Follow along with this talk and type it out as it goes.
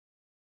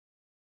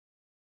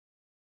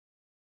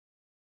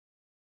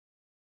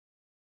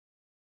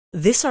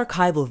This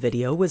archival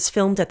video was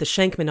filmed at the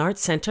Shankman Arts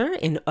Centre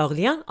in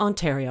Orléans,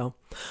 Ontario.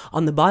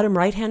 On the bottom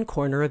right-hand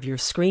corner of your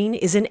screen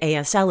is an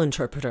ASL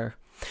interpreter.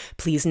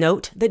 Please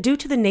note that due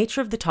to the nature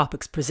of the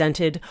topics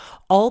presented,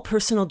 all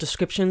personal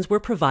descriptions were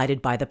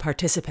provided by the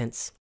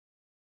participants.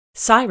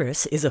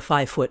 Cyrus is a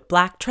 5-foot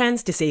black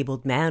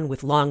trans-disabled man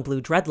with long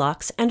blue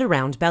dreadlocks and a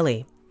round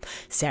belly.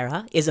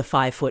 Sarah is a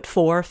 5'4",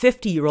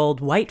 50-year-old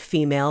white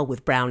female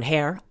with brown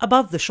hair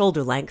above the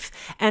shoulder length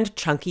and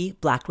chunky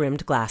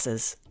black-rimmed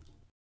glasses.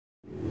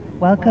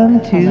 Welcome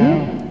to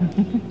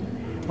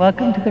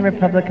the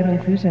Republic of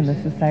Inclusion.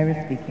 This is Cyrus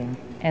speaking.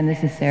 And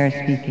this is Sarah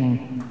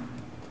speaking.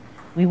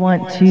 We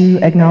want to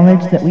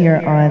acknowledge that we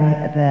are on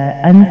the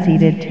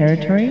unceded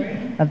territory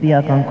of the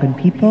Algonquin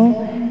people,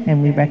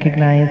 and we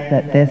recognize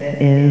that this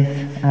is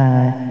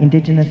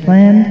Indigenous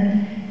land,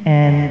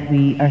 and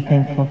we are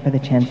thankful for the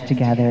chance to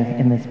gather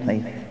in this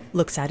place.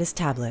 Looks at his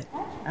tablet.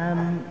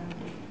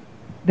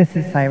 This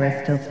is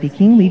Cyrus still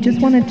speaking. We just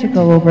wanted to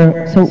go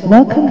over, so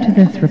welcome to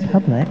this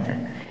Republic.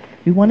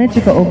 We wanted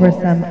to go over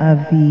some of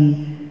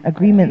the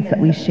agreements that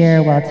we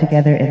share while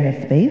together in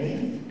this space.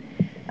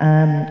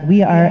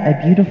 We are a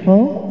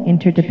beautiful,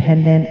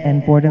 interdependent,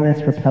 and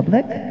borderless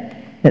republic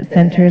that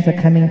centers a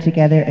coming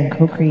together and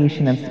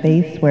co-creation of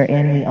space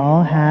wherein we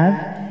all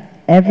have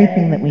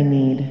everything that we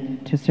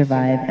need to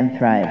survive and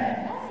thrive.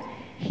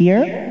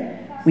 Here,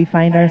 we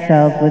find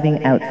ourselves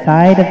living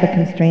outside of the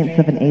constraints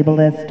of an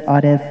ableist,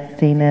 autist,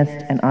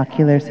 sanist, and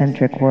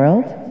ocular-centric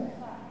world.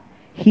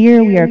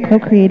 Here, we are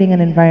co-creating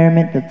an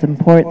environment that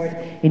supports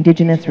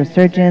Indigenous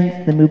resurgence,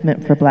 the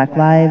movement for Black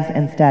lives,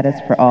 and status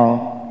for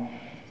all.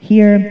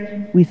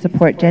 Here, we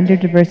support gender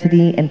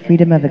diversity and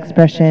freedom of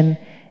expression,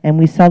 and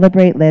we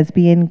celebrate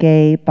lesbian,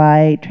 gay,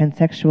 bi,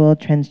 transsexual,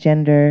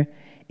 transgender,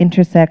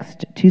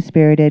 intersexed,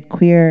 two-spirited,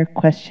 queer,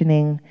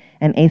 questioning,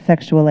 and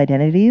asexual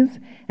identities,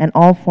 and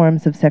all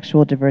forms of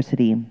sexual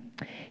diversity.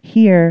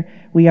 Here,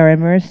 we are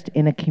immersed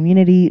in a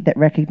community that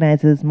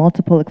recognizes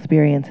multiple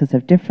experiences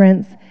of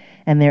difference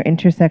and their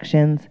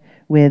intersections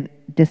with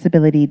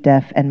disability,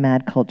 deaf, and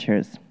mad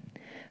cultures.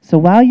 So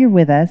while you're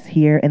with us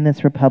here in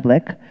this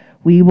republic,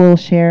 we will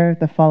share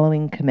the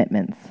following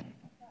commitments.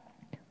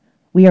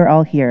 We are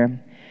all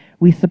here.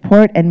 We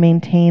support and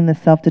maintain the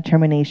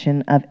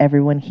self-determination of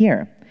everyone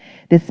here.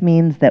 This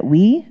means that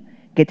we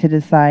get to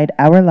decide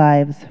our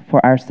lives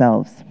for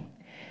ourselves.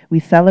 We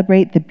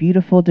celebrate the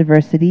beautiful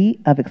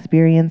diversity of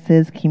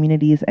experiences,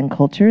 communities, and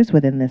cultures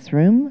within this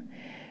room.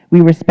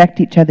 We respect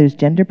each other's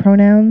gender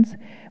pronouns.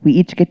 We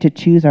each get to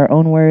choose our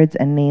own words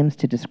and names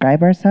to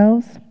describe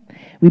ourselves.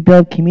 We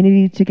build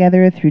community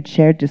together through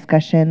shared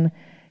discussion,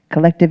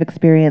 collective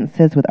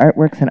experiences with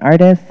artworks and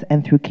artists,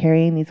 and through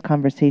carrying these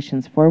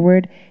conversations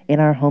forward in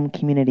our home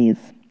communities.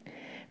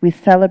 We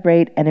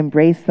celebrate and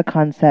embrace the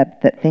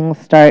concept that things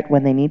start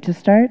when they need to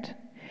start.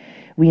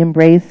 We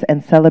embrace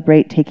and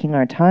celebrate taking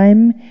our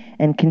time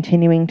and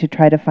continuing to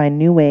try to find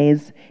new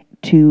ways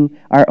to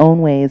our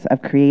own ways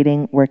of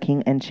creating,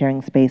 working, and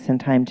sharing space and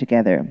time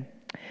together.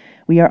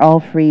 We are all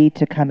free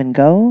to come and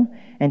go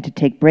and to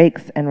take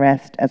breaks and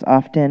rest as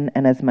often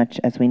and as much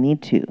as we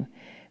need to.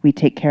 We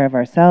take care of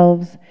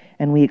ourselves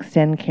and we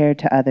extend care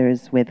to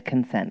others with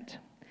consent.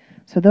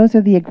 So those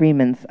are the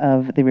agreements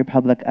of the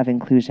Republic of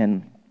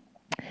Inclusion.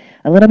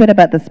 A little bit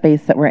about the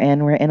space that we're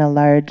in. We're in a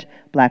large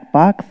black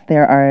box.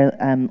 There are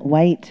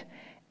white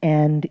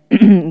and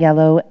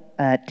yellow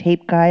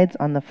tape guides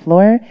on the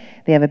floor.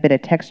 They have a bit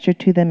of texture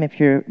to them if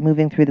you're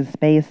moving through the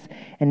space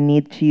and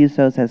need to use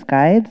those as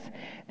guides.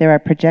 There are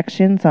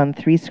projections on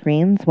 3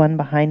 screens, one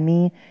behind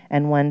me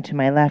and one to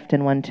my left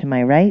and one to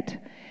my right.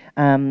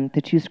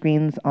 The 2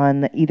 screens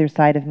on either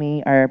side of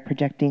me are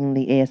projecting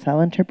the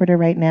ASL interpreter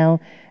right now,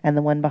 and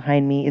the one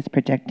behind me is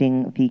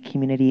projecting the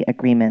community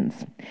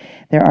agreements.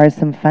 There are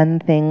some fun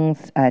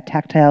things,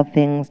 tactile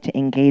things to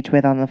engage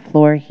with on the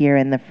floor here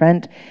in the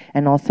front,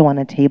 and also on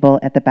a table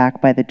at the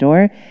back by the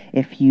door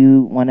if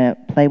you want to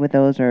play with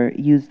those or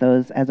use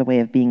those as a way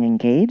of being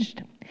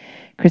engaged.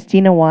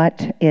 Christina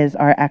Watt is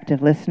our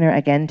active listener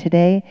again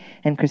today,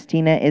 and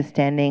Christina is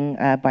standing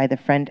by the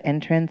front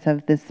entrance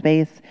of this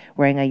space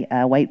wearing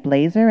a white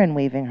blazer and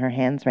waving her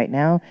hands right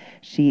now.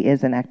 She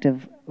is an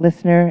active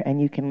listener,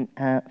 and you can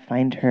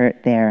find her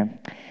there.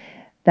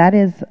 That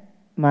is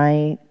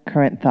my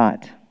current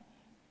thought.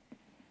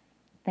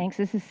 Thanks.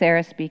 This is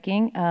Sarah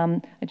speaking.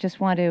 I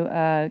just want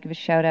to give a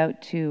shout out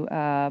to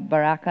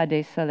Baraka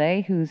de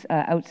Soleil, who's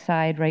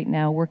outside right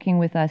now working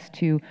with us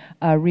to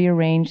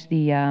rearrange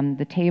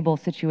the table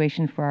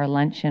situation for our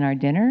lunch and our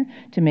dinner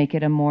to make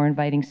it a more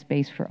inviting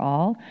space for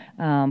all.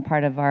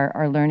 Part of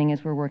our learning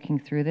as we're working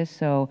through this.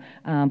 So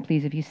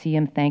please, if you see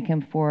him, thank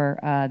him for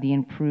the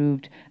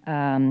improved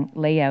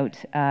layout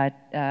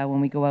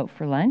when we go out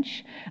for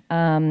lunch.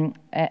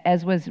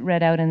 As was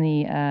read out in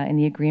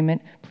the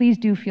agreement, please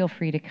do feel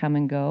free to come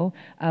and go.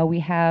 We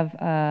have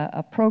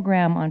a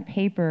program on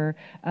paper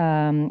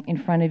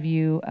in front of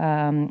you,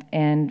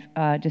 and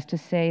just to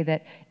say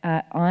that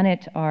on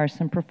it are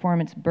some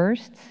performance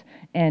bursts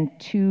and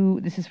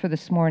this is for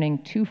this morning,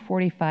 2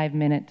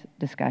 45-minute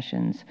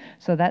discussions.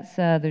 So that's,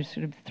 there's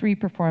sort of 3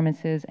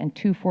 performances and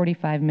 2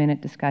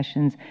 45-minute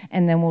discussions,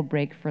 and then we'll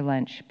break for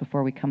lunch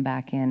before we come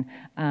back in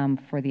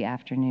for the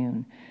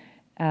afternoon.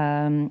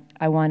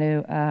 I want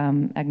to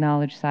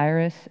acknowledge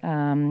Cyrus,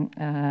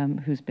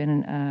 who's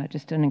been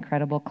just an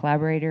incredible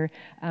collaborator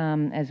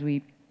as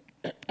we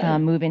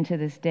move into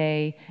this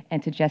day,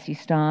 and to Jessie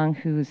Stong,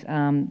 who's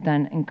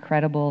done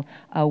incredible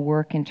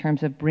work in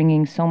terms of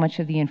bringing so much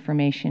of the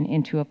information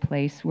into a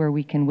place where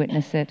we can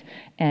witness it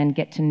and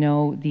get to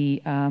know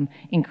the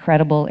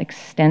incredible,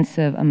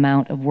 extensive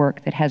amount of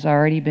work that has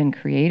already been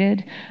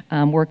created,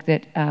 work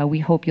that we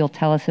hope you'll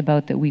tell us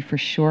about that we for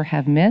sure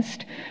have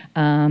missed.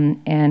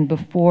 And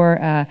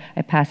before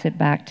I pass it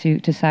back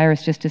to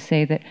Cyrus, just to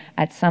say that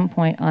at some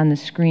point on the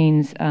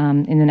screens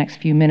in the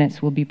next few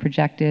minutes will be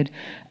projected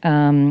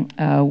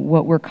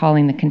what we're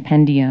calling the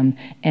compendium,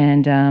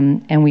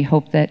 and we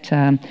hope that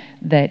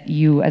that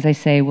you, as I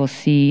say, will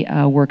see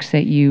works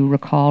that you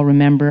recall,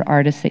 remember,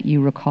 artists that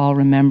you recall,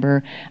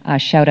 remember.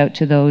 Shout out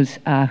to those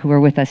who are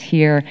with us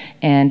here,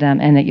 and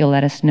that you'll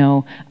let us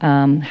know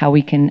how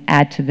we can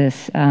add to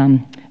this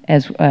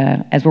as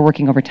we're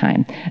working over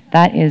time.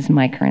 That is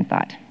my current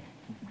thought.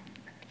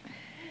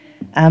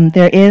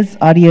 There is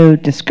audio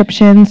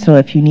description, so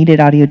if you needed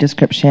audio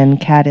description,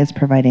 Kat is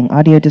providing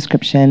audio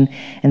description,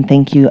 and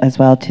thank you as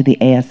well to the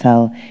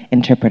ASL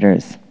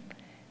interpreters.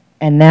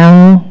 And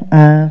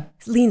now...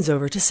 Leans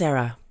over to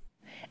Sarah.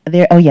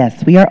 Oh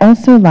yes, we are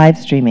also live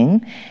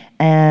streaming,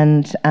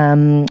 and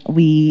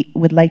we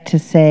would like to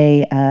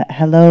say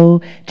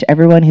hello to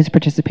everyone who's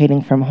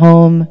participating from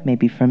home,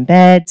 maybe from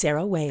bed.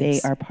 Sarah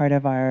waves. They are part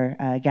of our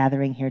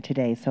gathering here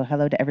today. So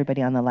hello to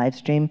everybody on the live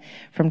stream.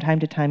 From time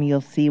to time,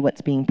 you'll see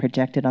what's being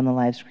projected on the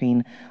live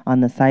screen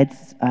on the side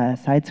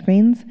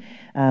screens.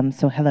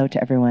 So hello to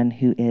everyone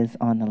who is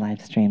on the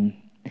live stream.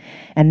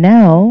 And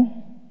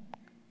now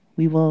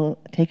we will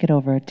take it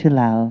over to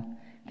Lal.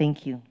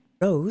 Thank you.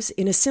 Rose,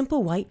 in a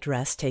simple white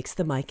dress, takes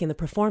the mic in the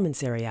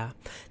performance area.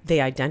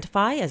 They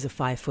identify as a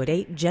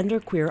 5'8"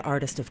 genderqueer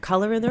artist of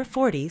color in their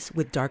 40s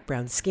with dark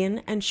brown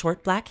skin and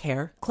short black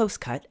hair, close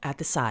cut at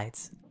the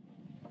sides.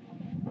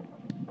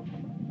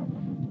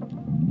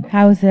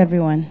 How's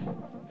everyone?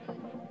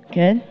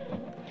 Good?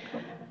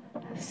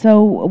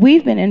 So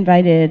we've been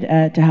invited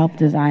to help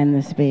design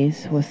the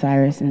space with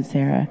Cyrus and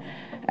Sarah.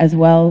 As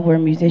well, we're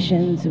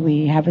musicians.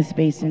 We have a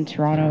space in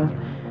Toronto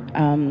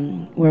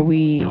where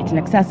it's an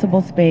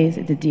accessible space,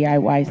 it's a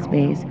DIY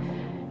space.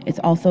 It's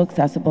also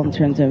accessible in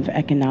terms of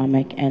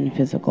economic and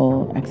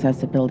physical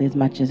accessibility as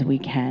much as we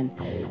can.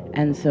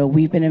 And so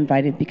we've been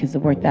invited because the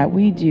work that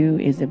we do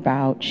is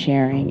about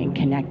sharing and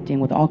connecting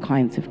with all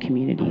kinds of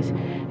communities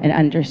and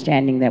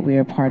understanding that we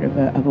are part of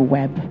a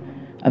web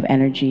of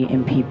energy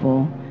and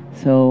people.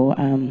 So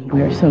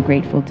we are so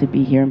grateful to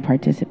be here and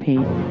participate.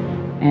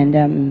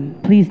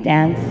 And please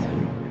dance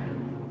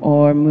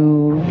or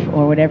move,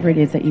 or whatever it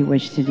is that you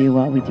wish to do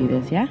while we do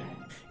this, yeah?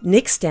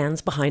 Nick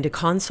stands behind a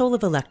console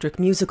of electric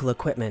musical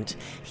equipment.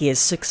 He is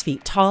 6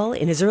 feet tall,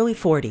 in his early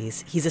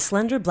 40s. He's a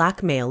slender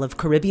black male of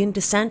Caribbean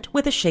descent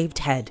with a shaved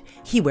head.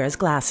 He wears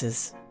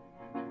glasses.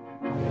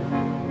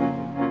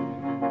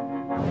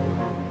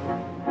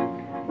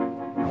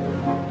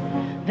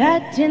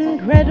 That's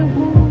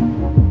incredible.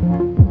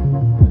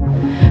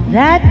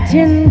 That's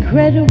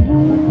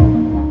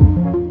incredible.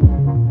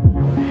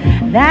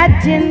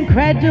 That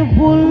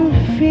incredible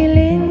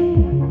feeling,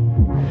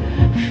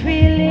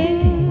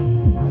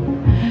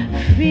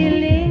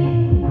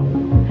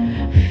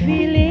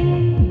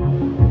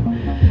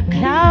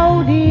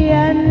 cloudy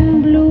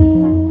and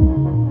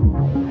blue,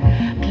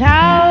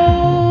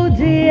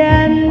 cloudy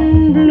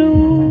and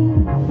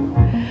blue,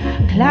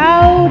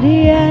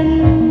 cloudy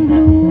and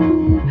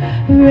blue,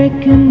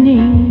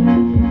 reckoning.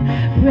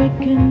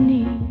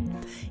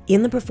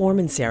 In the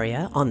performance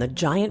area, on the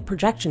giant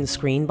projection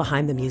screen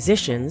behind the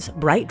musicians,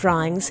 bright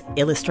drawings,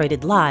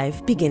 illustrated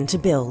live, begin to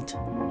build.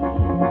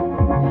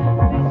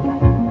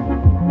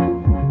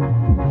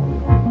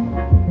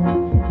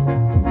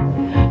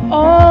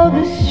 All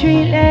the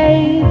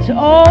streetlights,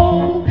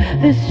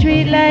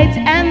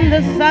 and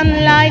the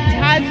sunlight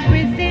has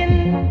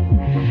risen,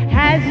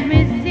 has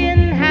risen.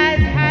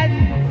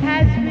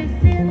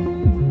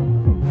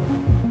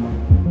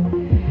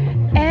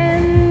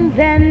 And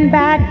then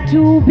back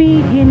to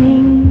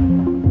beginning,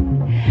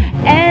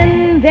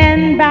 and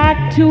then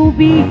back to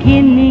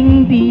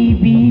beginning,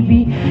 beginning,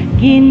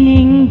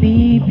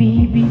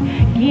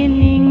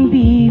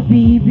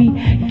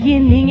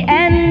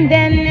 and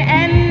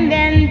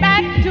then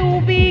back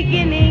to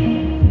beginning.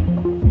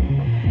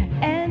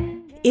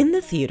 In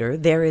the theater,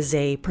 there is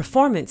a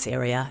performance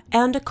area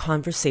and a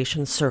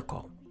conversation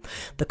circle.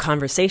 The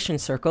conversation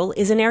circle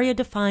is an area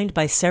defined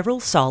by several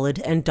solid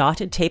and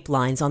dotted tape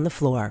lines on the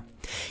floor.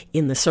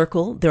 In the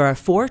circle, there are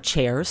 4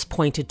 chairs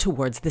pointed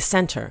towards the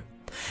center.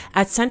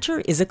 At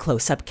center is a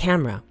close-up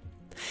camera.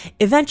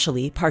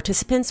 Eventually,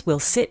 participants will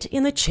sit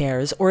in the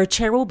chairs, or a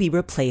chair will be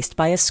replaced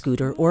by a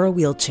scooter or a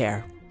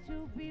wheelchair.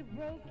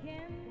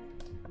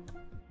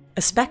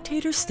 A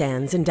spectator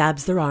stands and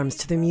dabs their arms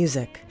to the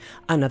music.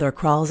 Another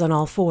crawls on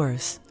all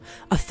fours.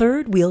 A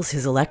third wheels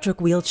his electric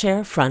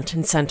wheelchair front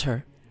and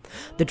center.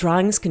 The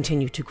drawings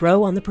continue to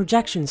grow on the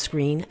projection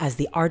screen as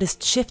the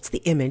artist shifts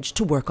the image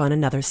to work on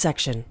another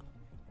section.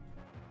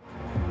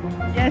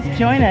 Yes,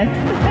 join us.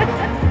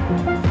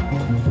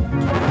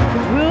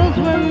 Rules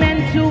were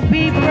meant to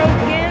be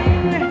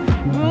broken.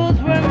 Rules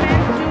were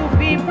meant to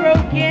be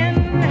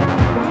broken.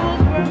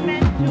 Rules were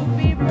meant to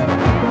be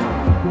broken.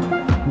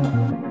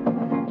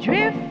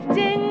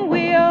 Drifting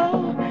we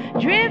all,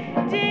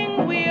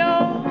 drifting we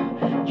all,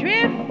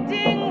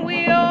 drifting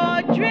we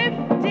all,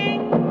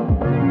 drifting.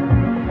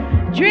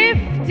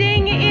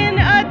 Drifting in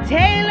a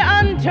tale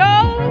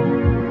untold.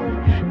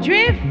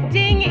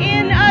 Drifting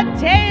in a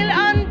tale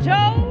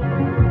untold.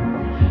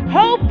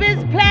 Hope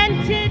is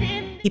planted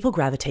in... People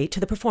gravitate to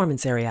the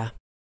performance area.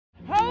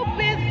 Hope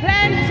is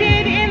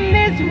planted in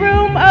this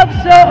room of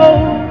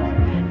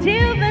souls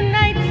till the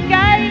night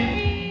sky...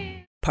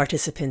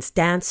 Participants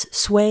dance,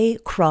 sway,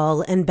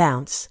 crawl, and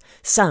bounce.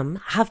 Some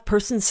have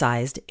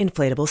person-sized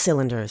inflatable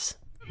cylinders.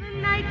 The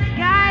night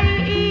sky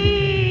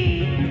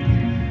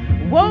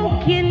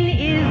woken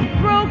is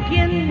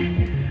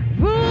broken.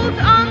 Rules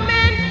are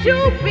meant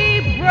to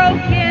be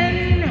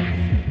broken.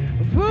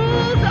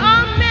 Rules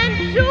are meant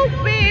to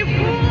be.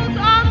 Rules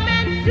are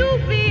meant to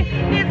be.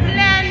 This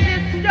land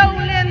is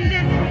stolen.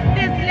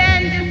 This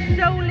land is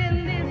stolen.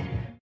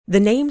 The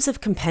names of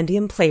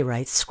compendium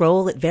playwrights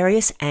scroll at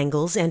various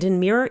angles and in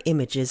mirror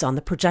images on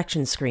the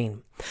projection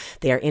screen.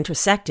 They are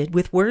intersected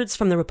with words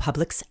from the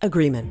Republic's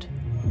agreement.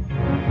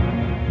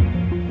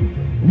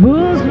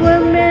 Rules were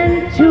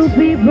meant to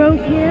be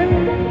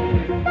broken.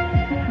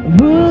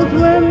 Rules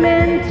were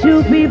meant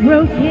to be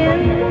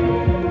broken.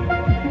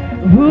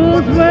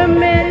 Rules were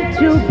meant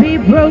to be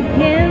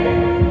broken.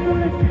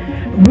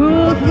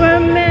 Rules were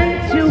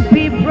meant to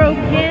be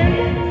broken.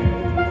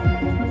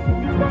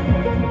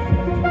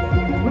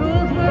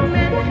 Rules were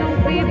meant to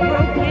be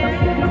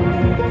broken.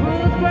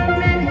 Rules were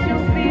meant to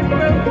be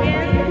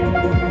broken.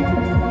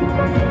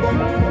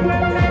 Rules were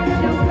meant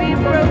to be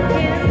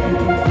broken.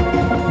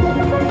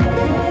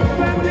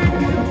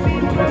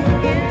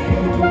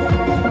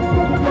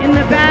 In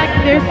the back,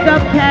 there's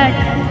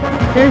subtext.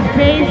 There's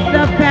bass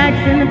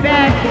subtext in the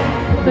back.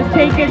 So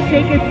take a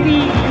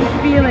seat and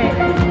feel it.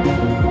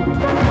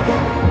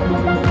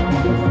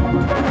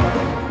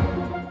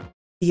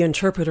 The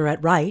interpreter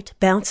at right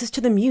bounces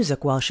to the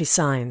music while she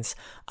signs.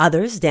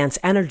 Others dance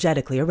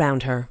energetically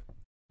around her.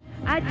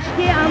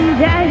 Kalki am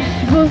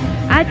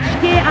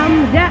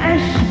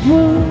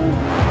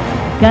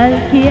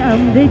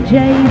de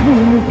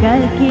jaybu,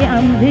 kalki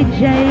am de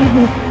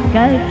jaybu,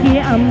 kalki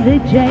am de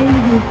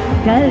jaybu,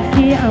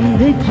 kalki am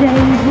de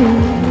jaybu.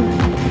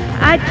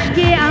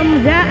 Açki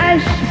am da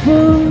ashbu,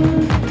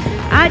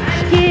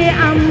 açki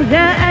am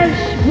da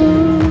ashbu.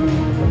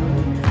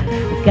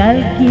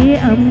 Kalki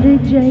am de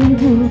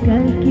jaybu,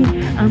 kalki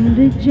am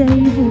de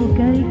jaybu,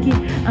 kalki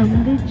am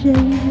de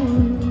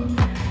jaybu.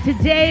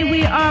 Today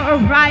we are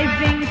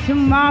arriving,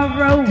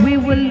 tomorrow we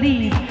will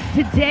leave.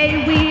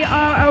 Today we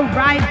are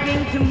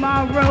arriving,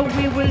 tomorrow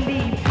we will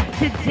leave.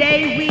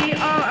 Today we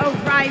are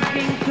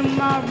arriving,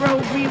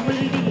 tomorrow we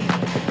will leave.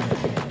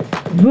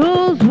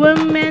 Rules were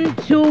meant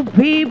to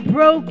be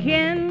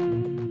broken.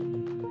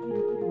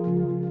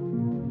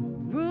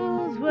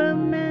 Rules were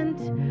meant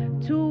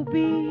to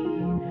be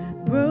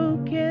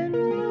broken.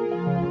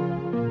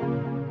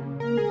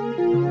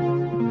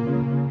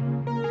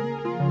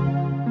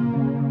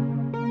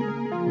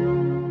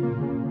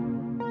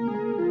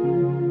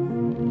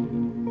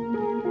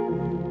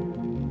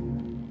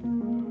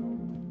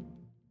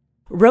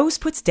 Rose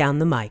puts down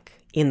the mic.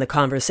 In the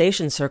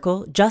conversation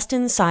circle,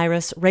 Justin,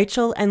 Cyrus,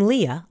 Rachel, and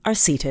Leah are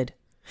seated.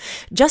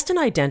 Justin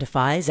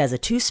identifies as a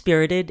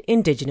two-spirited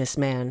Indigenous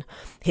man.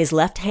 His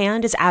left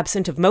hand is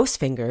absent of most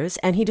fingers,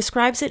 and he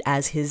describes it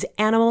as his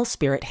animal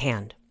spirit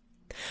hand.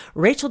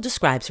 Rachel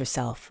describes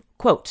herself,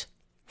 quote,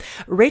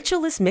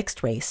 Rachel is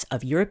mixed race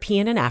of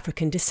European and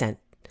African descent.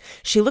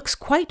 She looks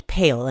quite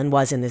pale and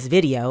was in this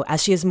video,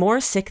 as she is more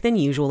sick than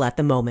usual at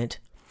the moment.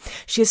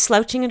 She is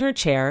slouching in her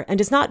chair and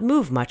does not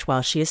move much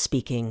while she is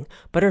speaking,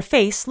 but her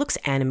face looks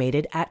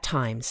animated at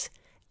times.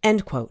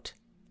 End quote.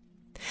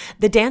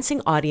 The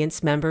dancing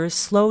audience members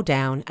slow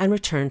down and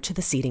return to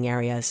the seating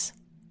areas.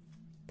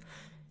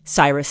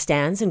 Cyrus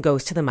stands and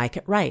goes to the mic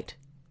at right.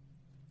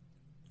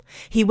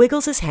 He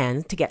wiggles his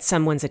hand to get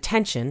someone's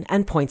attention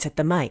and points at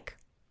the mic.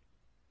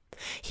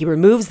 He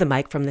removes the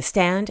mic from the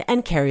stand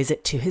and carries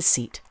it to his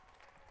seat.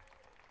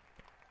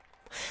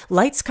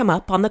 Lights come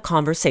up on the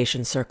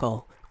conversation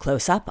circle,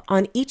 close up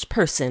on each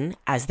person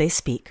as they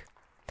speak.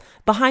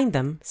 Behind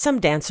them, some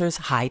dancers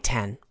high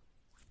 10.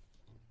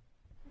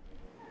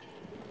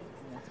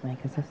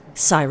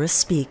 Cyrus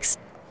speaks.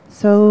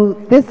 So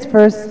this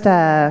first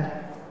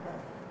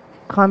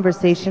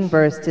conversation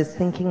burst is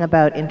thinking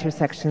about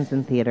intersections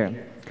in theater.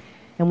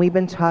 And we've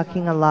been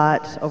talking a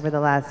lot over the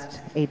last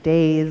 8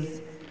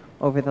 days,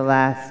 over the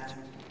last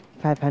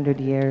 500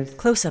 years.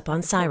 Close up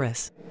on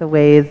Cyrus. The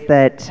ways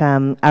that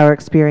our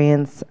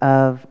experience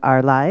of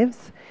our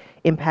lives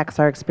impacts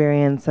our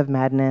experience of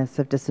madness,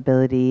 of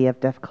disability, of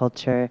deaf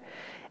culture,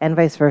 and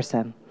vice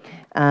versa.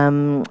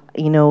 So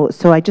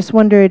I just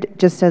wondered,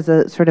 just as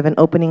a sort of an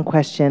opening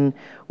question,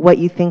 what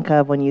you think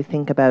of when you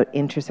think about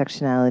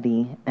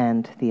intersectionality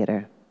and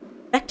theater.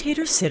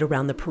 Spectators sit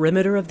around the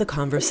perimeter of the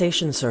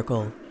conversation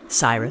circle.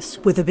 Cyrus,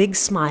 with a big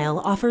smile,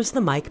 offers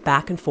the mic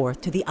back and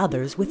forth to the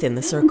others within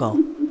the circle.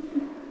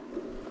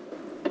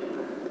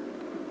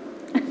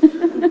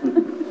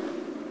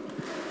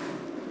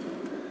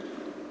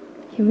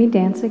 Can we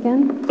dance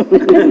again?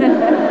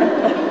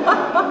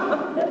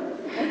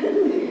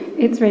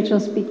 It's Rachel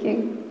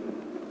speaking,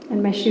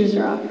 and my shoes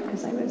are off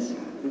because I was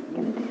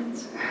going to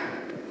dance.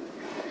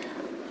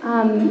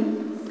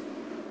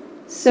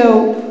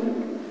 So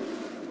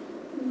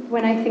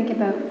when I think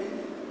about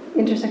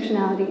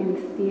intersectionality in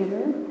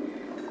theater,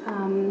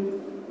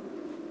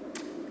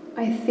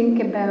 I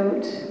think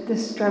about the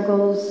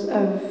struggles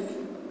of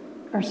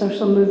our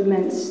social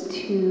movements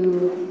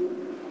to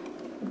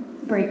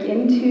break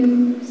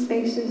into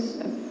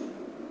spaces of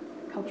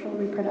cultural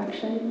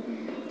reproduction,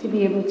 to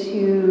be able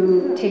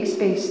to take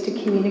space to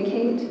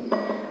communicate.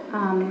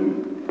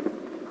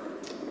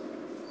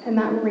 And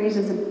that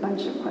raises a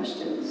bunch of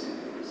questions.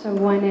 So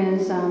one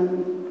is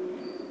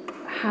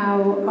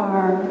how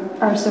are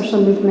our social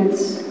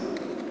movements,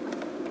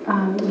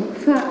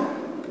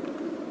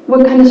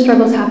 what kind of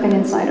struggles happen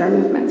inside our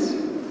movements?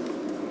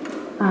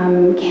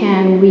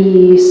 Can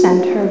we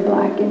center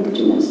Black,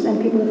 Indigenous,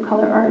 and people of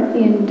color art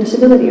in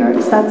disability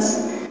arts?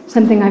 That's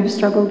something I've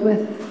struggled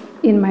with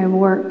in my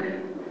work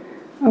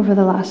over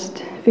the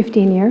last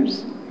 15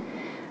 years.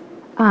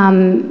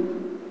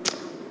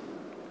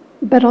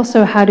 But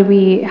also, how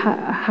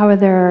are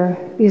there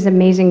these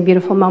amazing,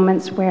 beautiful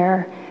moments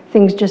where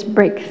things just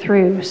break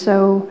through?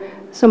 So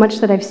much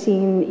that I've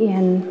seen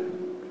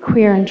in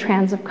queer and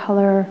trans of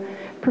color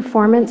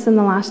performance in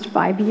the last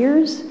 5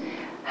 years,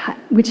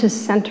 which has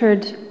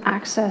centered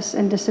access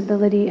and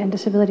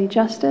disability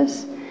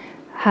justice,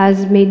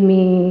 has made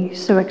me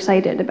so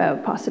excited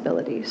about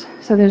possibilities.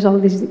 So there's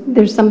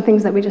some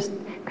things that we just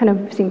kind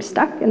of seem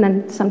stuck, and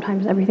then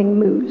sometimes everything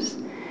moves.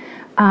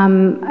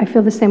 I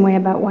feel the same way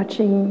about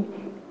watching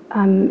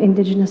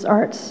Indigenous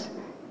arts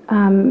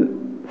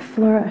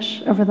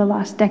flourish. Over the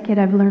last decade,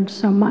 I've learned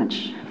so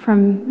much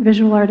from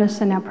visual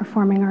artists and now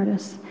performing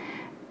artists.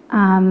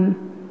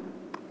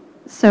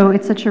 So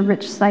it's such a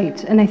rich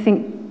site, and I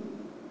think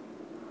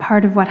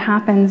part of what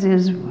happens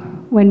is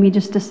when we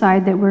just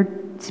decide that we're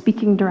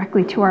speaking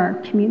directly to our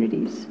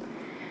communities,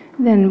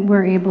 then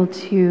we're able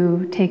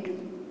to take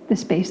the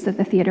space that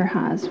the theater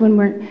has. When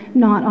we're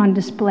not on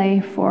display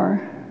for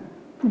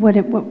what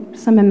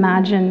some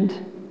imagined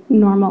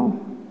normal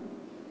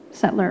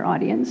settler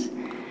audience,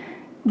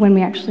 when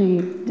we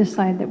actually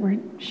decide that we're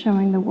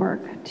showing the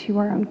work to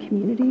our own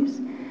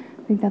communities,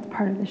 I think that's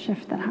part of the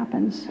shift that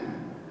happens.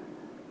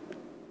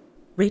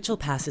 Rachel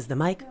passes the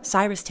mic,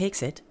 Cyrus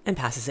takes it, and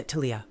passes it to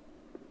Leah.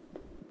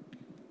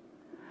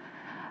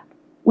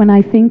 When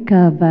I think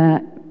of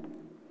a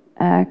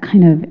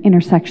kind of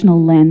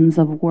intersectional lens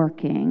of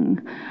working,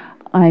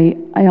 I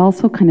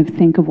also kind of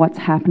think of what's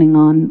happening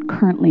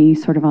currently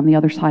sort of on the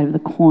other side of the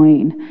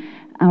coin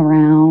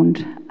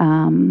around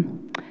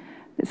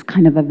this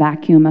kind of a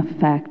vacuum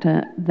effect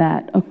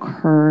that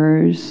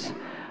occurs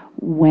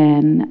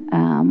when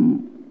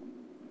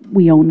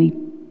we only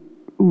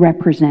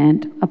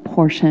represent a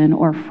portion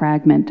or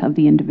fragment of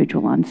the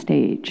individual on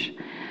stage.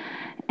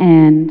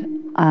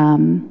 And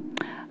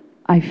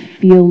I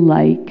feel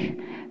like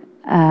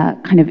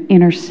kind of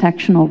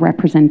intersectional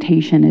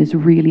representation is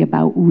really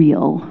about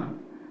real.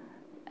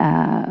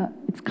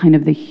 It's kind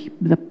of the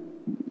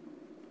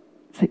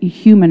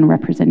human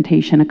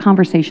representation. A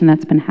conversation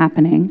that's been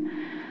happening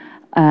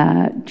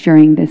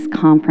during this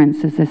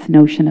conference is this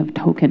notion of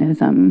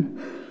tokenism.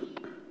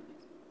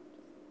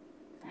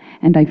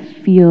 And I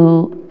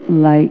feel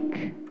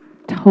like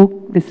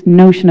this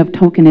notion of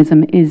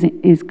tokenism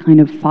is kind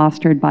of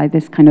fostered by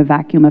this kind of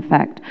vacuum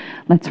effect.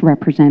 Let's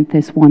represent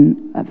this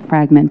one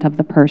fragment of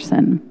the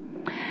person.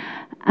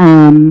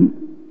 And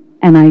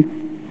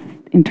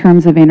in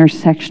terms of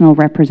intersectional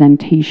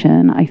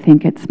representation, I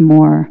think it's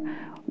more,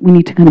 we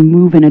need to kind of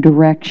move in a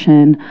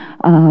direction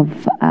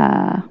of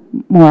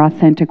more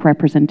authentic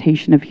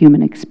representation of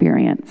human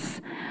experience.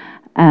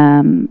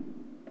 And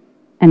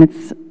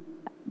it's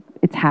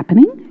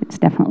happening. It's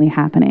definitely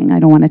happening. I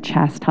don't want to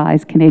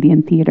chastise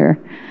Canadian theatre,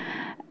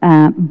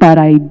 but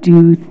I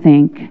do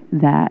think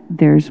that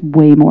there's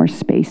way more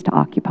space to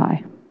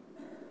occupy.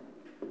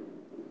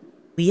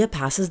 Leah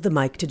passes the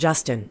mic to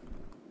Justin.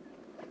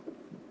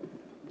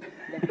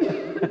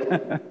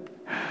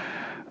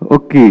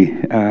 Okay.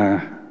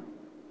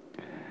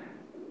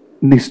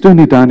 Nisto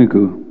ni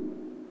danugu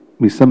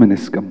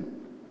misamaniscum.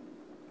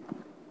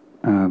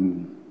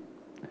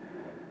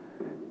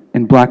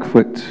 In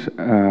Blackfoot,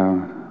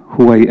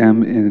 who I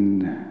am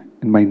in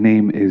my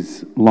name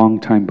is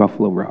Longtime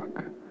Buffalo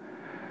Rock.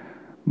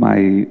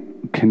 My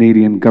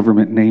Canadian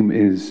government name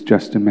is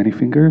Justin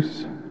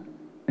Manyfingers,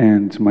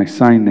 and my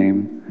sign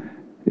name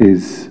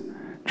is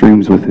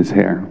Dreams with His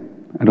Hair.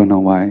 I don't know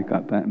why I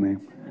got that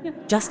name.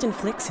 Justin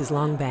flicks his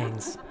long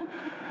bangs.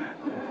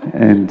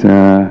 And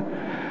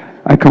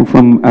I come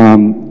from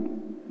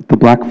the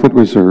Blackfoot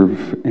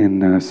Reserve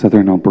in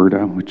southern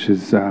Alberta, which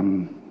is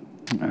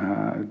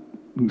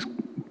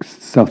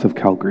south of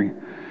Calgary,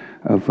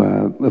 of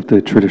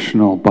the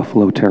traditional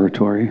buffalo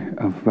territory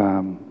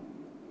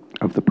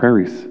of the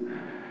prairies.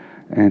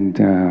 And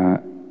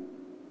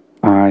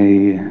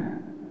I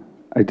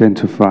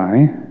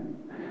identify,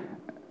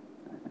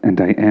 and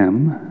I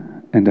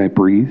am, and I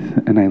breathe,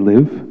 and I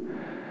live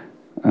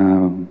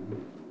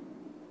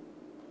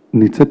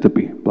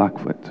Nitsitapi,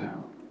 Blackfoot.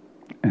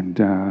 And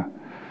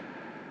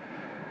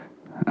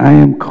I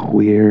am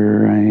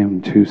queer, I am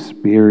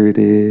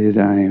two-spirited,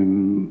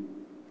 I'm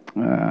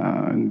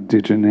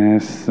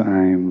Indigenous,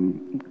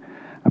 I'm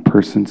a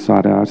person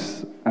sought out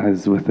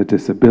as with a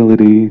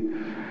disability.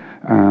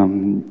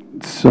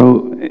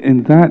 So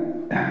in that,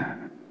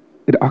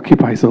 it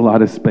occupies a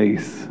lot of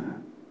space.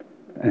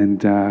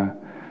 And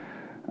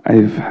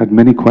I've had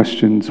many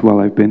questions while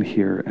I've been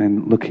here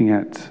and looking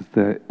at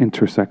the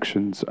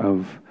intersections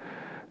of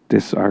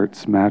dis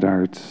arts, mad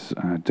arts,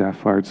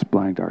 deaf arts,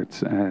 blind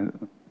arts.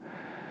 And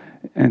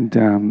I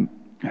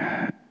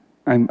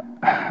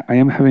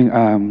am having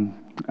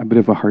a bit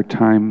of a hard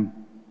time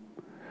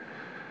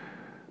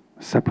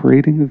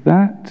separating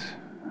that.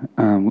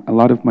 A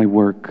lot of my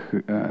work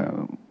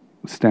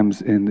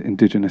stems in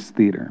Indigenous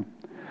theater,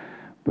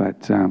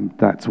 but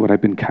that's what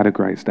I've been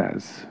categorized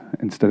as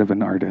instead of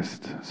an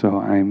artist. So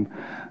I'm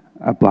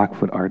a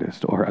Blackfoot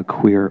artist, or a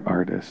queer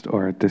artist,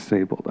 or a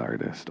disabled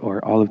artist,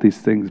 or all of these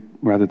things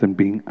rather than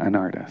being an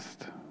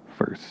artist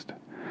first.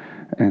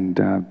 And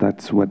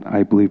that's what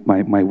I believe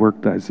my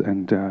work does.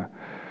 And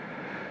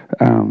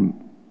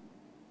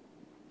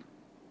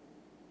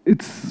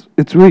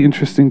it's really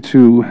interesting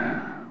to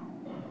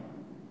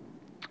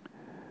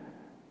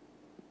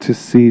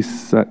see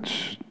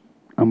such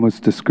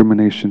almost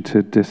discrimination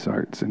to dis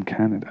arts in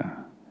Canada.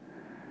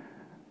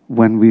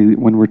 When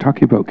we're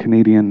talking about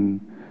Canadian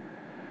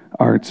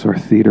arts or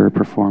theater or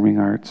performing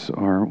arts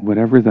or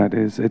whatever that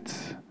is,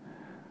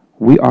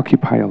 we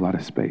occupy a lot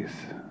of space,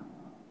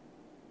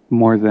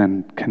 more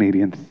than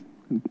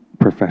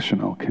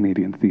professional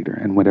Canadian theater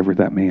and whatever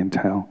that may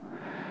entail.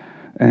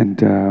 And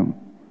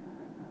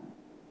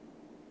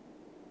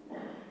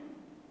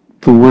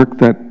the work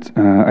that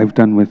I've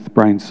done with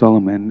Brian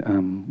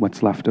Solomon,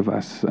 What's Left of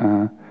Us,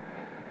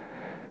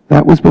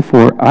 that was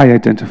before I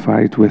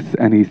identified with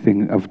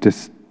anything of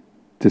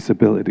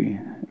disability.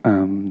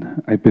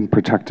 I've been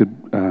protected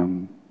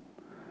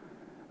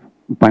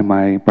by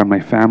my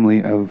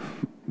family of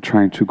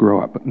trying to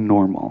grow up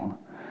normal,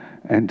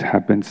 and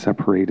have been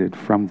separated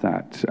from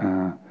that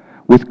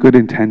with good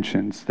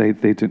intentions. They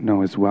didn't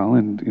know as well,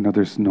 and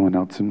there's no one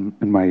else in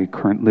my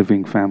current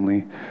living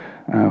family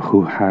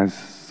who has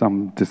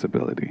some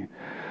disability.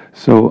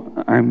 So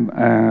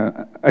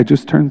I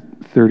just turned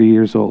 30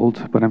 years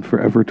old, but I'm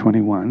forever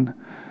 21.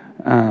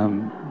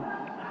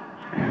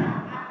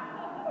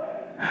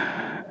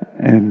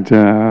 And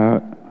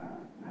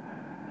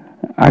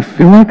I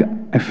feel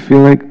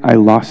like I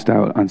lost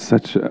out on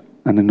such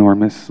an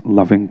enormous,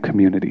 loving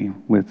community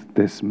with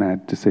this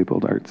mad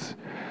disabled arts.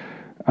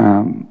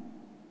 And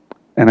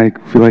I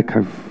feel like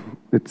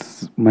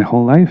it's my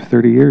whole life,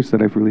 30 years,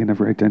 that I've really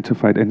never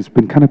identified, and it's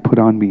been kind of put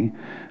on me,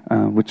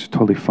 which is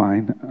totally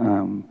fine,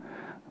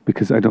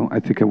 because I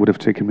think it would have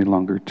taken me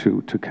longer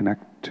to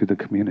connect to the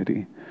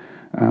community.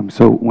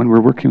 So when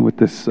we're working with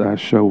this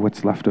show,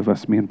 What's Left of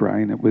Us, me and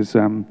Brian, it was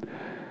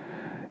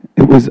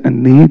a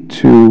need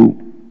to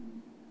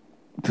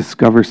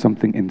discover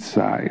something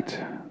inside.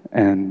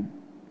 And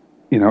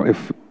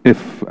if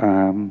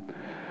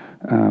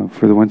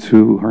for the ones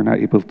who are not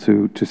able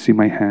to see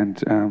my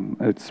hand,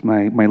 it's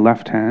my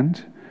left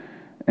hand,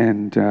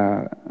 and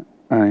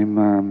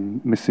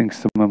I'm missing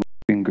some of my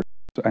fingers.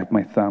 I have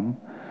my thumb,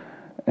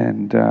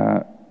 and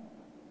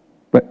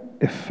but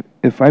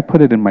if I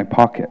put it in my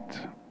pocket,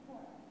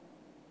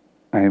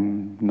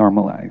 I'm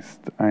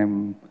normalized.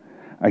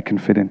 I can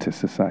fit into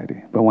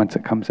society. But once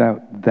it comes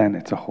out, then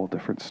it's a whole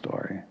different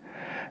story.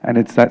 And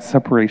it's that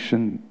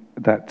separation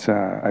that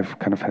I've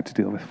kind of had to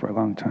deal with for a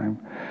long time.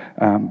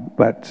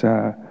 But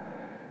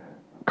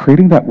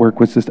creating that work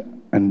was just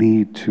a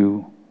need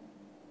to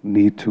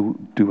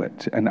do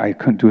it. And I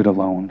couldn't do it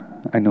alone.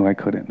 I knew I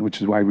couldn't,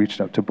 which is why I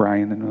reached out to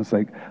Brian and was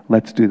like,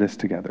 let's do this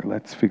together.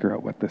 Let's figure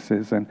out what this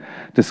is and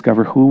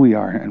discover who we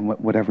are and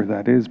whatever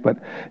that is. But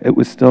it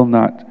was still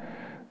not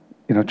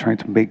trying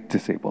to make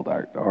disabled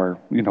art or,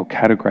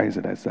 categorize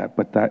it as that,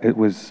 but that it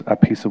was a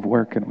piece of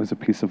work and it was a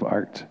piece of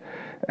art.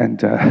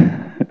 And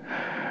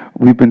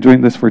we've been doing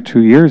this for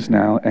 2 years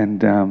now,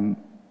 and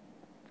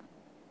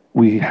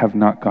we have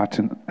not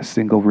gotten a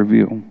single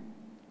review.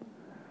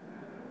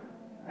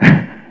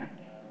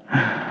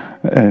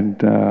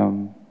 And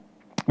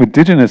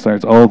Indigenous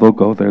arts, they'll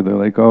go there, they're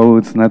like,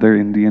 it's another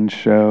Indian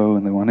show,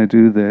 and they want to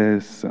do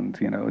this, and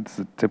it's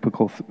a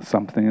typical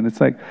something, and it's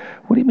like,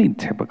 what do you mean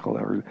typical,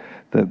 or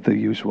the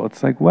usual?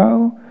 It's like,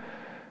 well,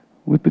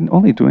 we've been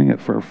only doing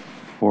it for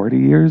 40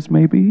 years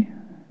maybe,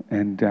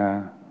 and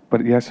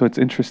But yeah, so it's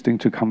interesting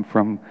to come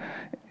from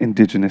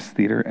Indigenous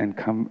theater and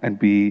come and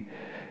be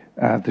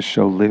the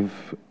show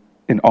live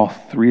in all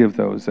three of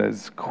those,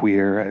 as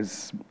queer,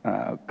 as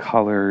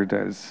colored,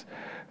 as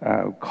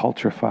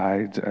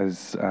culturified,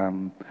 as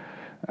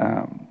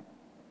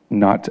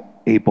not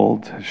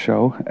abled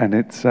show. And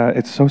it's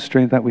so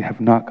strange that we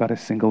have not got a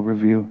single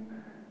review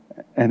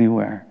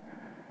anywhere.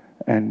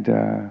 And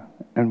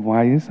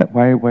why is that?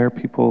 Why are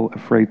people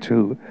afraid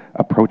to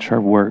approach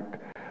our work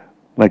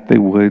like they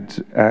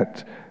would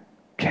at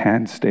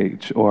Can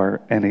Stage or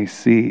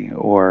NAC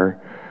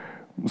or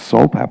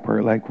Soul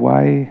Pepper? Like,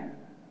 why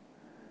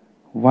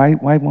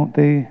won't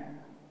they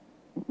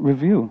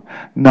review?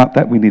 Not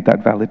that we need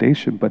that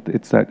validation, but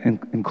it's that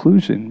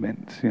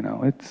inclusion, you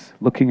know. It's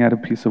looking at a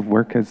piece of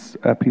work as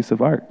a piece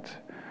of art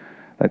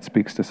that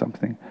speaks to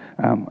something.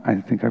 I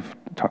think I've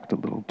talked a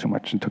little too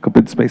much and took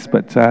up space,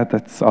 but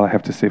that's all I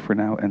have to say for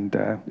now. And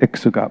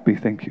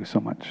Iksugapi, thank you so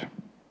much.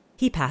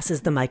 He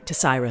passes the mic to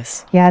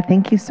Cyrus. Yeah,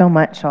 thank you so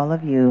much, all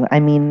of you.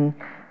 I mean,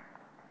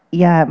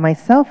 yeah,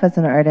 myself as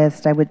an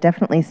artist, I would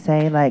definitely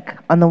say, like,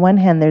 on the one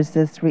hand, there's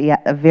this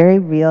a very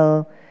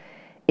real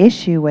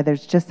issue where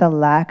there's just a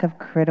lack of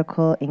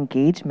critical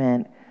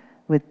engagement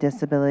with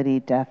disability,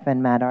 deaf,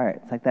 and mad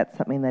arts. Like, that's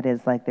something that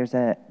is like there's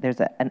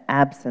an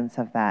absence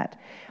of that.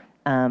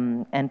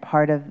 And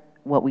part of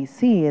what we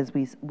see is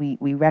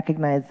we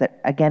recognize that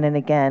again and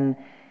again,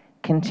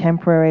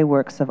 contemporary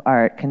works of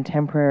art,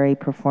 contemporary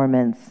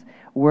performance,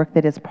 work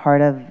that is part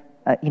of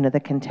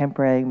the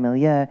contemporary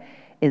milieu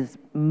is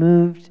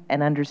moved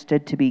and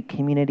understood to be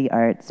community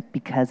arts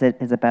because it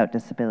is about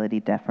disability,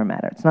 deaf, or mad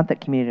arts. Not that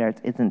community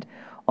arts isn't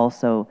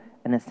also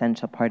an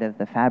essential part of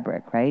the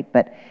fabric, right?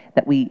 But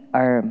that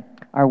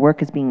our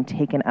work is being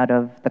taken out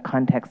of the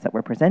context that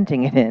we're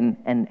presenting it in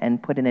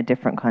and put in a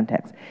different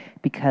context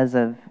because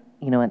of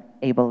an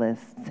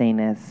ableist,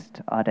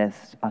 sanist,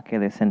 autist,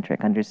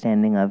 ocular-centric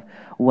understanding of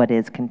what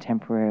is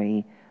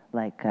contemporary,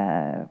 like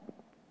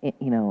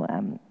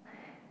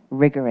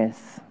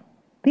rigorous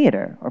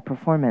theater or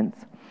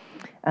performance.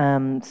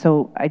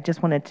 So I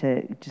just wanted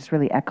to just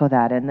really echo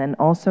that. And then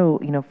also,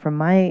 from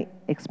my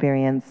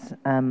experience,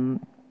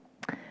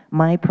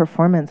 my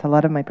performance, a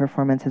lot of my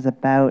performance is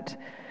about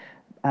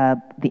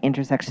the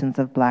intersections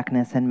of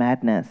blackness and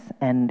madness.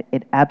 And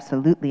it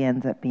absolutely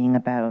ends up being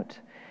about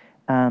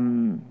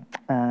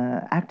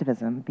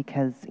activism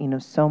because,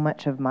 so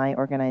much of my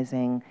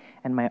organizing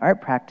and my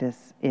art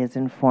practice is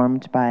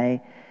informed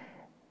by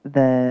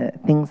the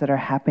things that are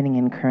happening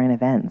in current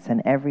events.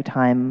 And every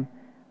time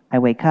I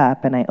wake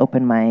up and I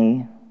open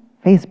my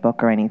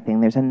Facebook or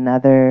anything, there's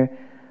another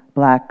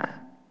black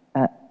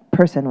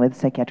person with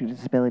psychiatric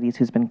disabilities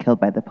who's been killed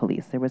by the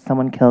police. There was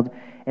someone killed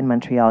in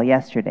Montreal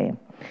yesterday,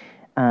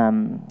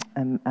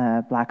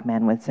 a black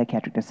man with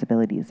psychiatric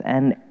disabilities.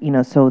 And,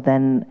 so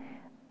then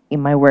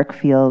my work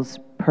feels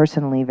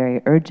personally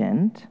very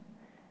urgent,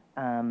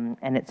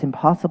 and it's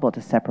impossible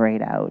to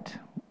separate out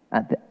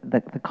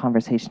the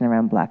conversation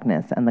around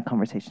blackness and the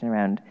conversation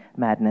around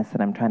madness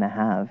that I'm trying to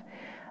have.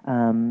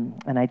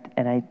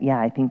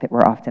 I think that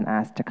we're often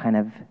asked to kind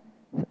of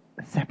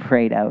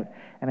separate out.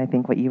 And I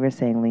think what you were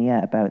saying, Leah,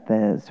 about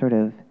the sort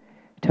of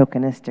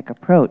tokenistic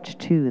approach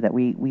too, that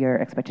we are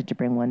expected to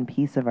bring one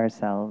piece of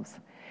ourselves,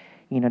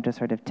 to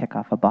sort of tick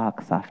off a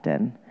box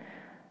often.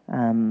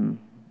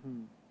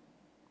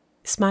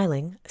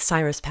 Smiling,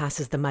 Cyrus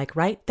passes the mic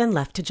right, then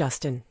left to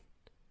Justin.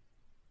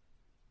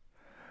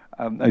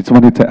 I just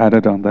wanted to add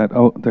it on that.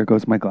 Oh, there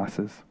goes my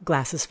glasses.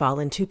 Glasses fall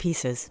in two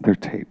pieces. They're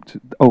taped.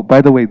 Oh,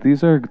 by the way,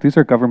 these are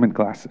government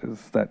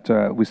glasses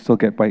that we still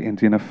get by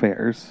Indian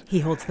Affairs. He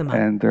holds them up.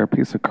 And they're a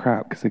piece of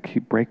crap because they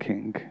keep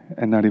breaking,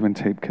 and not even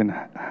tape can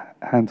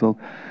handle.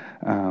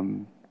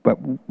 But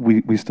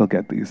we still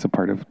get these, a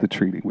part of the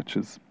treaty, which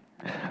is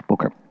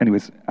bullcrap.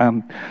 Anyways,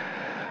 and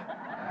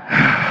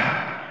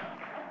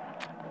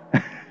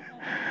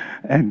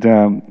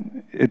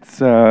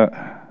it's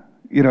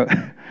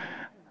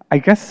I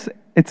guess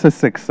it's a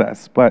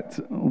success, but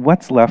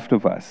what's left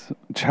of us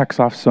checks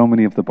off so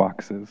many of the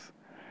boxes.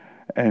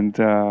 And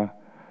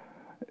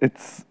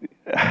it's,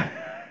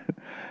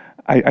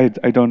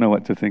 I don't know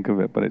what to think of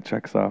it, but it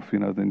checks off, the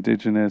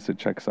indigenous, it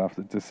checks off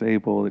the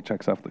disabled, it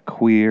checks off the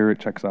queer, it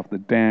checks off the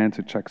dance,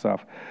 it checks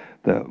off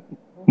the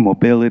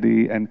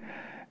mobility. And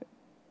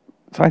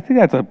so I think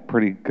that's a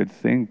pretty good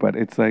thing, but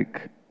it's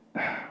like,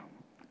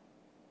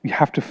 you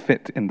have to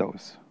fit in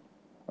those,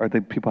 or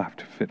people have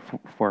to fit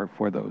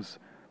for those,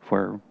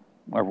 for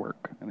our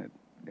work, and it,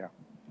 yeah.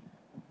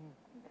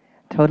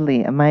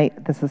 Totally.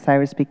 This is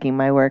Cyrus speaking.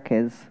 My work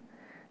is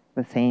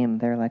the same.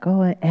 They're like,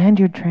 oh, and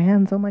you're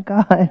trans, oh my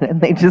God. And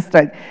they just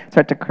start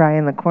to cry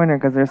in the corner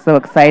because they're so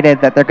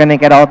excited that they're going to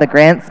get all the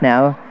grants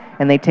now.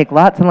 And they take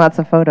lots and lots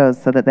of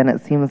photos so that then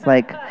it seems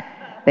like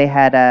they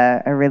had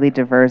a really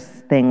diverse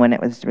thing when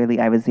it was really,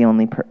 I was the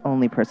only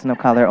person of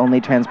color,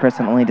 only trans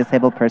person, only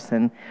disabled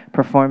person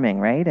performing,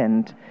 right?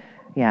 And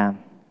yeah.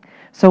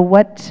 So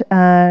what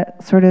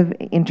sort of,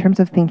 in terms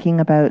of thinking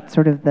about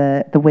sort of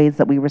the ways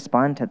that we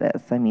respond to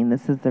this, I mean,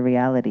 this is the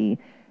reality.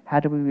 How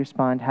do we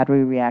respond? How do we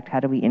react? How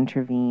do we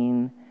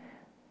intervene?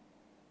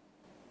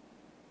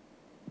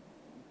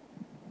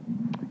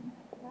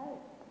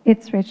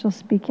 It's Rachel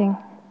speaking.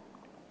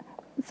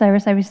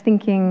 Cyrus, I was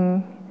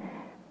thinking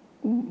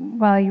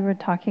while you were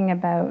talking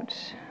about,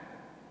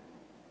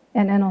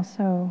 and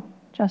also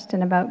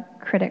Justin, about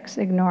critics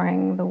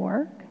ignoring the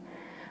work.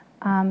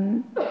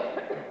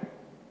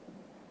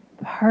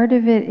 Part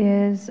of it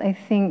is, I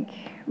think,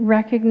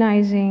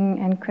 recognizing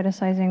and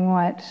criticizing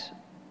what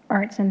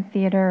arts and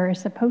theater is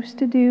supposed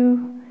to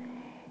do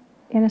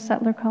in a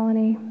settler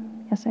colony.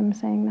 Yes, I'm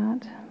saying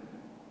that.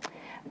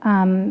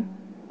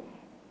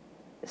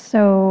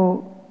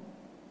 So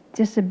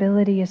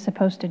disability is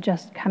supposed to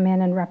just come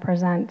in and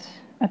represent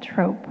a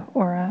trope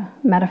or a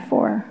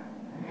metaphor.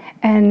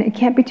 And it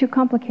can't be too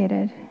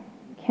complicated.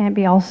 It can't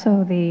be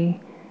also the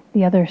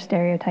other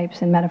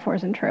stereotypes and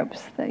metaphors and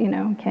tropes that, you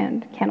know,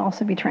 can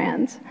also be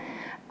trans.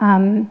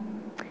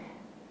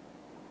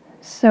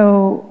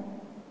 So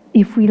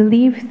if we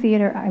leave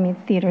theater, I mean,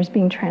 theater's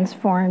being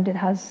transformed,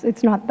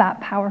 it's not that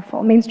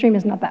powerful. Mainstream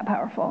is not that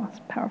powerful, as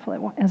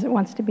powerful as it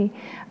wants to be.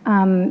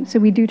 So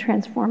we do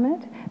transform it,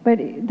 but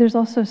there's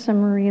also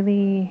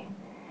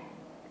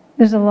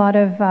there's a lot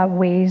of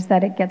ways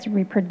that it gets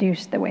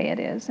reproduced the way it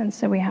is, and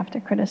so we have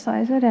to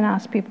criticize it and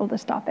ask people to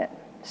stop it.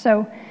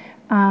 So,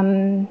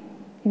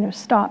 you know,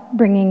 stop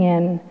bringing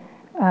in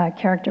a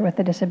character with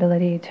a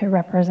disability to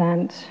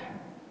represent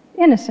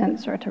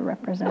innocence or to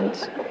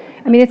represent,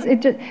 I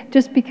mean,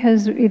 just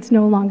because it's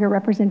no longer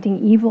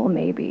representing evil,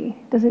 maybe,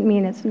 doesn't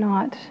mean it's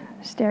not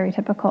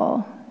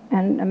stereotypical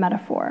and a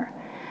metaphor.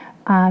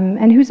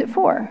 And who's it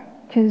for?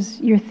 Because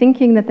you're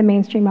thinking that the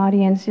mainstream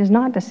audience is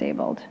not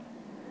disabled.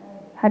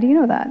 How do you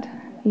know that?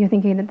 You're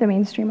thinking that the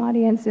mainstream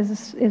audience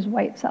is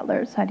white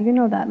settlers. How do you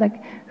know that?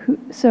 Like,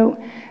 so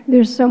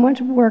there's so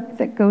much work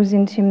that goes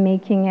into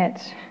making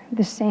it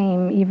the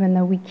same, even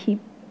though we keep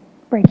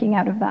breaking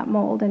out of that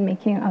mold and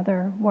making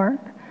other work.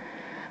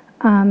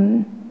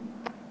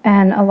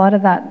 And a lot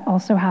of that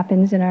also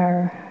happens in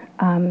our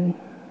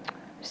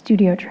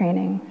studio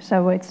training,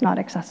 so it's not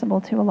accessible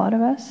to a lot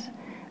of us.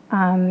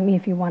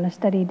 If you want to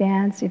study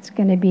dance, it's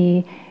going to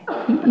be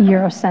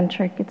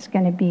Eurocentric, it's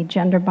going to be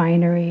gender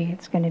binary,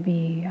 it's going to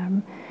be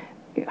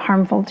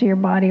harmful to your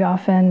body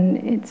often,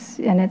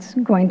 and it's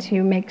going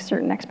to make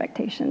certain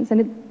expectations. And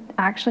it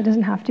actually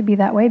doesn't have to be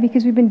that way,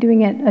 because we've been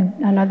doing it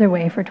another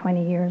way for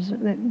 20 years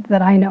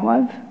that I know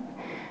of.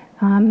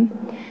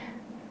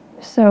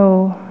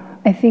 So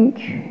I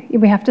think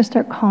we have to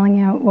start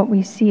calling out what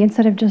we see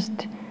instead of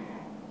just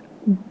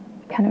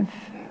kind of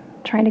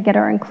trying to get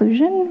our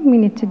inclusion. We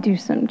need to do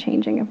some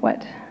changing of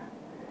what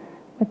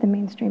the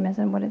mainstream is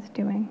and what it's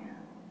doing.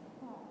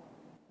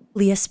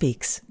 Leah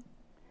speaks.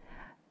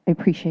 I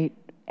appreciate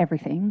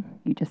everything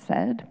you just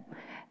said,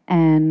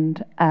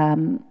 and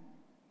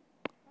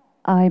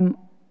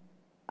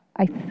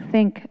I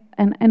think,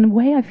 and in a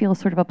way I feel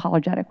sort of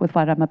apologetic with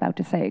what I'm about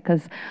to say,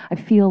 because I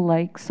feel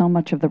like so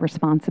much of the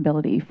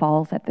responsibility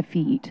falls at the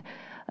feet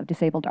of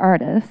disabled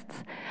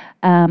artists,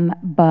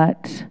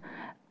 but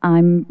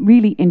I'm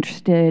really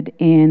interested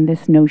in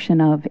this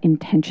notion of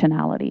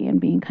intentionality and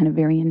being kind of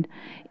very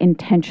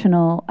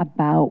intentional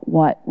about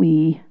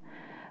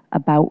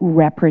about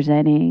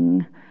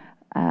representing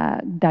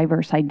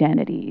diverse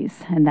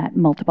identities, and that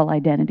multiple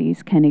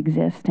identities can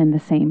exist in the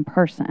same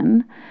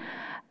person.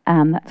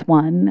 That's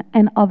one.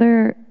 And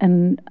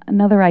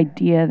another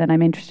idea that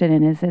I'm interested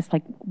in is this,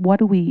 like,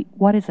 what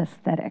is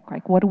aesthetic?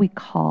 Like, what do we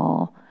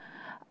call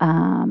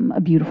a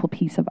beautiful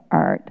piece of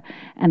art?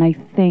 And I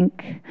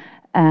think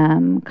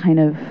kind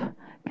of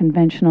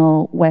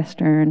conventional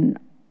Western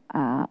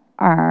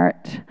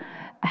art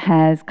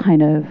has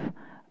kind of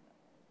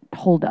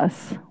told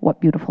us what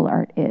beautiful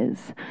art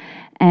is.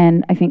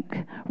 And I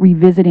think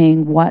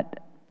revisiting what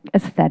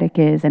aesthetic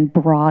is, and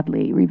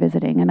broadly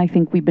revisiting, and I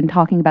think we've been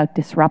talking about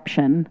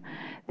disruption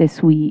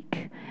this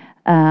week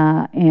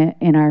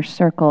in our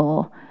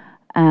circle,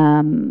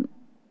 and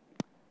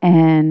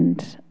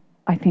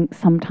I think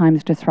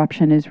sometimes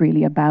disruption is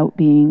really about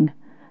being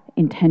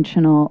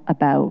intentional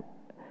about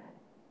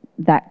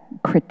that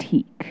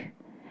critique,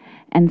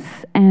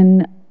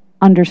 and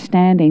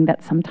understanding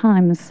that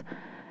sometimes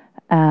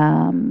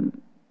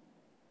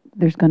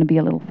there's going to be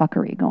a little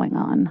fuckery going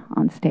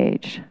on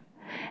stage.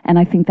 And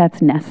I think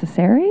that's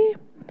necessary.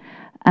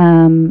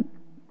 And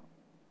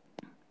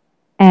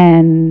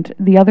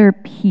the other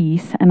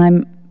piece,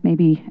 and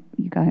maybe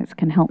you guys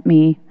can help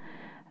me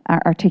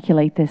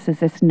articulate this, is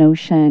this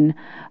notion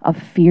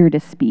of fear to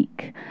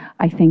speak.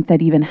 I think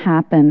that even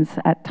happens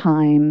at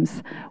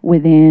times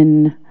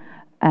within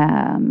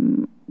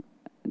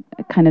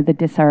kind of the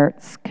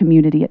disarts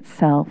community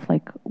itself,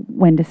 like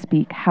when to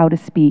speak,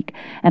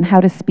 and how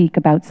to speak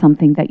about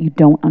something that you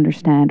don't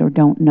understand or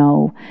don't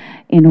know,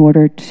 in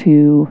order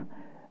to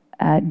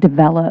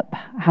develop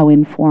how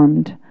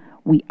informed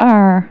we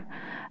are.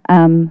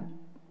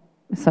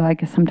 So I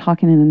guess I'm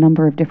talking in a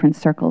number of different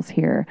circles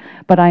here,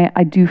 but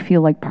I do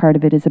feel like part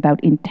of it is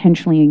about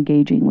intentionally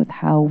engaging with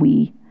how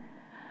we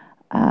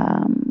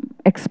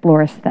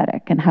explore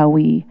aesthetic and how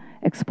we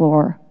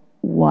explore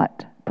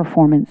what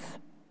performance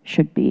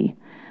should be.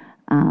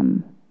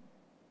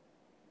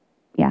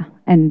 Yeah,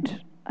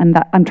 and and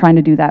that, I'm trying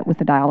to do that with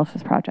the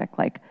dialysis project,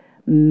 like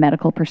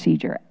medical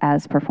procedure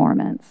as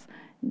performance,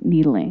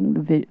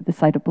 needling, the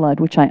sight of blood,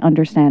 which I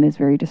understand is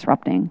very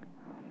disrupting.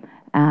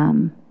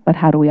 But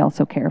how do we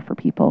also care for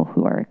people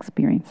who are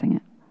experiencing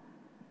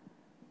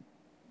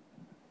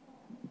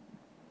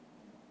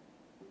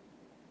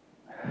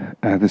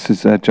it? This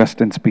is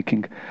Justin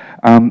speaking.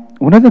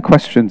 One of the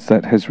questions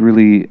that has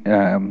really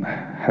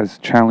has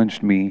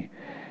challenged me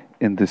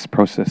in this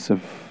process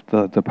of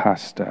the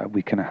past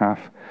week and a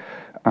half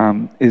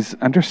is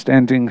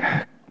understanding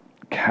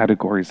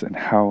categories and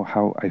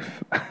how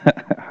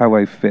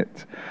I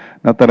fit.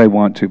 Not that I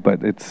want to,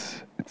 but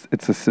it's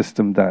a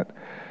system that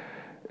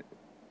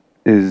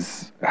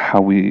is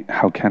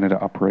how Canada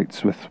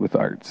operates with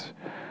arts.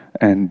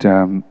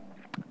 And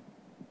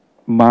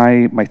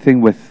my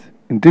thing with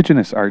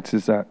Indigenous arts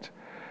is that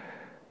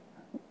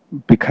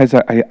because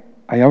I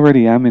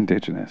already am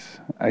Indigenous,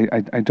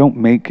 I don't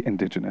make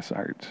Indigenous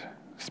art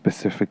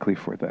specifically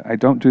for that. I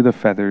don't do the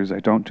feathers, I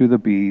don't do the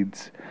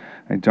beads,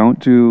 I don't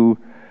do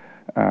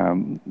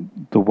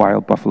the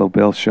Wild Buffalo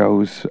Bill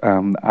shows.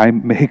 I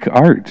make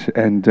art,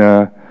 and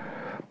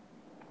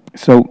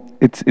so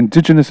it's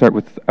Indigenous art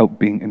without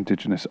being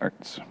Indigenous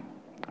arts.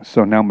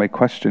 So now my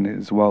question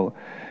is, well,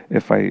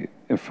 if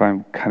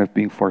I'm kind of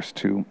being forced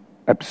to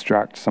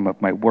abstract some of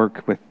my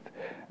work with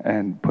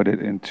and put it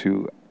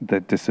into the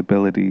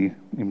disability,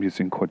 I'm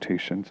using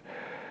quotations,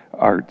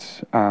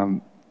 arts,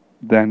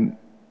 then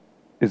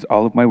is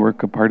all of my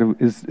work a part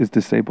of is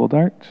disabled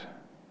art?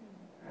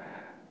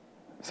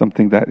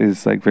 Something that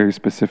is like very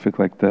specific,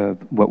 like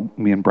what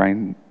me and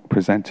Brian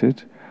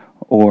presented,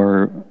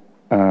 or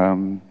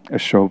a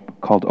show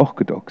called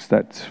Ochkadoks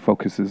that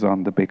focuses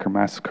on the Baker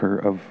Massacre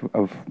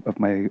of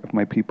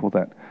my people,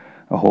 that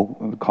a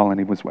whole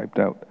colony was wiped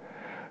out.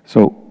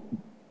 So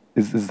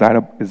is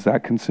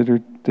that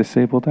considered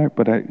disabled art?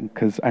 But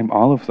because I'm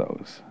all of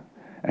those,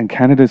 and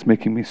Canada is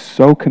making me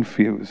so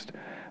confused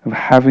of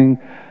having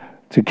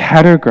to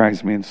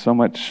categorize me in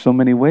so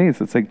many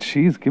ways. It's like,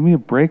 geez, give me a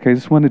break. I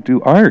just want to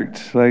do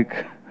art.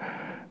 Like,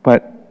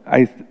 but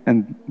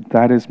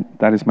that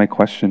is my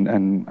question,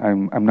 and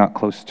I'm not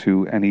close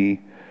to any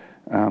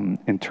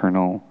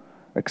internal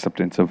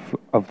acceptance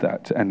of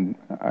that, and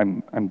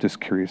I'm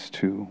just curious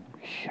to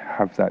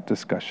have that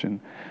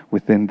discussion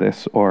within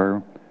this,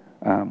 or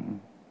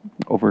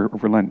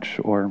over lunch,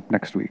 or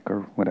next week,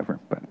 or whatever.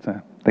 But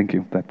thank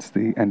you. That's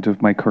the end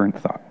of my current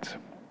thought.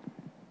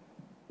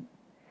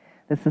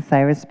 This is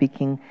Cyrus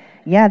speaking.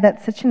 Yeah,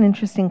 that's such an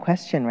interesting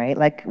question, right?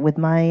 Like with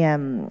my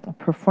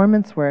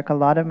performance work, a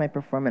lot of my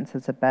performance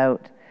is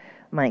about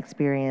my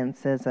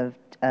experiences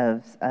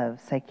of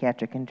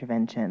psychiatric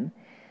intervention.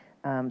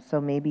 So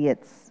maybe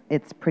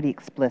it's pretty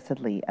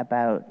explicitly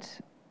about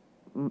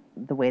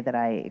the way that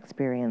I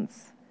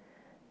experience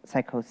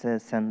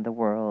psychosis and the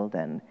world,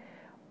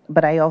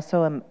 but I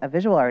also am a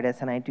visual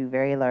artist, and I do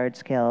very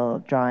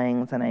large-scale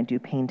drawings, and I do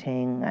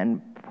painting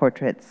and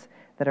portraits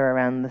that are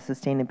around the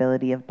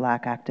sustainability of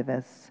Black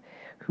activists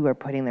who are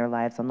putting their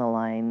lives on the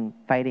line,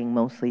 fighting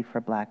mostly for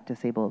Black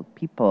disabled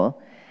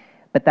people.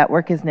 But that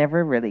work is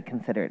never really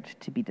considered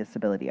to be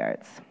disability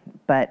arts.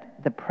 But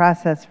the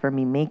process for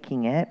me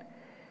making it,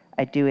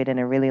 I do it in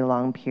a really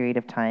long period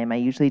of time. I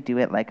usually do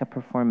it like a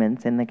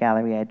performance in the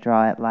gallery. I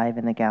draw it live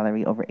in the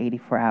gallery over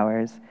 84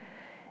 hours.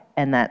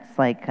 And that's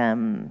like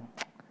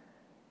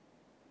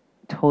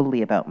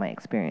totally about my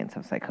experience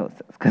of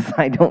psychosis, because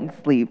I don't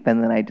sleep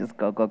and then I just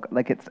go.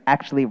 Like, it's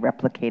actually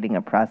replicating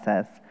a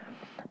process,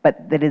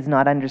 but that is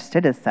not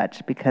understood as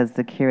such because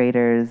the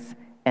curators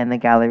and the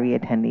gallery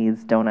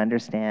attendees don't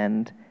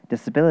understand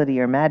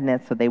disability or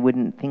madness, so they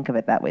wouldn't think of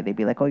it that way. They'd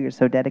be like, oh, you're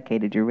so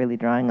dedicated, you're really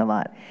drawing a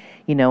lot,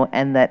 you know.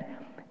 And that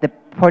the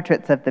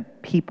portraits of the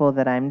people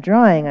that I'm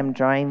drawing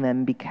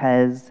them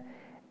because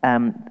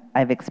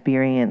I've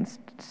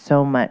experienced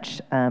so much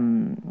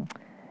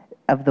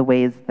of the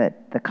ways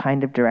that the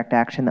kind of direct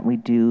action that we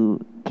do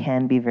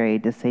can be very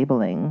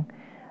disabling,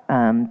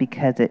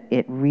 because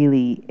it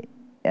really,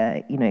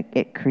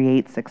 it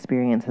creates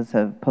experiences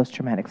of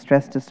post-traumatic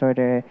stress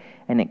disorder,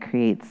 and it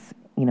creates,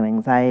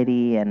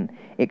 anxiety, and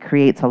it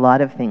creates a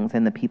lot of things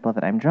in the people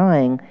that I'm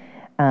drawing.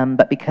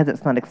 But because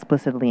it's not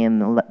explicitly in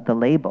the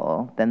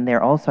label, then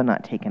they're also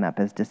not taken up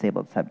as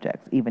disabled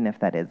subjects, even if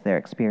that is their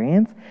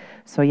experience.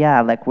 So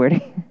yeah, like where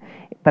do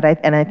but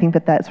I think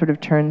that sort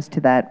of turns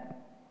to that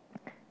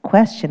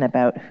question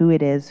about who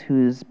it is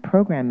who's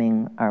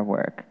programming our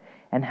work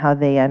and how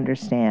they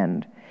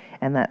understand.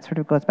 And that sort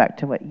of goes back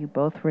to what you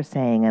both were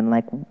saying. And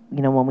like,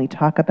 when we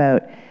talk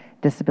about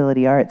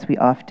disability arts, we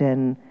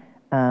often,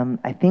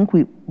 I think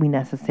we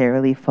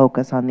necessarily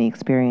focus on the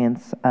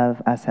experience of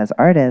us as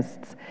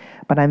artists,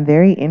 but I'm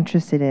very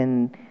interested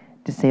in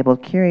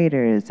disabled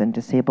curators and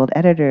disabled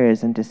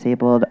editors and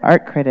disabled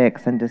art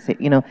critics and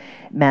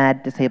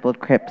mad, disabled,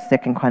 crip,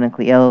 sick, and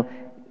chronically ill,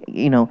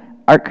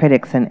 art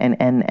critics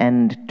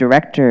and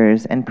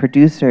directors and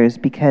producers,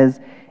 because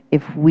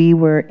if we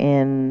were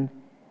in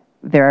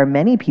there are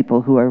many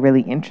people who are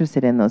really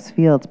interested in those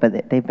fields,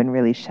 but they've been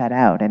really shut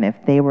out. And if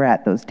they were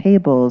at those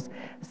tables,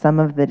 some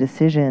of the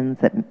decisions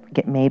that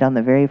get made on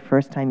the very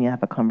first time you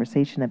have a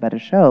conversation about a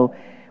show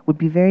would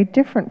be very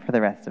different for the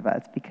rest of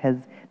us, because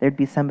there'd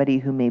be somebody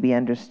who maybe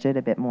understood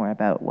a bit more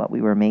about what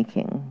we were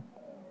making.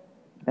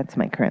 That's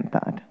my current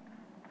thought.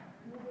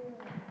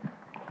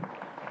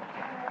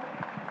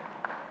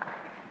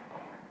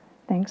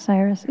 Thanks,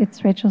 Iris.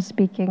 It's Rachel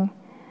speaking.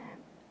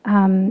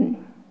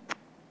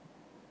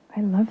 I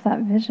love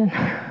that vision.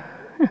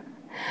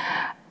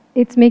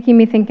 It's making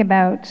me think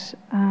about,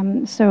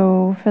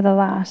 so for the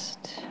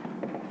last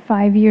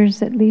 5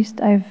 years at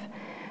least, we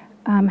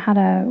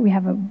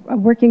have a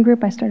working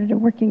group. I started a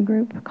working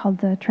group called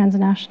the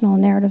Transnational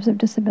Narratives of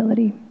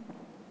Disability.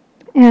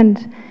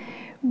 And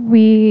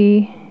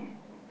we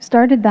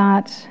started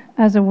that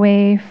as a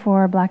way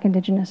for Black,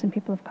 Indigenous, and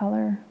people of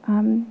color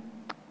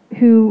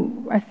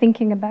who are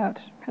thinking about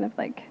kind of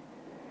like,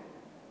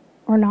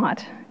 or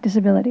not,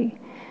 disability.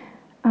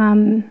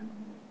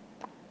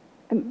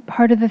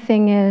 Part of the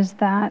thing is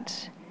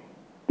that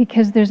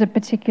because there's a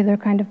particular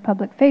kind of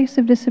public face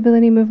of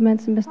disability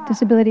movements and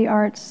disability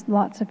arts,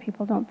 lots of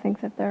people don't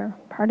think that they're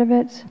part of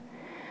it.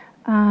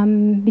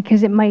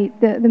 Because it might,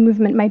 the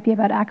movement might be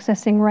about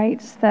accessing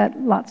rights that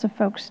lots of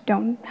folks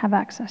don't have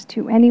access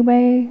to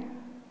anyway.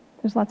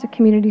 There's lots of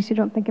communities who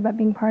don't think about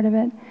being part of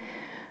it.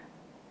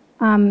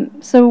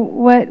 So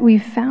what we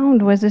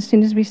found was, as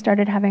soon as we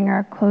started having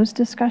our closed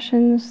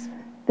discussions,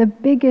 the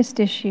biggest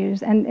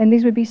issues, and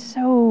these would be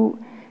so,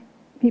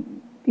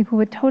 people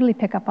would totally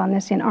pick up on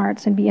this in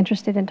arts and be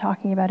interested in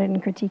talking about it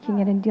and critiquing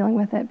it and dealing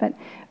with it, but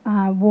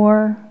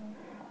war,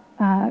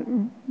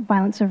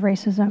 violence of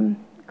racism,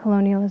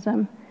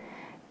 colonialism,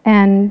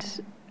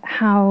 and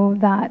how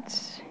that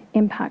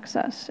impacts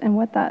us and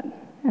what that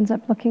ends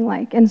up looking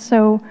like. And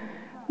so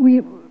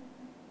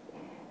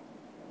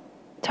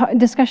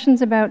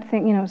discussions about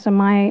things, so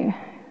my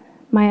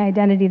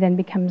identity then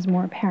becomes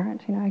more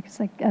apparent. It's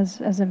like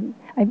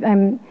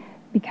I'm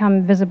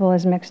become visible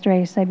as mixed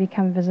race. I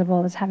become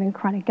visible as having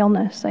chronic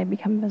illness. I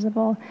become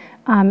visible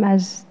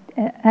as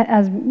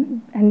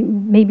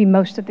and maybe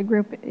most of the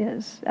group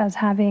is as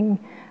having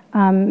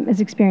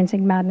as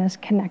experiencing madness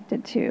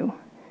connected to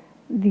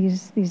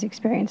these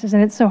experiences.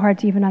 And it's so hard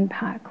to even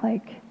unpack.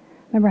 Like, I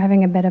remember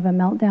having a bit of a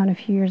meltdown a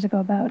few years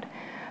ago about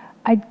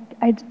I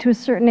to a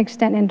certain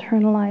extent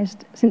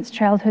internalized since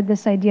childhood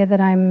this idea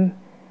that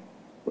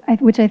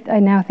which I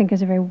now think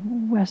is a very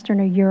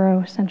Western or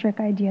Eurocentric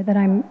idea, that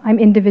I'm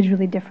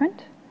individually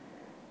different.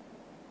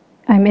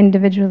 I'm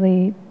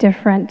individually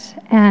different,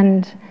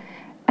 and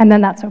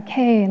then that's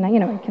okay, and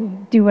I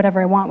can do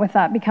whatever I want with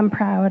that, become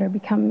proud or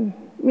become,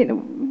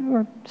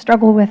 or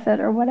struggle with it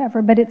or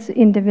whatever, but it's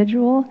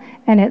individual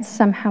and it's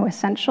somehow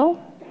essential.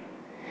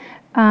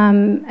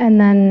 And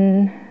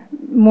then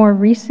more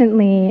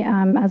recently,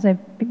 as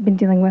I've been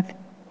dealing with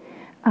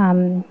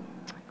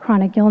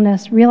chronic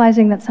illness,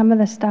 realizing that some of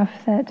the stuff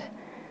that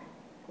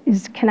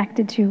is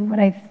connected to what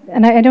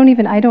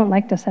I don't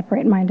like to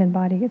separate mind and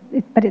body,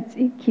 but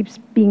it keeps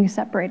being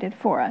separated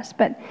for us.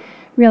 But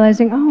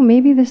realizing, oh,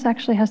 maybe this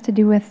actually has to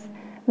do with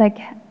like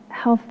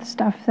health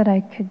stuff that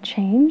I could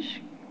change.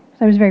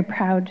 So I was very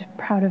proud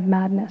of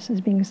madness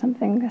as being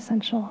something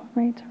essential,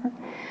 right?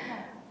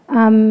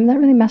 That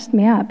really messed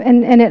me up,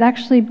 and it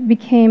actually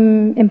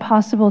became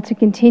impossible to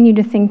continue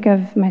to think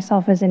of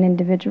myself as an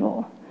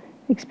individual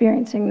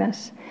experiencing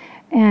this.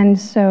 And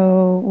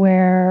so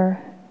we're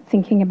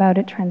thinking about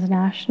it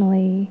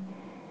transnationally,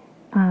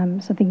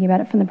 so thinking about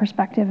it from the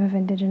perspective of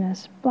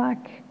Indigenous,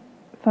 Black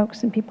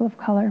folks and people of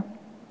color,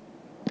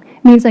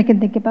 means I can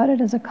think about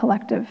it as a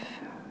collective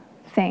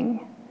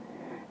thing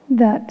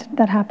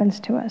that happens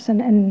to us,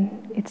 and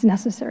it's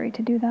necessary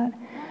to do that.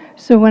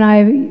 So when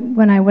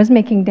I was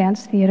making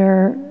dance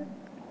theater,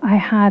 I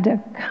had a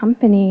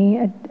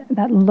company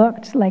that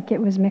looked like it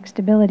was mixed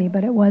ability,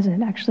 but it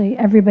wasn't. Actually,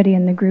 everybody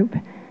in the group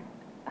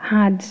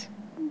had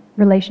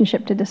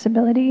relationship to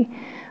disability.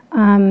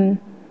 And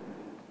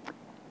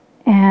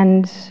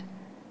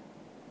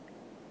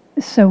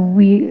so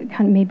we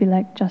kind of, maybe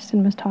like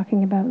Justin was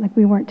talking about, like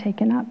we weren't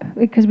taken up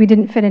because we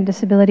didn't fit in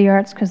disability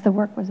arts because the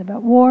work was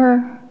about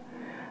war.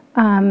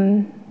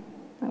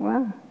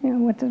 Well,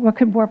 what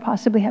could war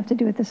possibly have to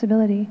do with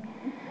disability?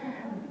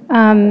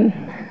 And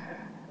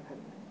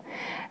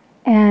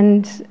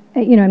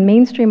and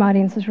mainstream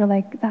audiences were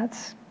like,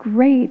 that's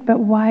great, but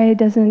why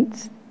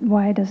doesn't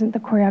the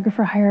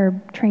choreographer hire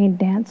trained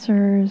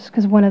dancers?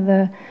 Because one of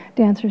the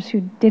dancers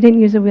who didn't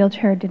use a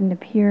wheelchair didn't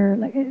appear.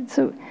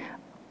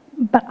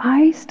 But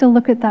I still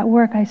look at that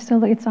work. It's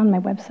on my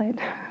website,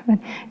 but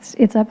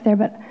it's up there.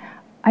 But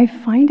I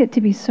find it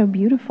to be so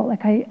beautiful.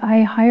 Like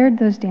I hired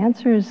those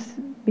dancers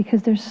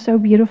because they're so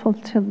beautiful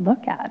to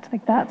look at.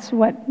 Like that's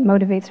what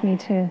motivates me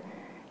to,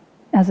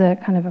 as a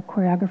kind of a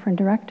choreographer and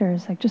director,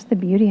 is like just the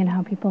beauty in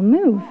how people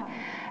move,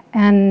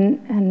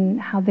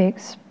 and how they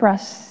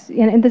express.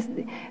 And this,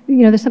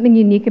 there's something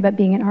unique about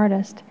being an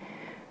artist,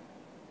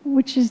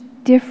 which is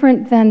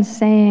different than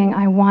saying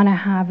I want to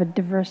have a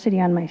diversity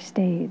on my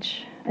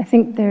stage. I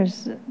think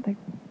there's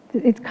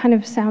it kind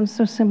of sounds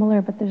so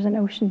similar, but there's an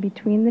ocean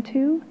between the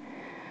two.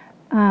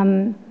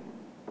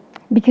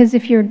 Because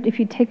if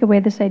you take away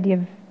this idea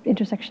of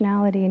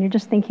intersectionality and you're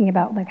just thinking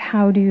about like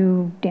how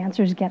do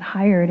dancers get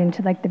hired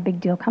into like the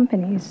big deal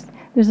companies,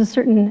 there's a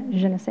certain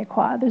je ne sais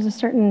quoi, there's a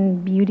certain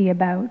beauty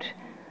about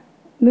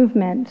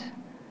movement,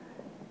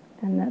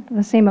 and that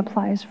the same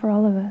applies for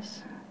all of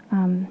us.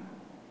 Okay.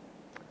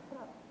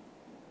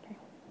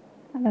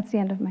 That's the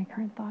end of my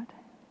current thought.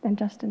 Then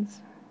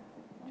Justin's.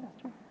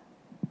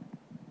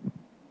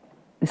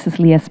 This is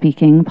Leah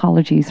speaking.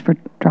 Apologies for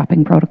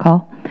dropping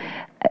protocol.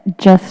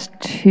 Just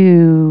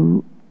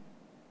to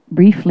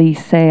briefly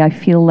say, I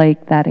feel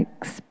like that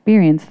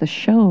experience, the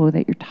show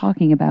that you're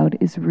talking about,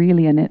 is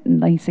really a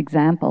nice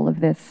example of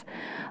this,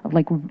 of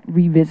like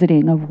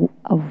revisiting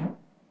of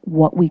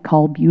what we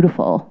call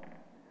beautiful.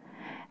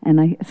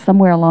 And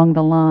somewhere along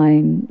the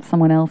line,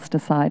 someone else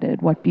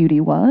decided what beauty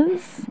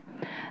was,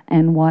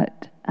 and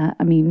what,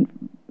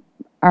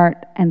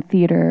 art and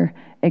theater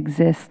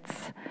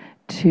exists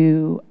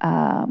to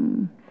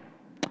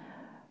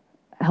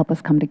help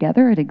us come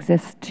together. It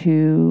exists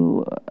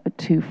to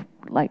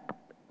like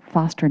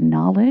foster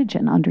knowledge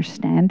and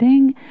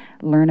understanding,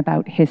 learn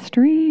about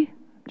history,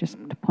 just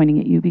pointing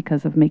at you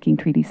because of making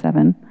Treaty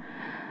 7.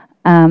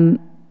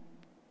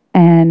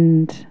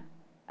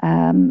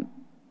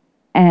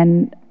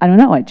 And I don't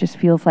know, it just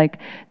feels like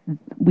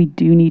we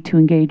do need to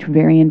engage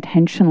very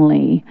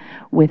intentionally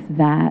with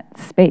that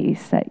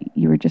space that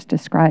you were just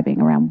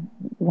describing around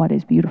what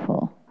is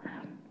beautiful.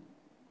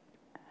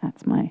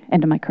 That's my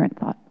end of my current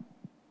thought.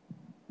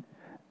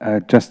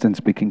 Justin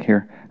speaking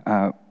here.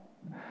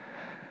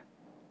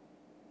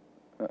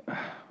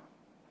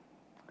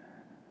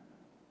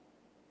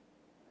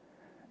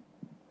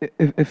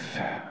 If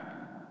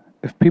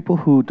people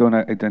who don't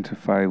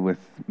identify with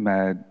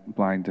mad,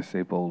 blind,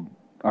 disabled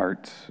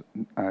arts,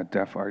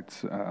 deaf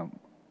arts,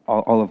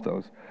 all of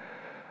those,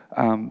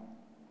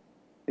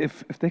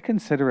 if they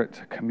consider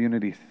it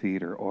community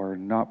theater or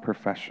not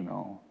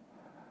professional,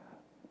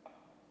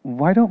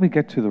 why don't we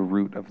get to the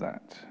root of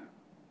that?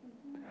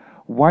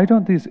 Why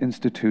don't these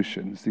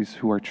institutions, these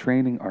who are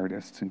training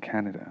artists in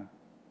Canada,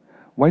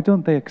 why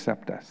don't they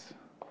accept us?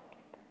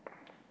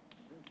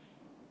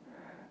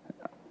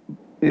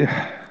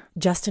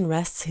 Justin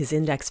rests his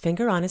index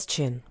finger on his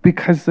chin.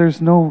 Because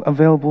there's no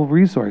available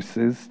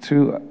resources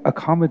to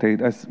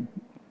accommodate us,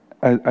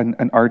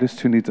 an artist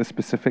who needs a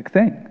specific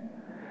thing.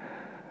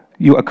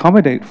 You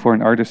accommodate for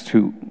an artist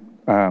who,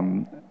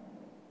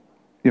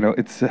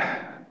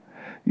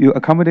 you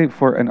accommodate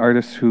for an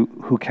artist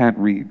who can't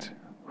read,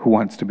 who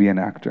wants to be an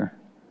actor.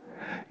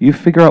 You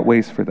figure out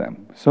ways for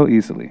them so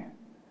easily.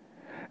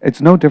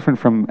 It's no different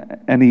from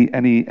any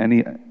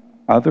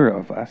other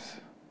of us,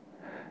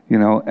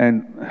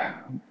 and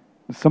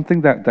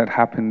something that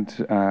happened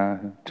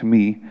to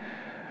me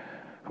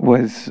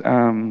was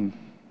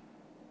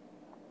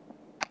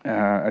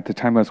at the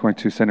time I was going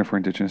to Center for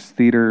Indigenous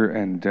Theatre,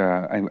 and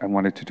I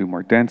wanted to do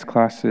more dance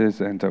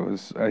classes, and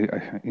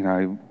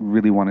I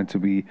really wanted to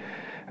be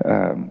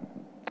a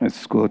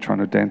School of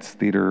Toronto Dance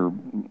Theatre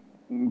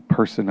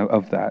person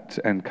of that,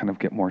 and kind of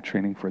get more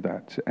training for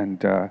that.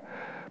 And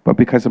but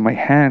because of my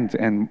hand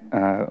and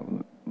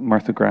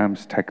Martha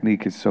Graham's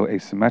technique is so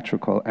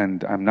asymmetrical,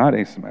 and I'm not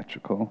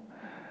asymmetrical,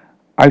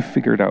 I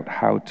figured out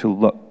how to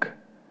look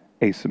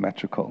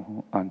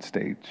asymmetrical on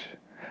stage.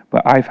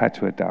 But I've had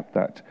to adapt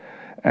that.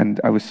 And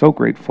I was so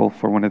grateful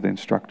for one of the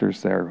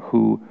instructors there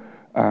who,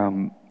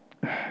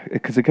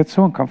 because it gets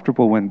so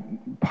uncomfortable when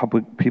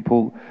public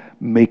people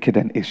make it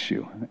an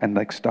issue and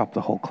like stop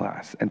the whole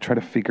class and try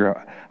to figure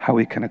out how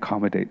we can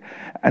accommodate.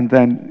 And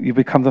then you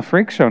become the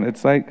freak show. And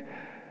it's like,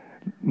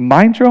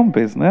 mind your own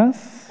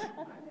business,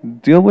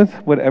 deal with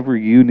whatever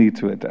you need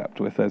to adapt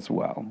with as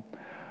well.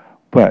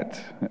 But,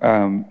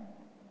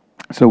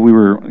 so we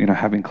were,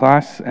 having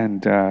class,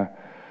 and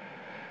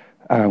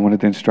one of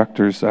the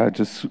instructors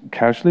just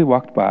casually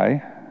walked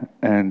by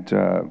and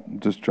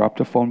just dropped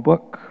a phone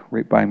book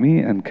right by me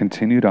and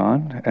continued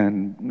on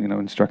and,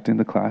 instructing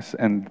the class.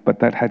 But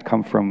that had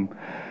come from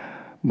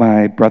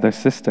my brother's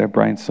sister,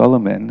 Brian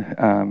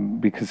Solomon,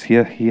 because he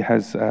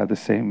has the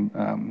same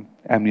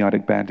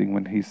amniotic banding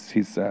when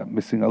he's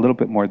missing a little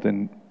bit more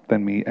than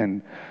me.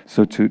 And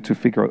so to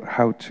figure out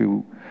how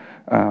to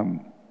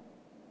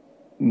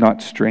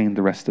not strain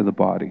the rest of the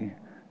body.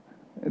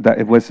 That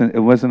it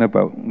wasn't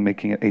about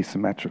making it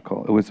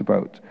asymmetrical. It was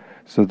about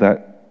so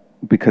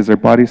that because our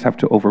bodies have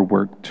to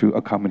overwork to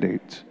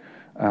accommodate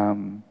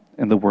in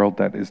the world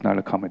that is not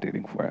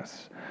accommodating for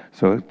us.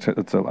 So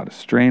it's a lot of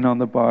strain on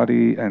the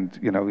body, and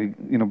we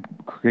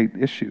create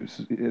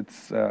issues. It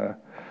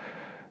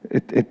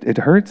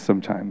hurts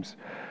sometimes.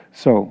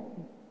 So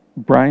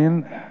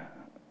Brian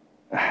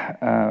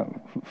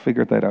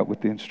figured that out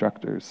with the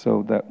instructors,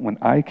 so that when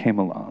I came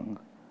along,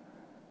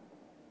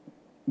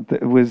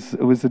 it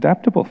was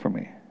adaptable for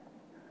me.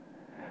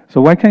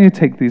 So why can't you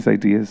take these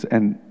ideas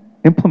and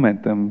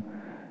implement them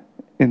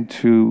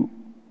into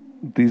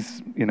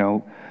these,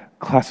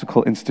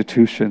 classical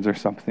institutions or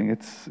something?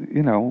 It's,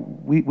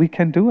 we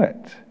can do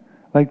it.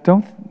 Like,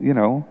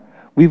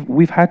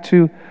 We've had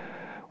to,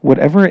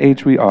 whatever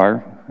age we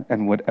are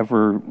and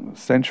whatever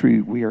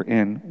century we are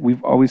in,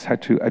 we've always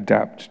had to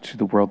adapt to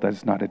the world that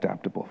is not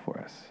adaptable for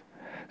us.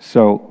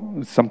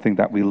 So something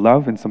that we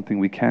love and something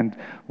we can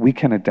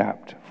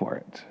adapt for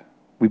it.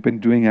 We've been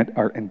doing it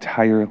our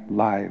entire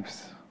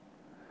lives.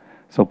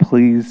 So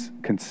please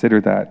consider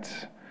that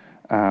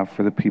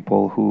for the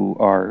people who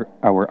are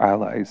our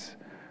allies,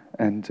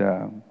 and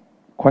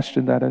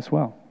question that as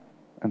well.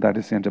 And that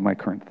is the end of my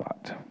current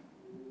thought.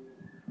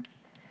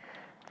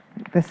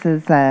 This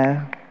is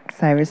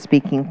Cyrus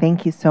speaking.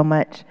 Thank you so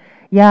much.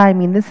 Yeah, I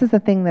mean, this is the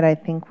thing that I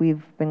think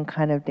we've been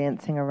kind of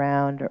dancing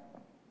around, or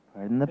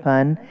pardon the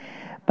pun,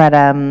 but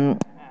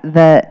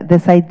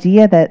this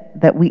idea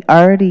that we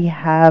already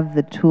have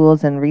the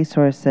tools and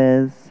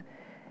resources,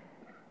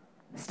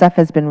 stuff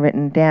has been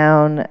written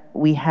down,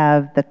 we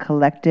have the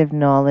collective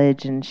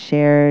knowledge and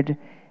shared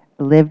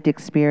lived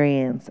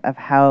experience of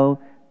how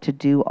to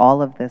do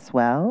all of this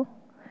well.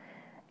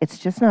 It's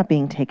just not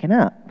being taken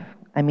up.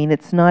 I mean,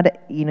 it's not,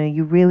 you know,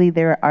 you really,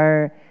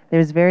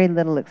 there's very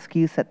little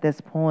excuse at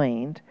this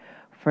point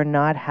for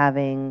not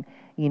having,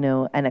 you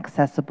know, an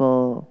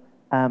accessible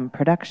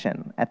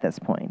production at this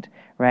point,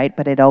 right?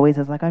 But it always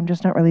is like, I'm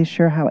just not really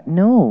sure how,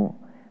 no.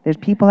 There's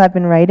people have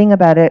been writing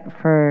about it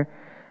for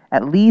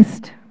at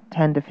least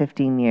 10 to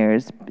 15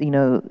 years. You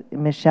know,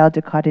 Michel de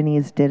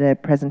Cotigny's did a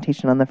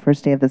presentation on the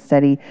first day of the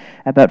study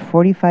about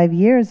 45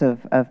 years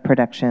of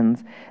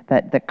productions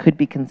that could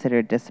be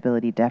considered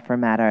disability, deaf, or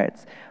mad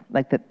arts.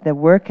 Like the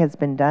work has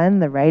been done,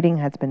 the writing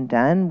has been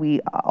done. We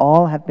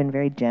all have been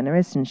very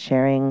generous in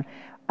sharing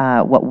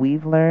what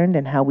we've learned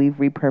and how we've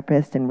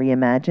repurposed and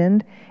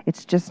reimagined.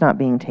 It's just not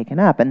being taken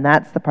up. And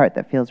that's the part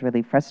that feels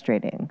really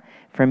frustrating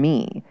for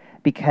me,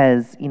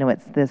 because, you know,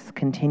 it's this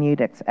continued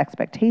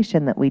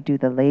expectation that we do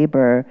the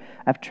labor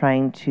of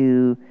trying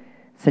to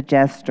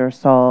suggest or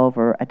solve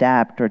or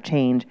adapt or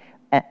change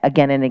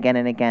again and again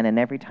and again. And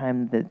every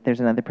time that there's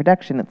another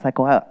production, it's like,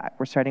 well,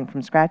 we're starting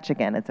from scratch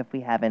again, as if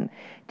we haven't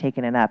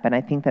taken it up. And I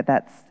think that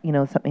that's, you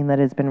know, something that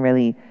has been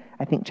really,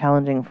 I think,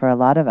 challenging for a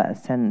lot of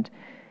us. And,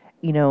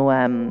 you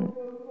know,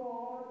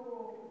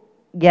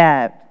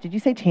 yeah, did you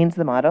say change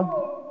the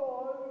model?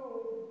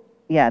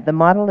 Yeah, the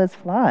model is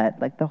flawed.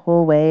 Like the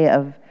whole way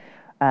of,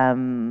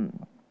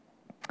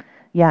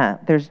 yeah,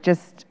 there's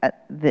just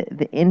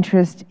the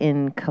interest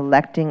in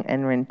collecting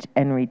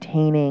and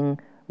retaining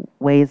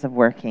ways of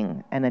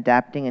working and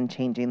adapting and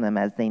changing them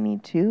as they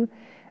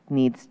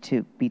needs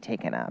to be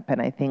taken up.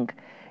 And I think,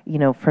 you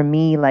know, for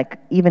me, like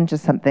even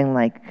just something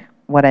like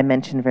what I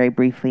mentioned very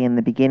briefly in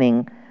the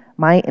beginning,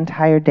 my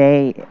entire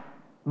day,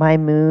 my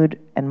mood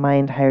and my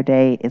entire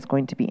day is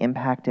going to be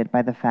impacted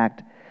by the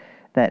fact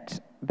that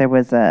there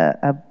was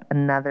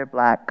another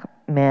Black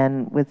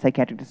man with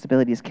psychiatric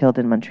disabilities killed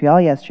in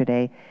Montreal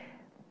yesterday.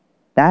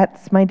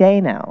 That's my day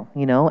now,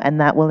 you know,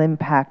 and that will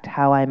impact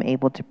how I'm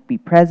able to be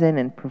present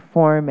and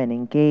perform and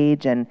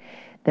engage. And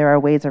there are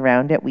ways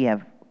around it. We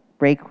have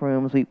break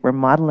rooms. We're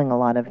modeling a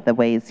lot of the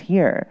ways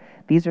here.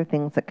 These are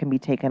things that can be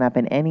taken up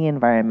in any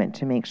environment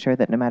to make sure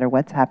that no matter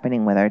what's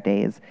happening with our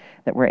days,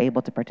 that we're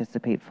able to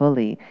participate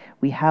fully.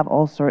 We have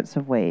all sorts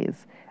of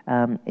ways.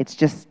 It's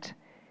just,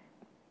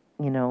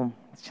 you know,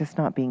 it's just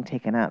not being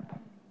taken up.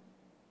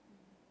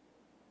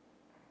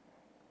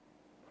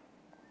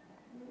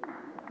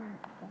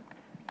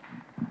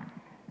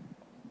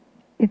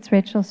 It's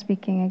Rachel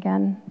speaking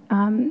again.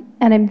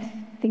 And I'm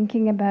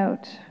thinking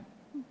about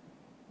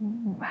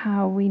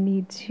how we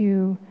need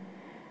to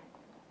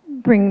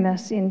bring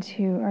this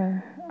into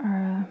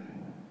our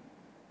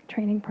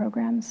training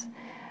programs.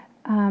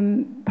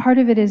 Part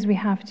of it is we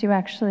have to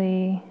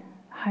actually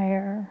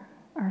hire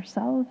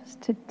ourselves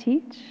to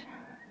teach.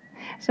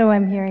 So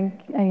I'm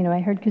hearing, you know, I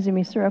heard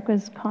Kazumi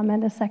Soroka's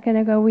comment a second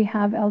ago. We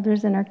have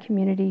elders in our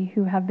community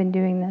who have been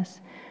doing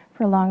this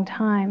for a long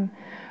time.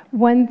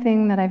 One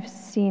thing that I've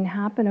seen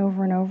happen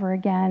over and over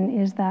again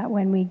is that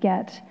when we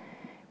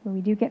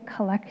do get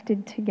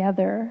collected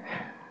together,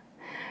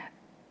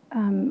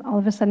 all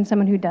of a sudden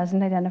someone who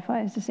doesn't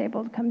identify as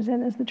disabled comes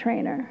in as the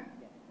trainer.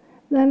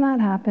 Then that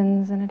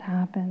happens and it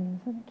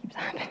happens and it keeps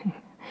happening.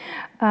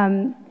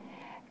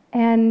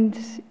 And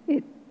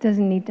it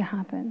doesn't need to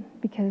happen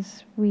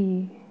because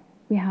we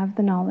have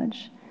the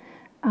knowledge.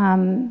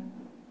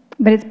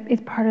 But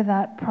it's part of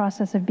that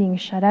process of being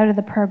shut out of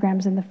the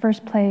programs in the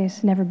first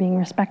place, never being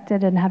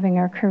respected and having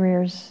our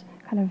careers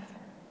kind of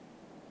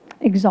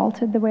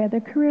exalted the way other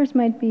careers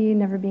might be,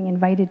 never being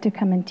invited to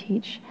come and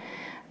teach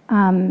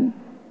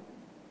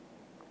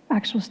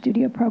actual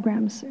studio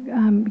programs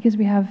because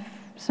we have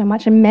so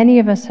much, and many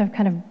of us have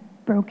kind of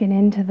broken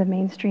into the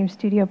mainstream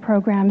studio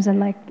programs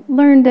and like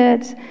learned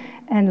it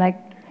and like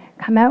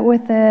come out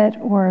with it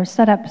or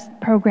set up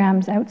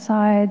programs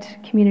outside,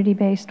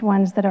 community-based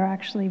ones that are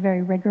actually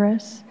very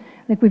rigorous.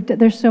 Like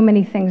there's so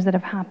many things that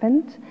have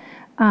happened.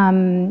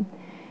 And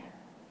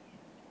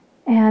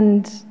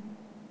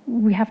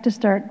we have to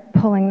start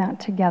pulling that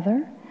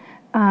together.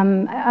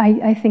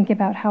 I think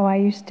about how I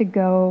used to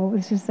go,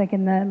 this is like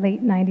in the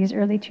late 90s,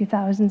 early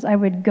 2000s, I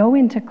would go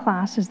into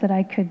classes that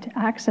I could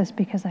access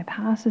because I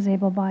pass as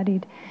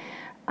able-bodied.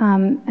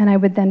 And I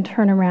would then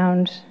turn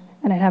around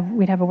and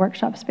we'd have a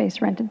workshop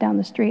space rented down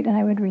the street, and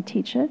I would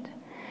reteach it.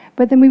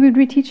 But then we would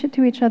reteach it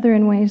to each other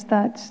in ways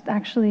that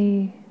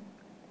actually,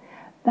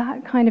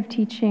 that kind of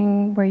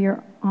teaching where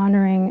you're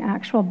honoring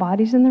actual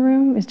bodies in the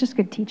room is just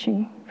good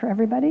teaching for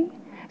everybody.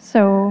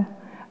 So,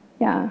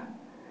 yeah,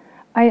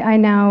 I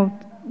now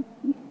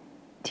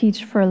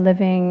teach for a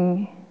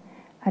living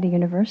at a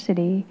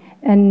university,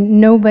 and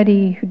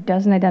nobody who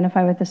doesn't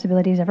identify with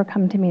disabilities ever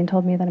come to me and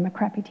told me that I'm a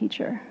crappy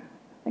teacher.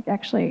 Like,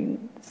 actually,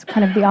 it's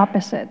kind of the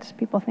opposite.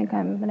 People think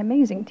I'm an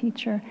amazing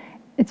teacher.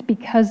 It's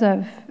because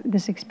of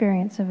this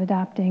experience of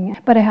adapting.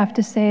 But I have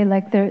to say,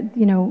 like, the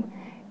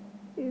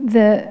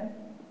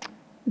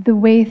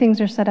way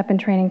things are set up in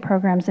training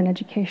programs in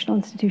educational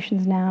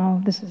institutions now,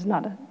 this is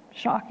not a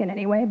shock in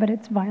any way, but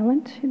it's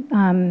violent.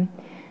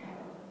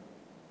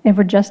 If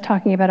we're just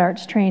talking about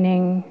arts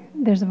training,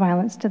 there's a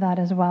violence to that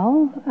as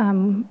well.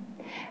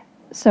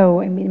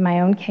 So in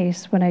my own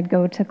case, when I'd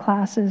go to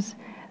classes,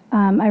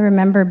 I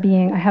remember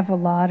I have a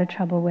lot of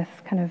trouble with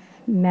kind of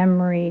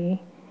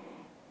memory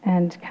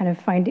and kind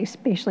of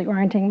spatially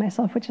orienting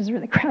myself, which is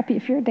really crappy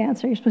if you're a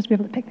dancer. You're supposed to be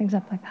able to pick things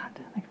up like that,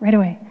 like right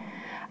away.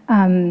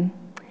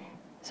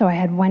 So I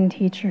had one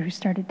teacher who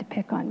started to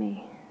pick on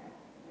me.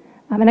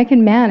 And I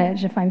can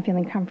manage if I'm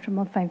feeling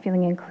comfortable, if I'm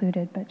feeling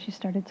included, but she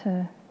started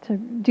to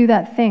do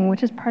that thing,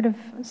 which is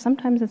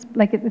sometimes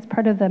it's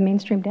part of the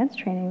mainstream dance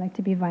training, like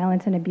to be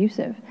violent and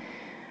abusive.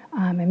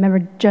 I remember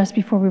just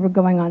before we were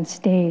going on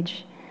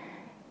stage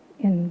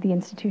in the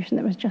institution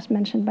that was just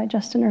mentioned by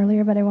Justin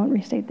earlier, but I won't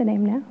restate the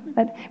name now.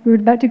 But we were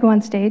about to go on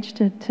stage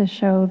to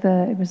show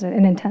it was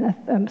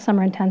a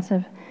summer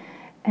intensive,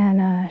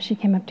 and she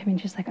came up to me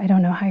and she's like, "I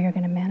don't know how you're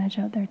going to manage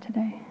out there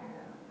today."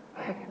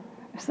 I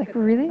was like,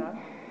 "Really?"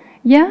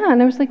 Yeah,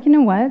 and I was like, "You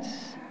know what?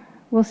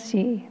 We'll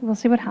see. We'll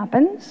see what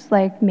happens.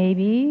 Like,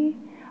 maybe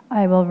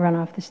I will run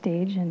off the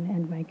stage and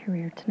end my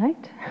career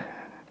tonight.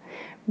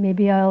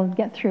 Maybe I'll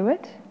get through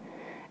it,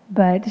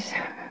 but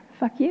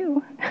fuck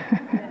you."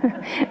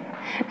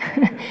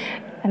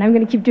 And I'm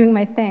going to keep doing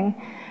my thing.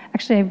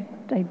 Actually,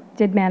 I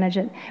did manage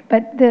it.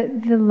 But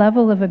the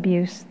level of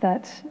abuse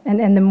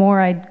and the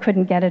more I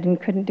couldn't get it and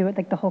couldn't do it,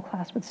 like the whole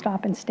class would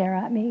stop and stare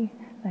at me,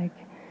 like.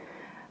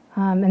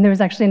 And there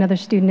was actually another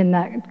student in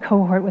that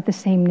cohort with the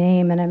same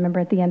name, and I remember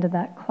at the end of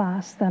that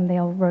class, they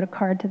all wrote a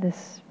card to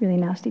this really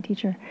nasty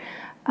teacher,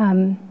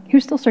 who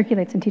still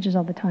circulates and teaches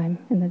all the time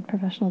in the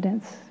professional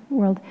dance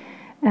world.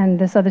 And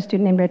this other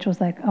student named Rachel was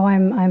like, "Oh,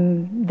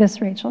 I'm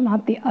this Rachel,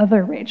 not the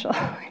other Rachel."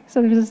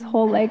 So there was this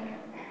whole it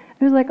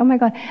was like, oh my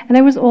God. And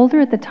I was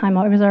older at the time.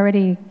 I was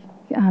already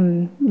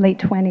late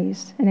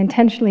 20s, and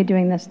intentionally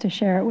doing this to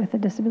share it with the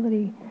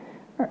disability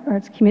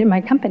arts community,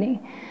 my company.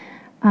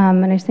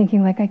 And I was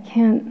thinking, like, I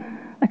can't,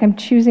 like, I'm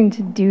choosing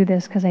to do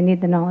this because I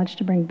need the knowledge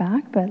to bring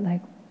back, but,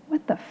 like,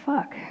 what the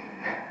fuck?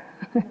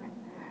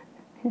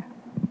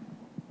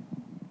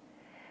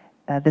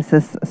 Yeah. This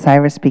is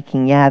Cyrus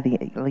speaking. Yeah,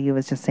 Leah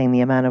was just saying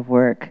the amount of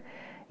work.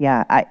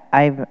 Yeah,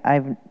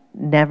 I've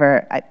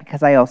never,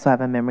 because I also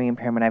have a memory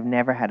impairment, I've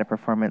never had a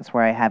performance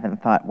where I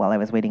haven't thought while I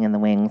was waiting in the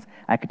wings,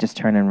 I could just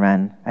turn and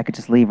run. I could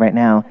just leave right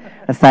now.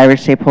 A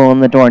Cyrus-shaped hole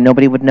in the door,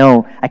 nobody would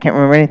know. I can't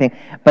remember anything.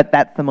 But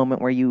that's the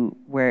moment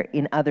where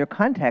in other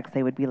contexts,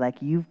 they would be like,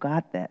 "You've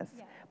got this."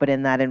 Yeah. But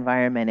in that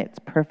environment, it's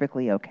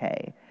perfectly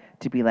okay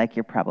to be like,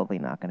 "You're probably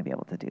not going to be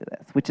able to do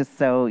this," which is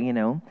so,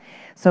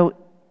 So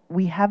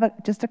we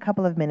have just a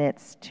couple of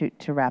minutes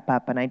to wrap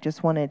up, and I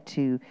just wanted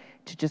to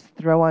just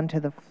throw onto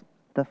the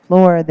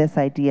floor this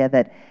idea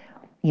that,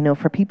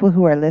 for people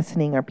who are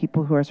listening or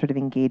people who are sort of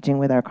engaging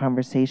with our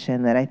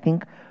conversation, that I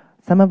think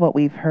some of what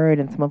we've heard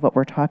and some of what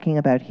we're talking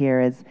about here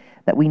is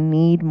that we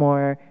need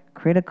more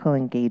critical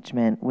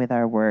engagement with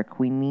our work.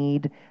 We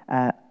need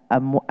a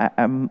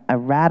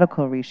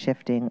radical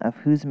reshifting of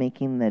who's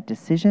making the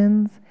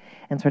decisions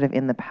and sort of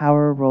in the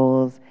power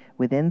roles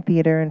within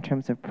theater in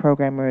terms of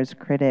programmers,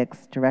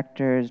 critics,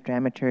 directors,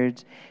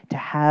 dramaturgs, to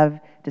have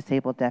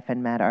disabled, deaf,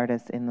 and mad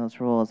artists in those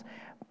roles.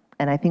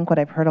 And I think what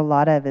I've heard a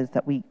lot of is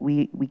that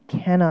we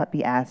cannot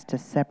be asked to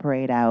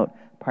separate out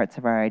parts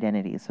of our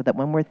identities, so that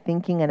when we're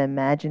thinking and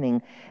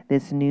imagining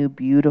this new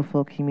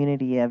beautiful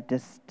community of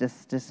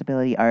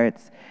disability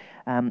arts,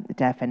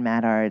 deaf and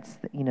mad arts,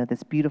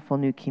 this beautiful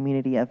new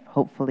community of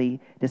hopefully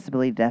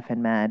disability, deaf,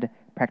 and mad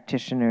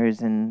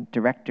practitioners and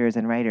directors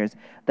and writers,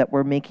 that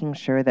we're making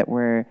sure that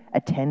we're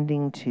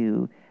attending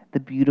to the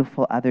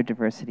beautiful other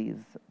diversities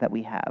that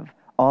we have,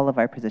 all of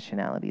our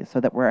positionalities,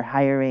 so that we're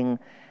hiring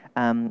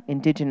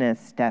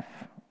Indigenous deaf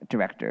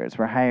directors,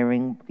 we're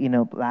hiring,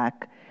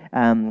 Black,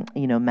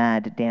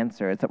 mad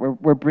dancers, that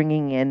we're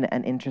bringing in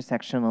an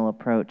intersectional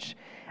approach,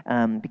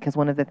 because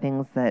one of the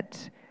things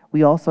that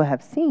we also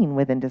have seen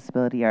within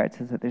disability arts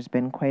is that there's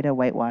been quite a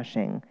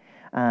whitewashing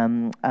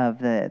of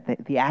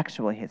the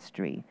actual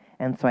history.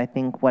 And so I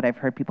think what I've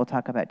heard people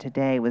talk about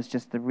today was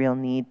just the real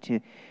need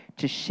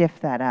to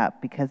shift that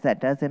up, because that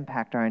does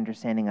impact our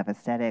understanding of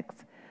aesthetics,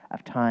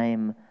 of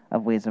time,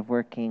 of ways of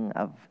working,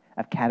 of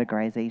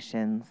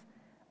categorizations.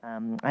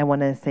 I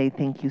want to say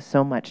thank you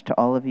so much to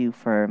all of you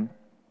for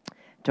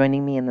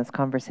joining me in this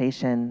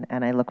conversation,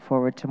 and I look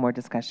forward to more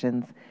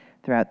discussions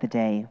throughout the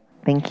day.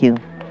 Thank you.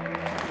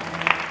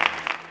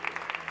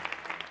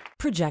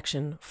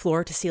 Projection,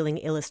 floor-to-ceiling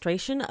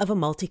illustration of a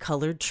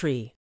multicolored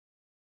tree.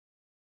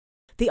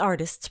 The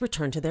artists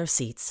return to their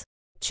seats.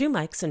 2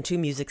 mics and 2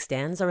 music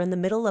stands are in the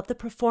middle of the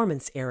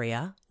performance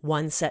area,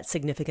 one set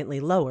significantly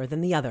lower than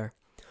the other.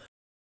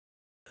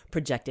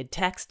 Projected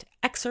text,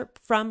 excerpt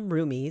from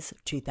Rumi's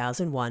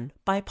 2001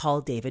 by Paul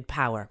David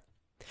Power.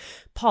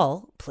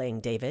 Paul,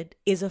 playing David,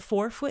 is a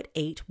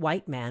 4'8"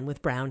 white man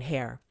with brown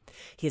hair.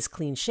 He is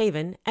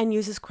clean-shaven and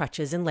uses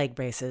crutches and leg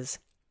braces.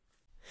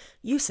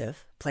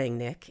 Yusuf, playing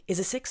Nick, is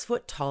a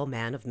 6-foot-tall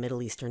man of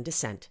Middle Eastern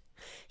descent.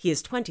 He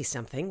is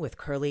 20-something with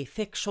curly,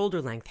 thick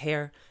shoulder-length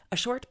hair, a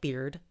short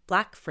beard,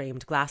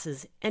 black-framed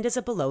glasses, and is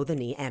a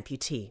below-the-knee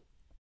amputee.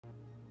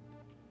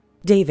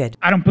 David.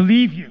 I don't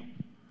believe you.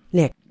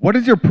 Nick. What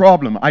is your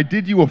problem? I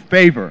did you a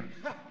favor.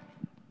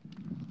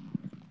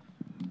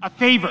 A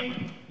favor?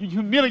 You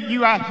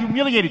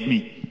humiliated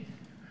me.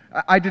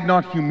 I did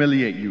not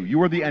humiliate you. You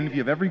were the envy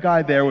of every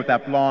guy there with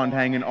that blonde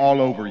hanging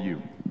all over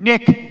you.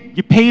 Nick,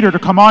 you paid her to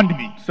come on to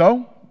me.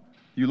 So?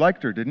 You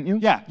liked her, didn't you?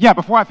 Yeah,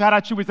 before I found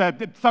out she was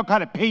some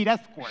kind of paid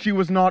escort. She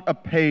was not a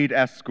paid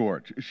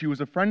escort. She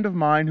was a friend of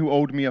mine who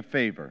owed me a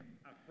favor.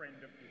 A friend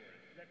of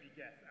yours. Let me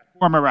guess. A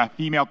former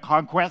female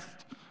conquest?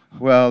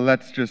 Well,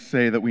 let's just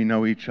say that we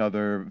know each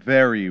other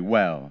very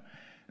well.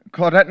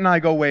 Claudette and I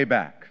go way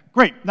back.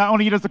 Great. Not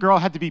only does the girl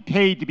have to be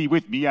paid to be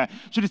with me,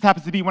 she just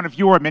happens to be one of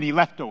your many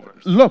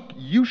leftovers. Look,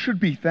 you should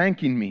be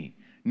thanking me.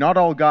 Not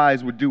all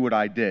guys would do what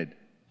I did.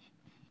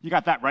 You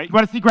got that right. You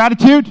want to see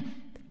gratitude?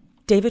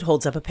 David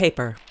holds up a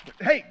paper.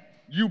 Hey,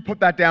 you put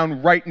that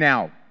down right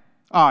now.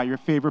 Your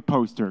favorite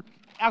poster.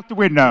 Out the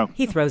window.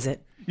 He throws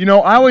it. You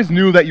know, I always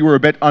knew that you were a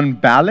bit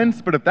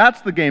unbalanced, but if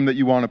that's the game that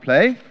you want to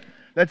play,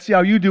 let's see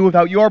how you do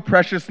without your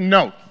precious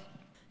notes.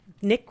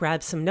 Nick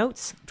grabs some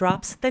notes,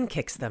 drops, then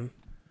kicks them.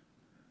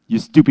 You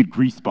stupid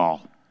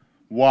greaseball.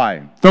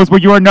 Why? Those were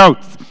your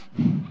notes.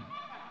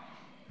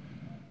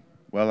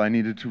 Well, I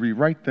needed to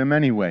rewrite them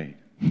anyway.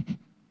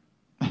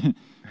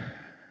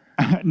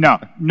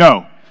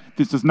 No.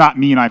 This does not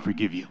mean I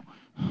forgive you.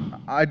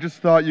 I just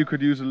thought you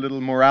could use a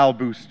little morale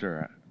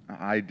booster.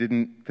 I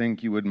didn't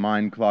think you would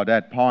mind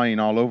Claudette pawing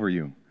all over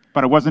you.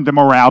 But it wasn't a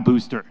morale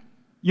booster.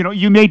 You know,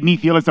 you made me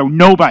feel as though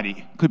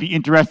nobody could be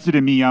interested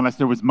in me unless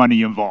there was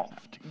money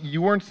involved.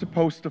 You weren't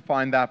supposed to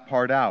find that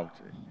part out.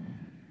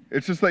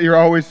 It's just that you're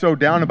always so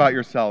down about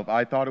yourself.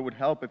 I thought it would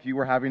help if you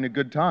were having a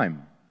good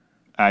time.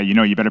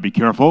 You better be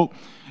careful.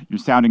 You're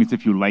sounding as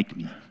if you like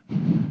me.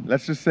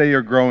 Let's just say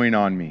you're growing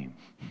on me,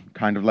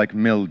 kind of like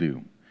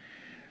mildew.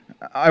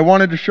 I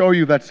wanted to show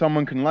you that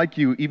someone can like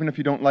you even if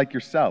you don't like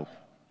yourself.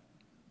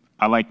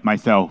 I like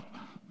myself.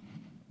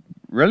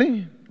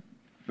 Really?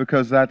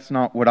 Because that's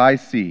not what I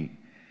see.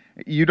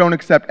 You don't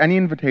accept any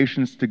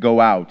invitations to go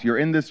out. You're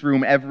in this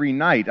room every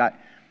night.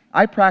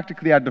 I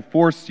practically had to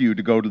force you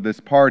to go to this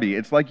party.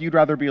 It's like you'd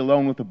rather be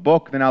alone with a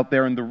book than out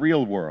there in the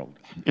real world.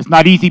 It's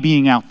not easy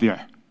being out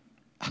there.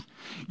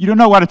 You don't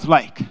know what it's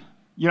like.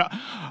 You know,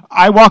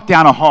 I walk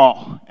down a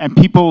hall and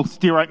people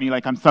stare at me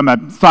like I'm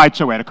some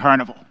sideshow at a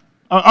carnival.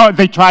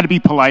 They try to be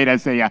polite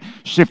as they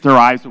shift their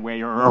eyes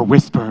away or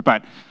whisper,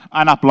 but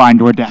I'm not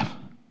blind or deaf.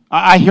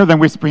 I hear them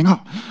whispering,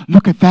 "Oh,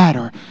 look at that,"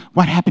 or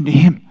 "What happened to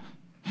him?"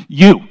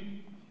 You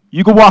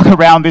can walk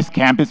around this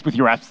campus with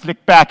your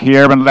slick back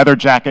hair and leather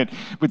jacket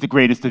with the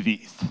greatest of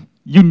ease.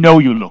 You know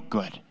you look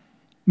good.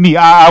 Me,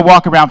 I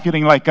walk around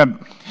feeling like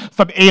I'm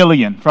some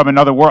alien from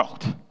another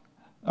world.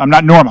 I'm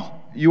not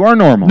normal. You are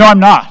normal. No,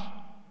 I'm not.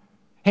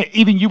 Hey,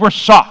 even you were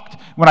shocked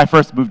when I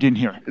first moved in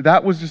here.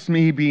 That was just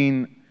me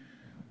being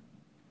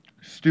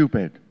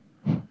stupid.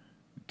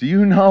 Do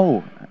you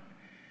know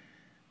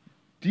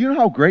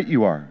how great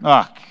you are?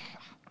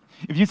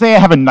 If you say I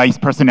have a nice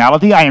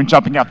personality, I am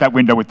jumping out that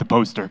window with the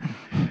poster.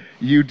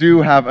 You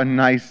do have a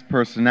nice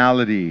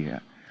personality.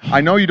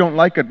 I know you don't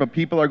like it, but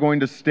people are going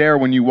to stare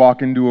when you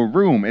walk into a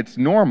room. It's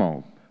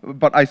normal.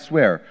 But I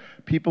swear,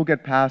 people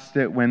get past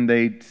it when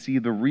they see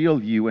the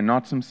real you and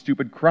not some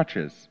stupid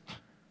crutches.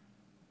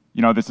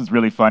 You know, this is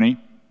really funny.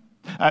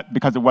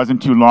 Because it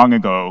wasn't too long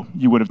ago,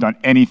 you would have done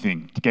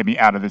anything to get me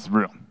out of this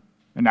room.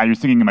 And now you're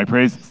singing in my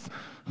praises.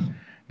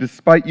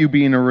 Despite you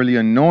being a really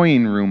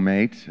annoying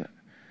roommate,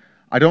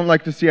 I don't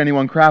like to see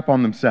anyone crap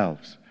on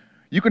themselves.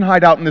 You can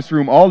hide out in this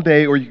room all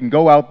day, or you can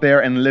go out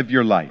there and live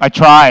your life. I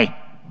try.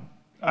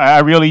 I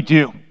really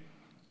do.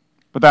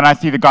 But then I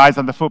see the guys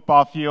on the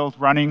football field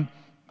running.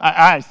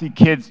 I see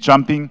kids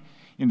jumping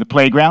in the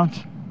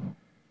playground.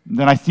 And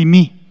then I see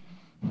me.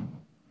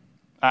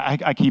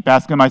 I keep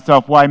asking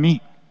myself, why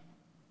me?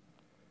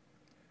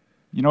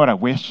 You know what I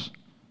wish?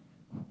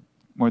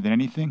 More than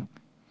anything?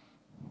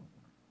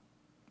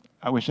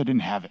 I wish I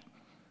didn't have it.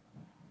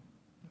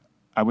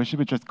 I wish it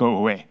would just go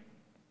away.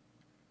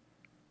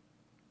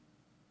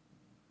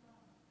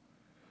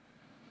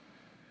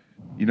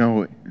 You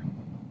know,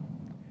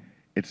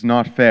 it's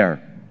not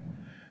fair.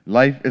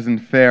 Life isn't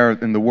fair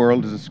and the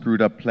world is a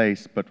screwed up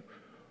place, but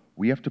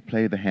we have to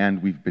play the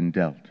hand we've been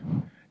dealt.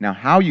 Now,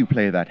 how you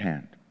play that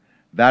hand,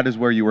 that is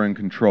where you are in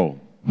control.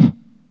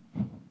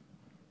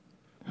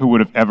 Who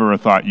would have ever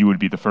thought you would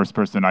be the first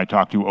person I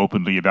talk to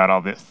openly about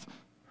all this?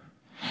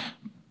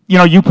 You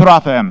know, you put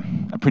off a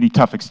pretty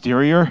tough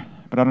exterior,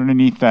 but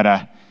underneath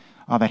that,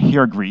 all that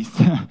hair grease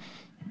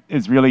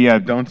is really a...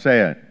 Don't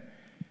say it.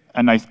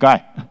 A nice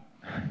guy.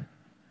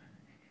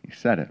 You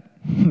said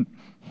it.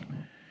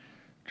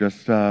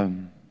 Just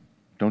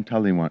don't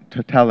tell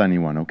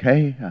anyone,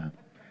 okay?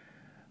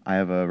 I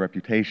have a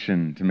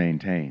reputation to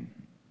maintain.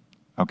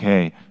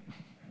 Okay.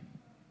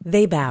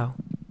 They bow.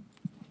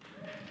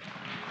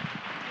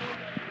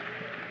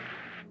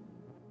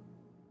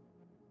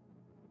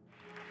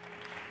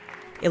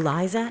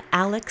 Eliza,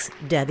 Alex,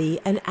 Debbie,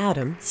 and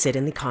Adam sit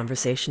in the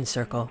conversation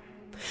circle.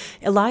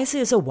 Eliza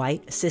is a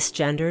white,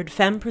 cisgendered,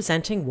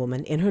 femme-presenting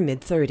woman in her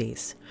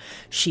mid-30s.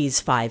 She's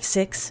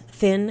 5'6",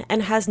 thin,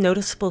 and has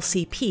noticeable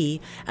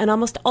CP, and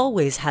almost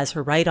always has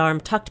her right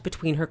arm tucked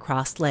between her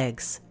crossed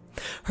legs.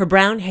 Her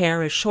brown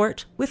hair is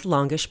short, with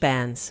longish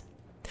bands.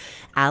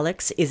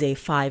 Alex is a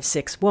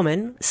 5'6"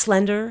 woman,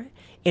 slender,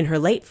 in her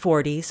late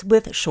 40s,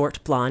 with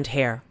short blonde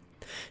hair.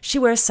 She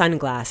wears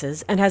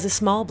sunglasses and has a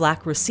small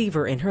black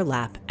receiver in her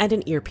lap and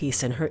an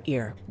earpiece in her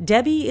ear.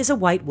 Debbie is a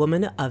white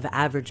woman of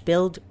average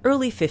build,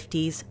 early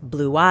 50s,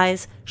 blue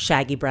eyes,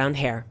 shaggy brown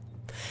hair.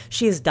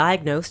 She is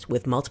diagnosed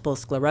with multiple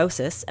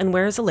sclerosis and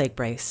wears a leg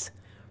brace.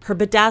 Her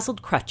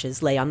bedazzled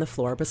crutches lay on the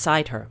floor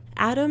beside her.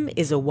 Adam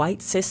is a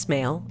white cis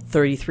male,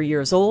 33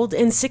 years old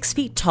and 6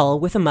 feet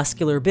tall with a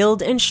muscular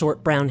build and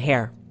short brown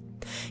hair.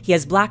 He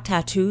has black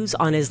tattoos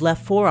on his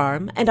left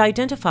forearm and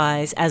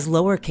identifies as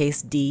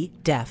lowercase d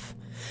deaf.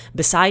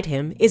 Beside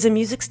him is a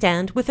music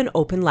stand with an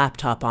open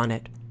laptop on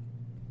it.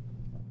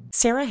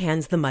 Sarah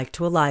hands the mic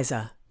to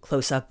Eliza,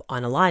 close up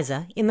on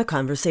Eliza in the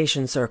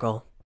conversation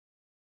circle.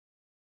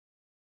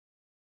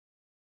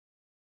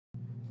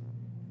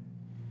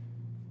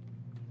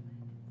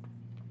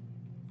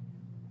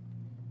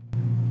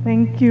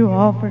 Thank you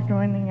all for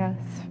joining us.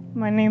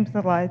 My name's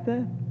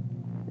Eliza.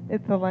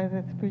 It's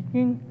Eliza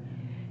speaking.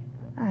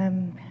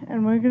 And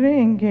we're going to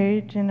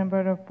engage in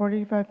about a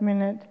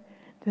 45-minute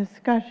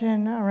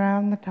discussion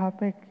around the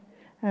topic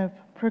of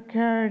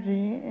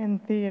precarity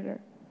in theater.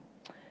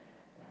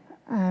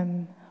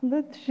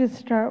 Let's just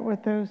start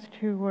with those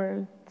two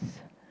words.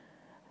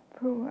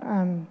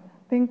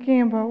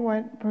 Thinking about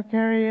what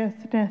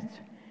precariousness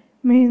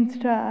means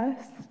to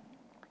us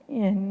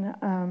in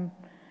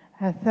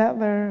a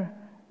settler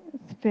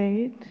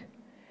state,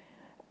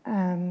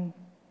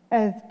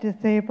 as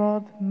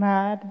disabled,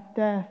 mad,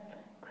 deaf,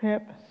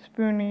 crip,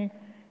 spoony,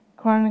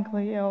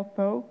 chronically ill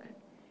folk,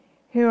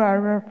 who are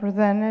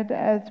represented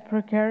as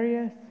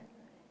precarious,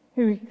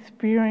 who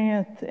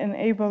experience an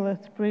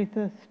ableist,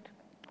 racist,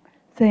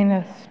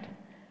 sanist,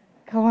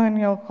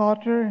 colonial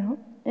culture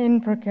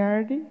in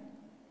precarity,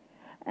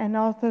 and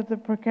also the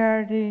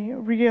precarity,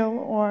 real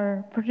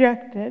or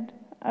projected,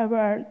 of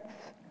arts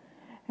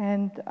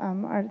and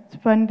arts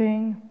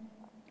funding,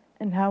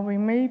 and how we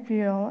may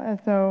feel as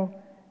though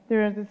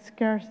there is a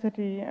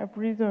scarcity of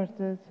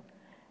resources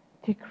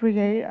to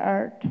create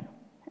art.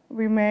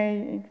 We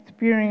may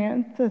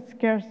experience a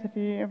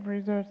scarcity of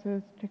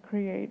resources to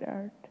create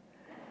art.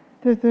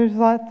 So there's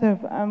lots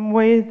of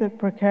ways that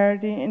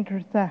precarity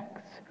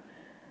intersects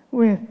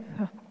with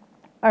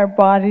our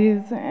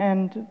bodies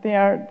and the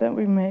art that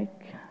we make.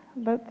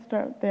 Let's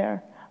start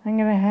there. I'm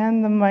going to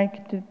hand the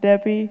mic to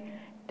Debbie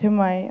to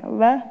my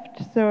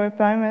left. So if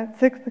I'm at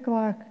 6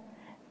 o'clock,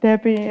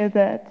 Debbie is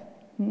at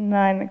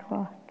 9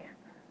 o'clock.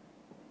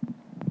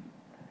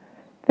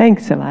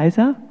 Thanks,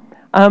 Eliza.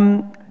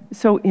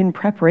 So in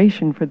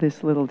preparation for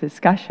this little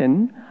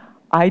discussion,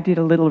 I did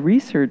a little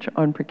research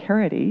on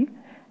precarity,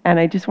 and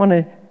I just want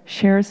to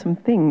share some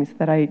things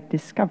that I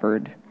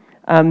discovered.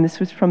 This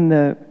was from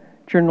the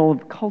Journal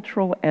of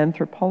Cultural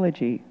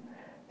Anthropology.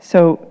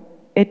 So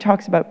it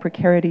talks about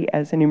precarity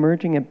as an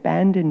emerging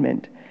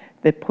abandonment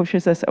that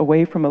pushes us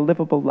away from a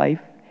livable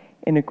life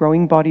in a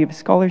growing body of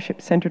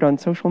scholarship centered on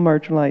social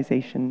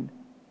marginalization.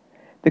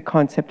 The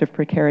concept of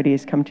precarity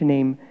has come to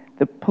name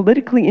the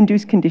politically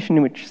induced condition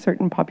in which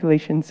certain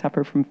populations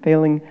suffer from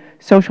failing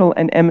social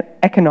and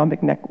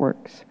economic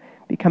networks,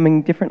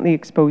 becoming differently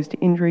exposed to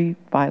injury,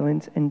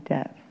 violence, and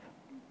death.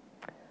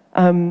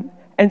 And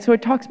so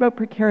it talks about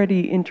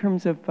precarity in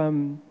terms of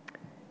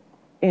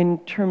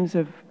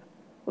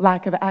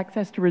lack of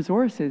access to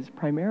resources,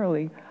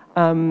 primarily,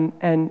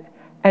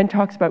 and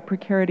talks about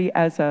precarity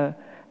as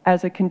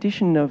a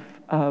condition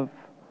of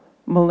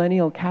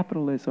millennial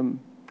capitalism,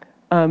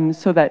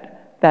 so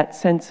that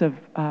sense of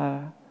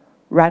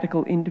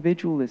radical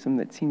individualism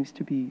that seems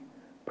to be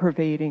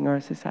pervading our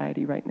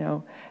society right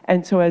now.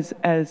 And so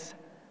as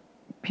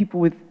people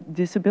with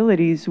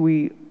disabilities,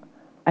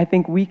 I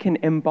think we can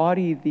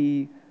embody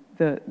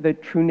the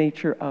true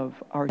nature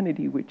of our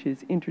identity, which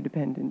is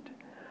interdependent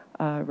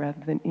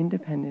rather than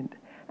independent.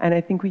 And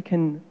I think we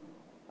can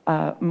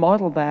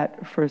model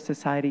that for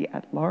society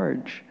at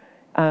large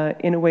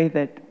in a way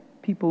that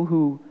people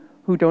who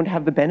don't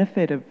have the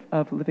benefit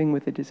of living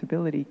with a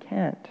disability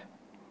can't.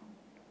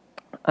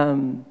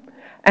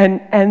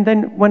 And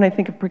then when I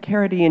think of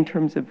precarity in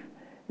terms of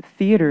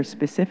theater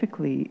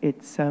specifically,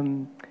 it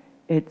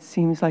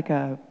seems like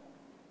a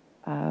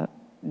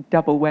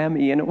double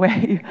whammy in a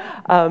way.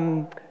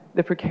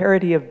 The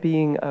precarity of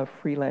being a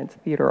freelance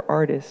theater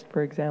artist,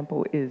 for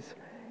example, is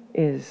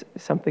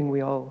something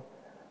we all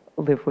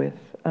live with,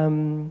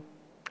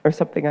 or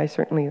something I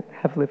certainly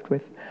have lived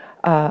with.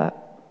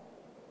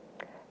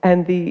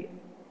 And the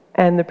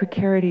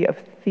precarity of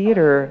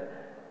theater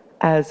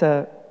as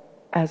a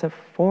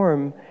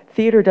form.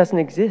 Theater doesn't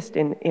exist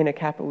in a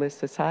capitalist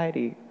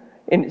society,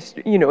 in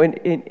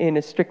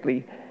a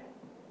strictly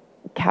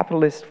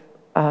capitalist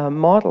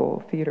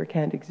model. Theater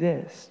can't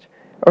exist,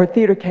 or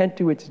theater can't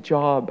do its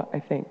job, I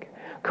think.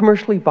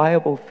 Commercially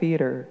viable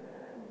theater,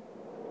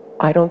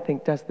 I don't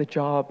think, does the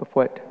job of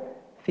what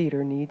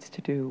theater needs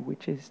to do,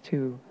 which is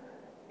to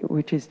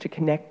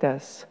connect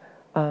us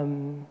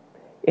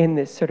in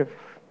this sort of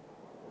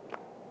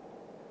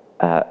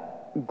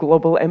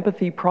global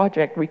empathy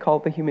project we call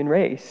the human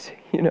race.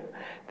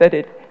 That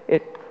it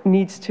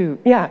needs to,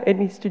 it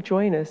needs to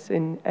join us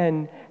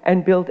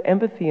and build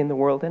empathy in the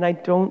world. And I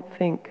don't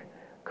think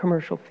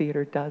commercial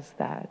theater does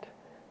that.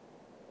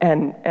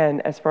 And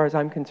as far as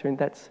I'm concerned,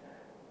 that's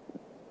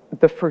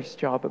the first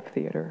job of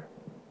theater.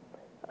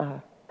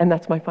 And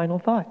that's my final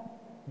thought.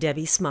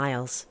 Debbie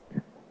smiles.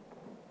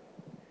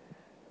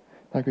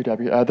 Thank you,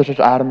 Debbie. This is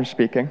Adam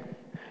speaking.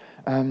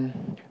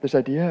 This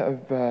idea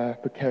of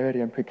precarity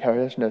and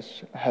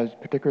precariousness has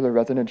particular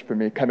resonance for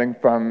me coming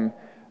from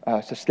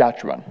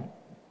Saskatchewan.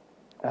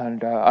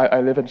 And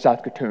I live in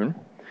Saskatoon.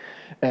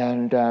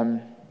 And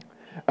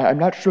I'm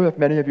not sure if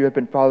many of you have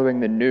been following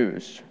the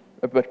news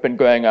of what's been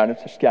going on in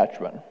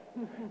Saskatchewan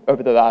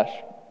over the last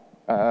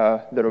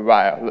little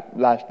while,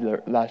 last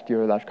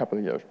couple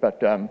of years.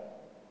 But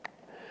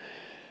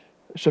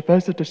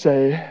suffice it to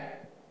say,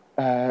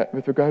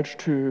 with regards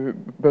to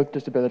both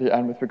disability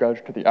and with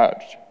regards to the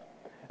arts,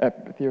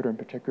 theater in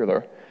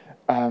particular,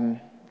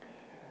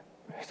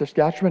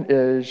 Saskatchewan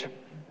is,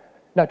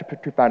 not to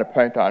put too fine a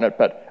point on it,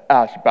 but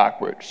ass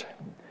backwards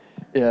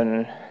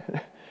in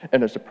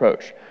its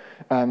approach.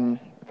 For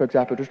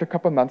example, just a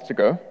couple months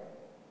ago,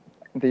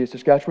 the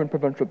Saskatchewan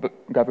provincial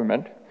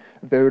government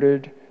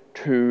voted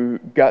to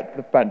gut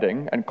the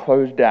funding and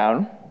close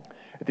down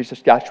the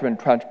Saskatchewan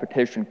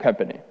Transportation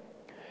Company,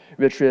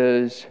 which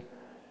is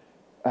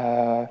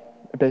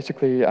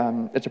basically,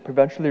 it's a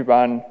provincially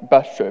run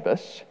bus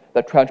service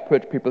that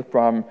transports people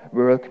from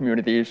rural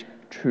communities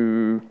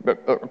to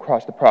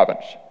across the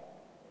province.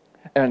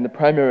 And the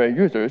primary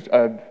users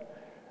of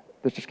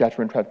the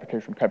Saskatchewan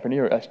Transportation Company,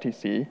 or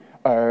STC,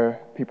 are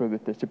people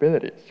with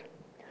disabilities.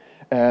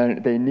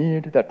 And they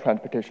need that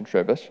transportation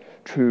service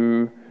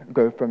to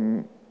go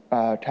from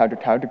town to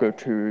town, to go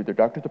to their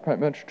doctor's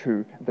appointments,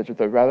 to visit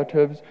their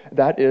relatives.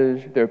 That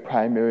is their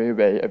primary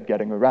way of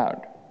getting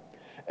around.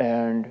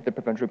 And the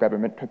provincial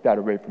government took that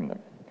away from them.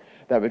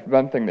 That was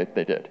one thing that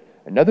they did.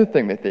 Another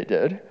thing that they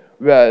did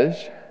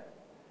was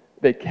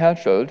they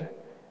canceled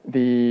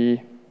the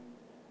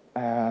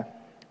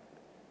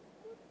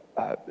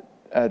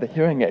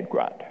hearing aid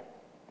grant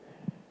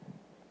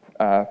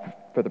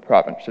for the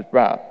province as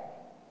well.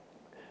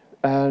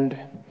 And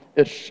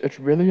it's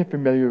really a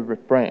familiar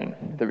refrain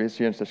that we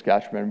see in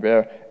Saskatchewan,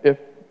 where if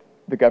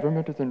the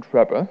government is in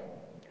trouble,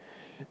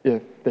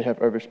 if they have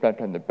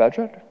overspent on the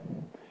budget,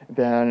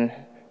 then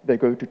they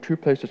go to two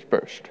places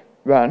first.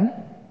 One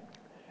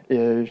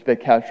is they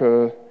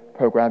cancel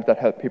programs that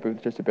help people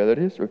with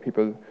disabilities, or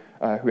people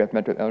who have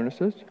mental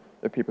illnesses,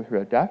 or people who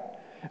are deaf.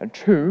 And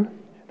two,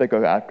 they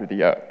go after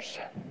the arts.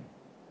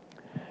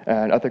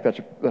 And I think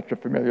that's a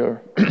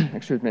familiar,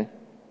 excuse me,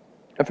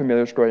 a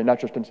familiar story, not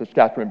just in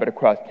Saskatchewan, but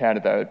across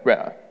Canada as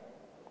well.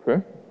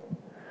 Okay?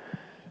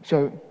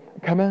 So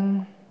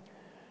coming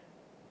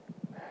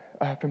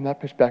from that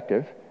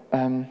perspective,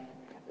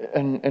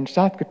 in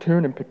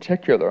Saskatoon in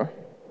particular,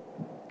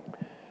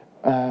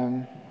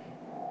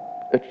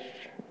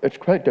 it's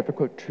quite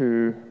difficult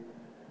to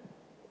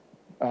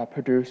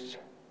produce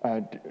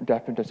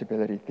deaf and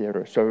disability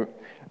theater. So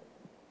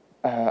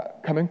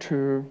coming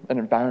to an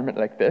environment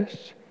like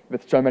this,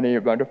 with so many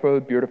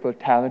wonderful, beautiful,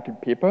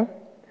 talented people,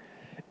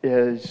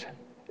 is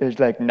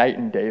like night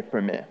and day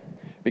for me.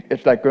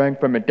 It's like going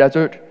from a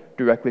desert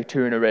directly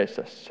to an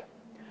oasis.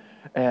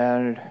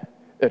 And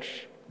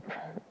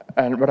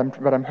what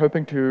I'm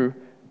hoping to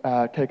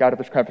take out of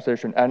this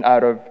conversation and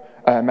out of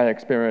my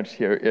experience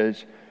here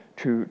is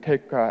to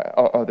take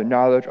all the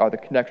knowledge, all the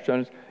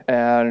connections,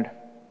 and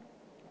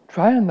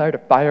try and light a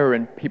fire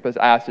in people's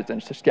asses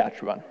in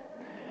Saskatchewan.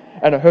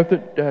 And I hope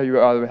that you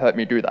all will help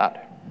me do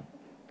that.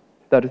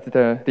 That is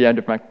the end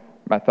of my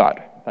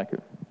thought. Thank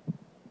you.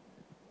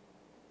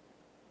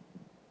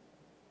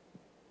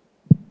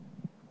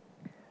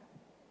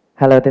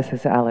 Hello, this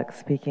is Alex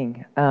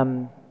speaking.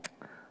 What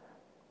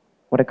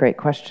a great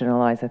question,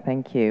 Eliza.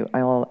 Thank you.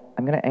 I'm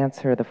going to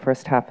answer the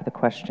first half of the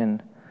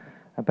question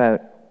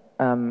about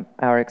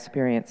our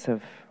experience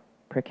of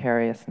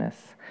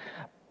precariousness.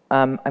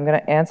 I'm going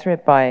to answer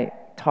it by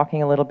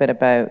talking a little bit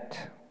about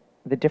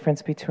the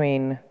difference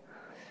between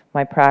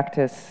my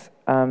practice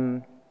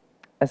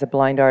as a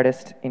blind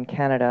artist in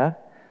Canada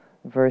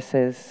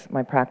versus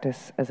my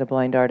practice as a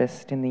blind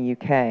artist in the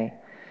UK,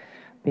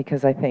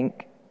 because I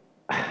think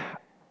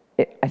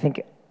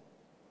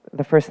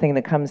the first thing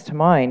that comes to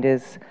mind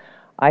is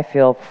I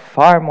feel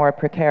far more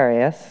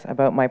precarious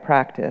about my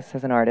practice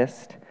as an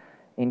artist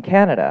in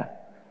Canada.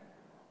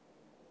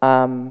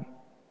 And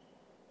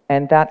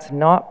that's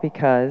not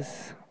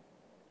because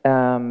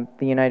the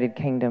United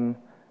Kingdom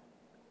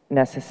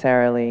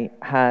necessarily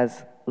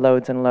has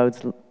loads and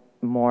loads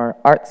more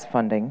arts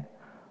funding,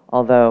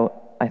 although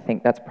I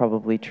think that's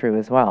probably true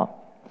as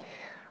well.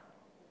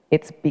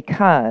 It's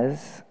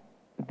because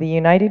the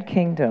United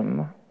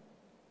Kingdom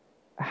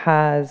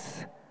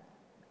has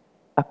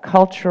a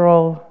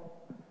cultural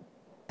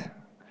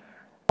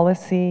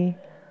policy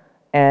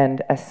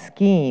and a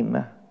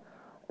scheme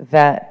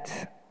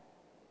that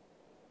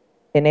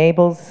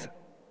enables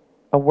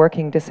a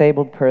working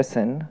disabled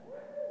person,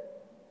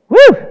 woo,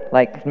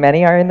 like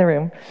many are in the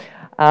room,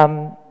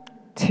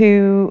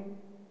 to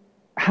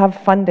have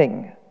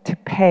funding, to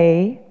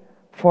pay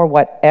for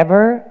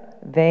whatever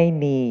they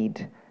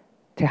need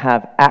to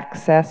have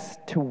access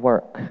to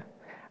work.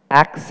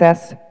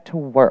 Access to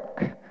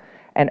work.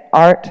 And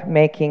art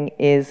making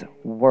is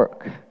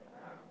work.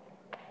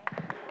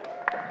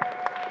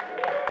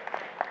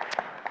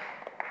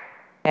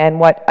 And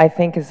what I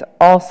think is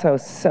also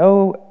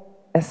so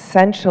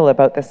essential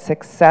about the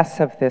success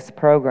of this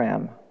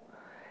program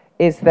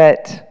is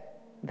that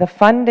the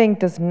funding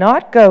does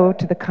not go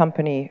to the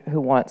company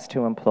who wants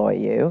to employ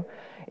you.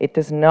 It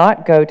does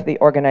not go to the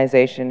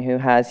organization who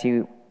has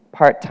you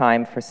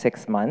part-time for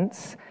 6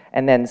 months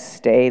and then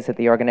stays at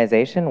the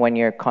organization when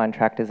your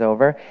contract is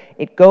over.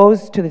 It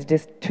goes to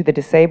the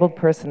disabled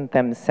person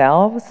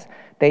themselves.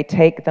 They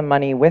take the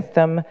money with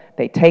them,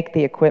 they take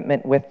the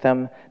equipment with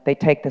them, they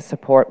take the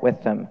support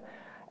with them.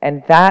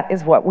 And that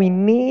is what we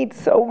need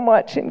so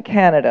much in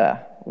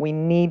Canada. We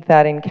need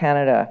that in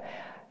Canada.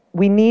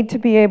 We need to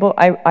be able,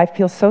 I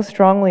feel so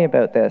strongly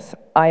about this.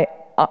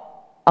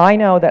 I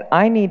know that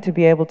I need to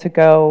be able to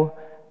go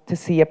to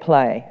see a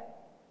play,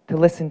 to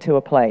listen to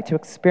a play, to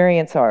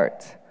experience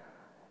art.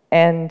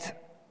 And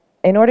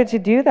in order to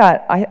do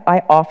that,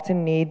 I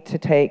often need to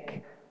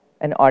take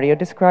an audio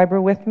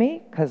describer with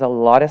me, because a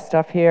lot of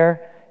stuff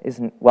here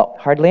isn't, well,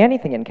 hardly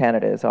anything in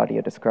Canada is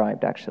audio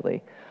described,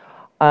 actually.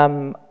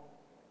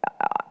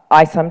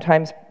 I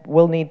sometimes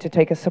will need to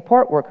take a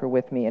support worker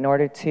with me in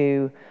order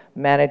to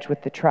manage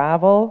with the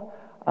travel,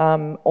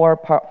 or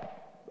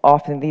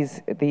often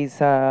these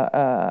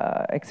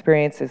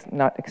experiences,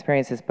 not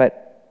experiences,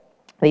 but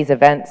these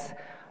events,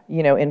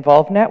 you know,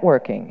 involve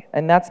networking.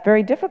 And that's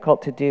very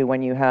difficult to do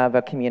when you have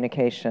a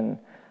communication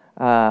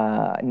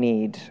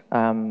need.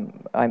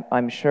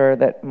 I'm sure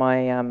that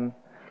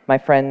my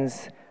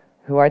friends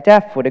who are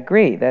deaf would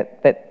agree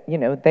that you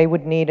know, they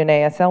would need an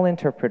ASL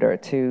interpreter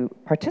to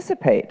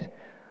participate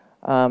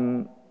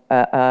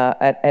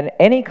at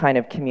any kind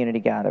of community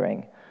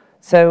gathering.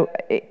 So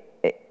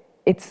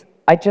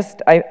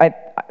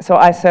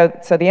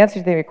so the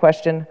answer to your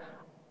question,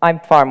 I'm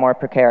far more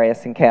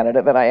precarious in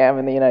Canada than I am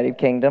in the United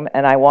Kingdom,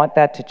 and I want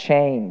that to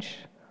change.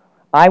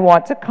 I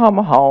want to come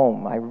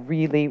home. I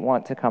really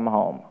want to come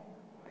home.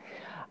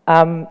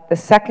 The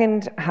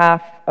second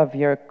half of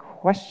your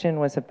question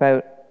was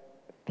about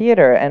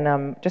theater,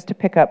 and just to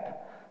pick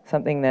up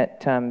something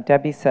that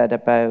Debbie said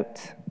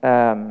about,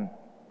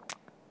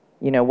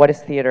 you know, what is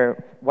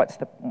theater?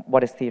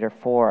 What is theater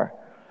for?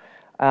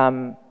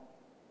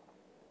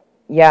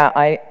 Yeah,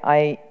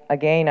 I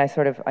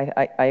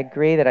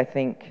agree that I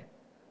think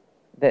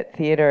that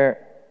theater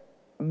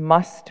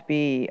must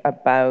be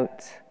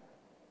about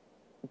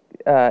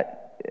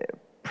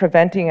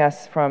preventing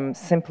us from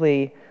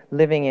simply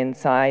living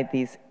inside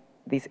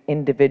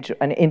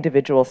an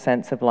individual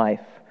sense of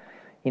life.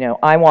 You know,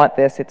 I want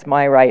this, it's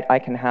my right, I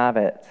can have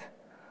it.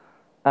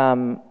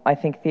 I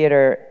think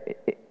theater,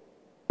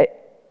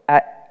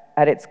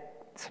 at its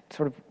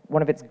sort of,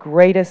 one of its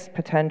greatest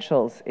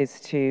potentials is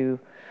to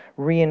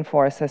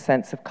reinforce a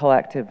sense of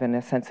collective and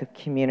a sense of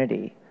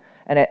community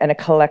and a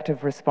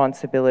collective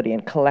responsibility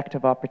and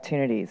collective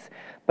opportunities.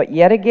 But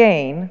yet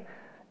again,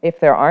 if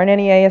there aren't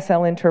any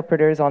ASL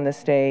interpreters on the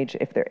stage,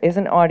 if there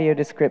isn't audio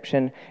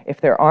description,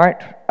 if there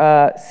aren't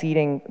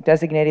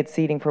designated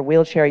seating for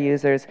wheelchair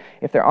users,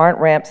 if there aren't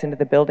ramps into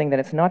the building, then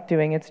it's not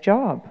doing its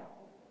job.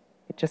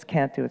 It just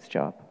can't do its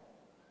job.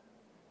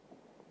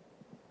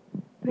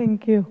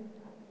 Thank you.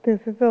 This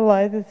is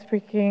Eliza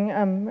speaking.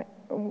 I'm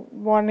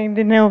wanting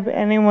to know if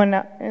anyone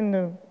in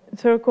the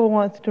circle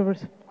wants to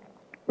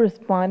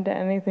respond to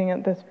anything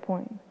at this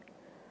point.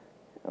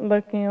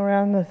 Looking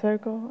around the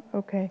circle?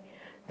 Okay.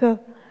 So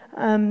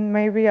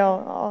maybe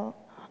I'll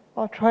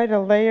try to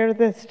layer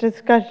this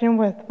discussion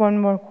with one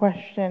more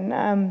question.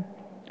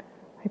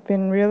 I've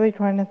been really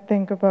trying to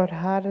think about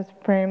how to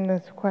frame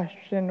this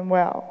question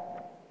well.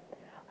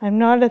 I'm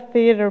not a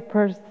theater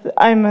person,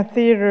 I'm a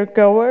theater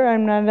goer,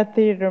 I'm not a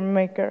theater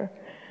maker.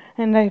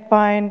 And I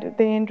find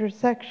the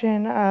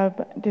intersection of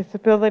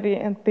disability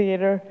and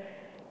theater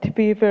to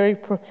be a very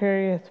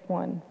precarious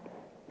one.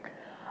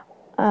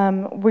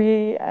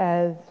 We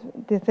as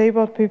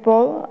disabled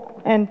people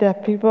and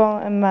deaf people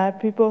and mad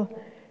people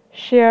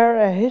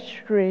share a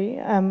history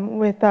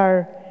with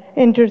our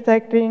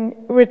intersecting,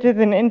 which is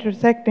an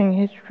intersecting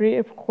history,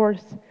 of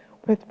course,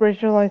 with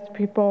racialized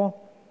people,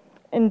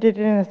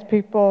 Indigenous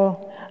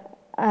people,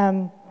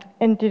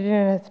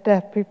 Indigenous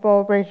deaf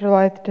people,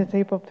 racialized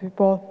disabled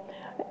people,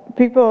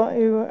 people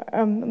who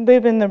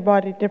live in their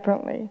body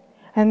differently.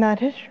 And that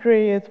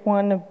history is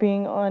one of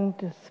being on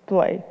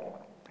display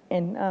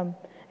in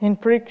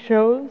freak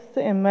shows,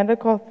 in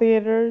medical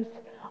theaters,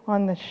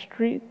 on the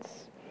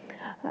streets.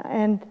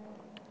 And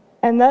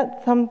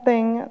that's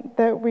something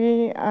that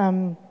we,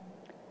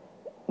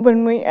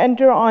 when we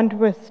enter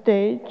onto a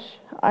stage,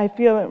 I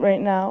feel it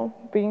right now,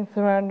 being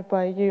surrounded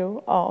by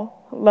you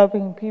all,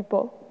 loving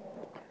people,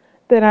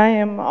 that I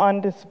am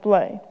on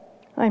display.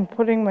 I'm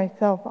putting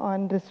myself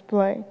on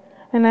display.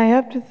 And I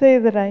have to say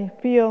that I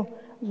feel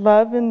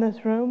love in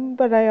this room,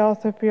 but I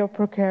also feel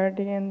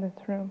precarity in this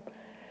room.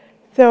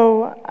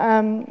 So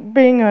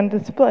being on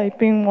display,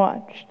 being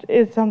watched,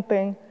 is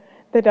something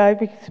that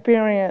I've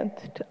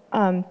experienced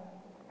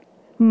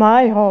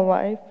my whole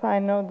life. I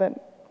know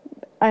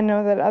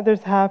that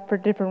others have for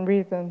different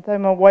reasons.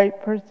 I'm a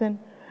white person.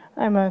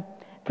 I'm a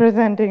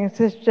presenting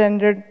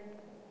cisgendered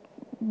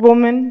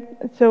woman,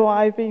 so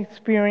I've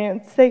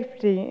experienced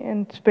safety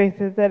in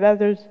spaces that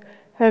others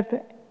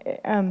have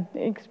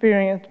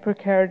experienced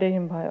precarity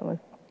and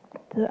violence.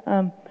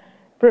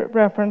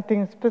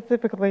 Referencing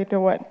specifically to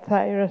what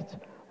Cyrus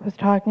was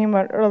talking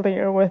about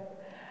earlier, with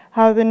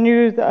how the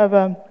news of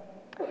a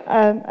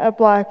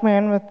black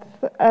man with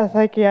a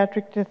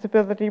psychiatric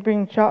disability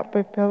being shot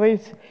by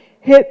police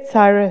hit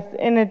Cyrus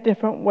in a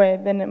different way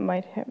than it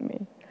might hit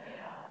me.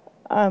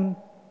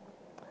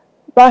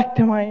 Back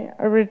to my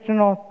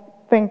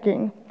original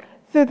thinking.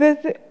 So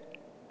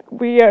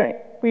we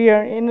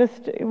are in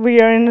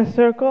a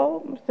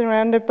circle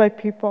surrounded by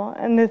people,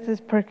 and this is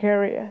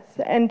precarious.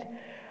 And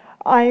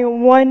I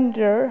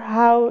wonder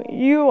how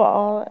you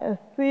all, as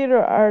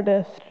theater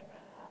artists,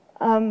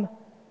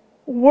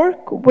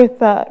 work with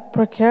that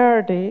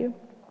precarity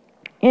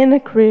in a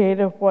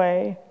creative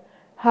way.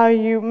 How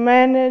you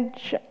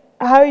manage,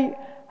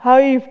 how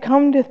you've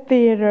come to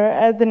theater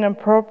as an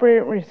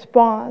appropriate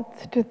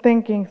response to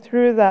thinking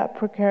through that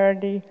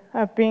precarity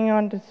of being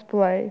on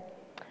display.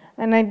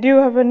 And I do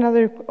have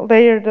another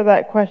layer to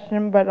that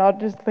question, but I'll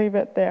just leave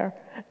it there.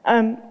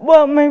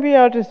 Well, maybe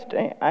I'll just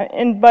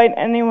invite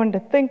anyone to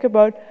think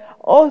about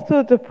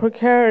also the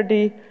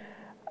precarity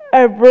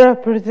of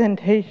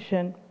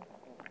representation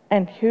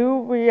and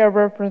who we are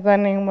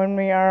representing when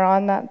we are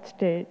on that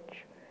stage.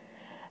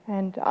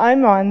 And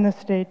I'm on the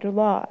stage a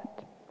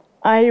lot.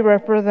 I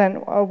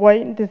represent a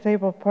white and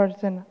disabled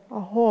person a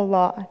whole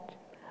lot.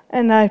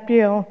 And I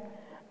feel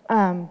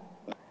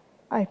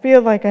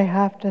like I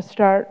have to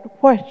start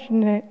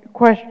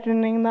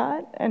questioning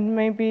that, and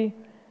maybe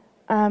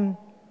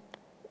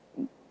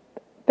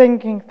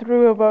thinking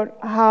through about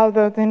how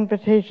those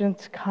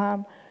invitations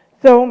come.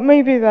 So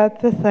maybe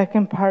that's the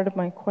second part of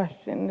my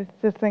question, is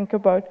to think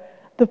about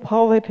the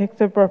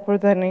politics of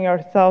representing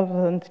ourselves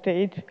on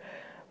stage,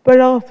 but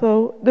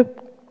also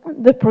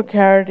the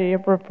precarity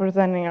of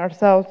representing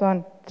ourselves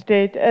on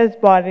stage as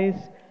bodies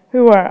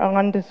who are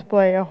on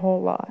display a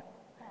whole lot.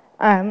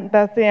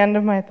 That's the end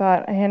of my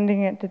thought.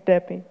 Handing it to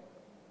Debbie.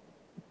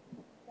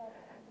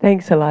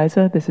 Thanks,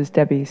 Eliza. This is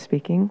Debbie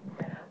speaking.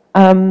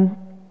 I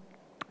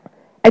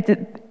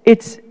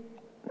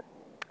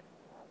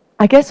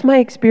guess my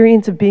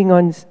experience of being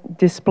on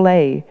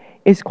display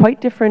is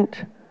quite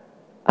different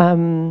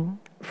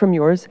from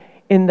yours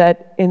in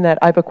that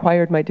I've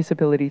acquired my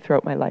disability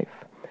throughout my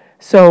life.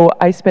 So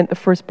I spent the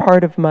first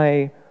part of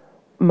my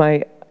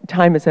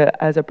time as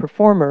a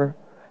performer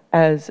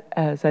as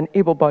an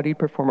able-bodied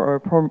performer, or a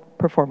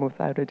performer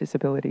without a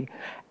disability,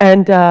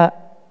 and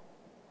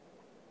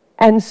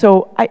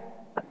so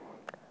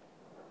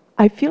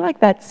I feel like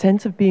that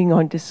sense of being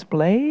on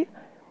display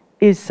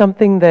is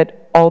something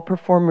that all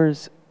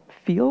performers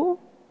feel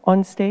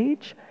on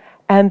stage,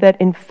 and that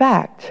in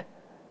fact,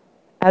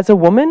 as a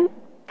woman,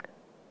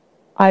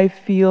 I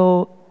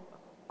feel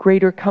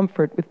greater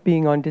comfort with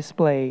being on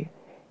display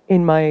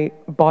in my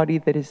body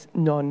that is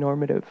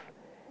non-normative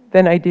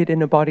than I did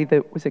in a body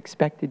that was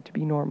expected to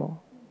be normal.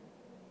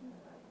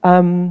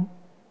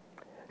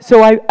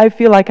 So I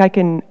feel like I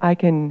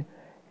can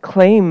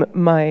claim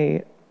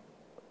the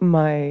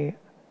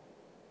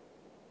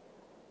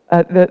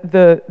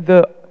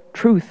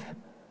truth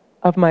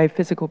of my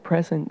physical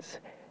presence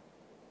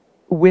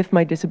with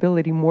my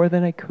disability more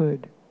than I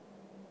could.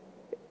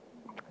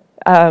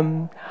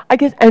 I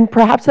guess, and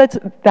perhaps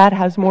that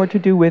has more to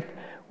do with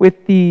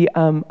the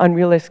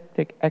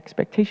unrealistic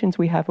expectations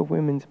we have of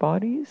women's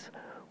bodies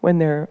when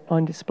they're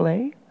on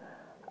display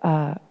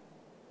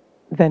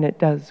than it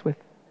does with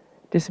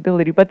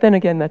disability. But then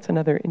again, that's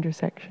another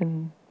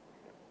intersection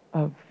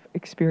of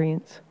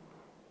experience.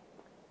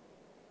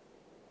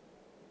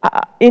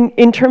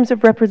 In terms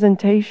of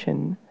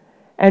representation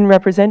and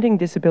representing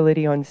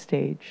disability on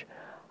stage,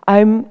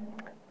 I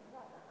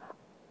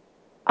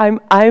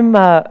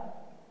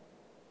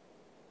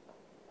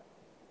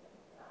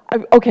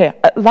Okay,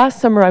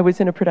 last summer I was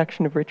in a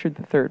production of Richard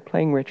III,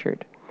 playing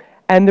Richard.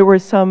 And there were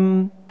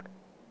some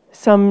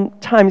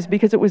times,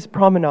 because it was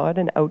promenade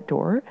and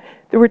outdoor,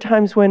 there were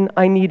times when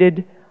I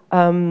needed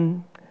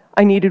one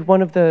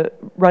of the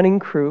running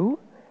crew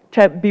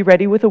to be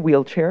ready with a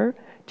wheelchair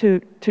to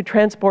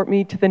transport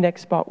me to the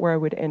next spot where I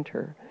would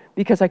enter,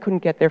 because I couldn't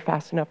get there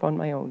fast enough on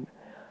my own.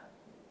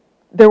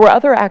 There were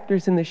other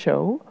actors in the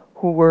show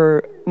who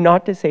were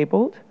not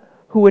disabled,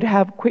 who would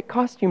have quick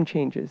costume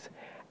changes.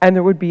 And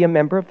there would be a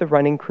member of the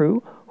running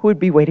crew who would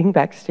be waiting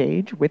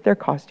backstage with their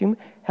costume,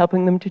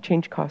 helping them to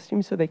change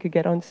costumes so they could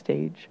get on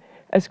stage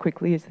as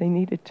quickly as they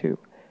needed to.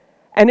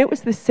 And it was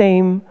the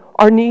same,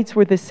 our needs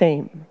were the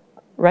same,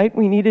 right?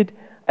 We needed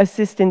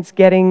assistance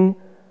getting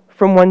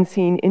from one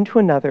scene into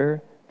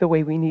another the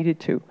way we needed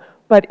to.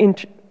 But in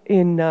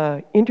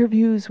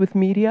interviews with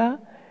media,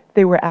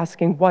 they were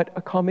asking what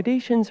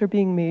accommodations are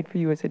being made for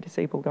you as a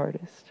disabled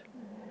artist.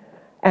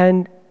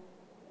 And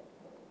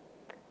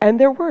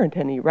there weren't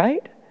any,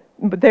 right?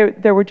 But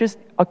there were just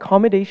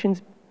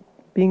accommodations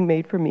being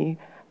made for me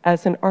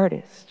as an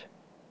artist.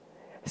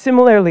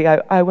 Similarly,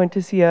 I went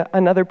to see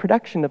another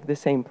production of the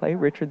same play,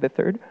 Richard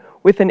III,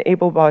 with an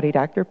able-bodied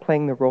actor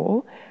playing the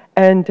role.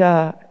 And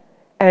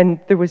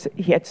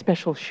he had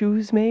special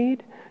shoes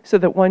made so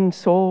that one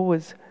sole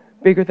was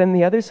bigger than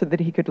the other so that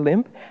he could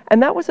limp.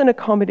 And that was an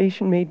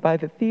accommodation made by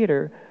the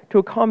theater to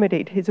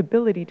accommodate his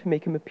ability to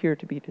make him appear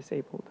to be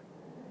disabled.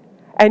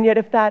 And yet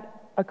if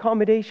that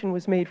accommodation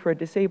was made for a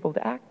disabled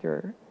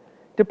actor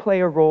to play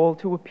a role,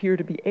 to appear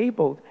to be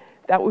able,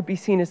 that would be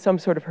seen as some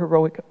sort of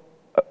heroic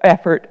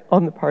effort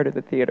on the part of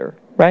the theater,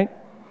 right?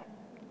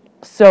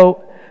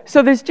 So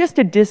there's just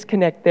a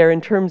disconnect there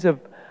in terms of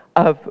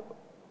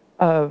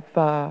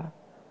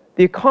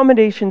the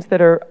accommodations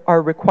that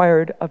are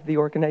required of the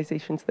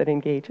organizations that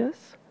engage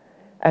us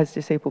as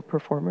disabled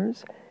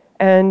performers,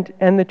 and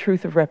the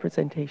truth of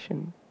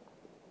representation.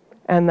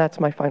 And that's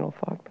my final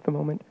thought for the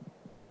moment.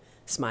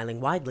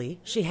 Smiling widely,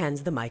 she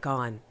hands the mic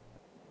on.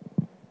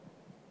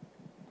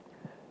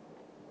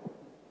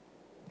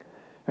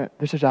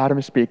 This is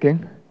Adam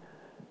speaking.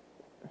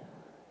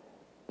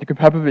 You can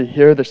probably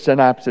hear the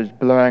synapses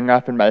blowing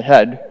up in my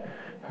head.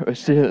 I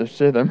see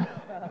them.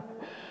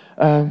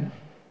 I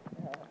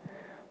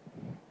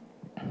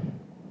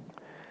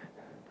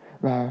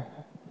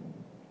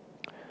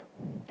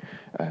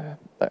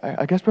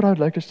guess what I would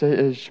like to say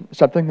is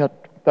something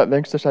that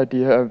links this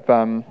idea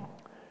of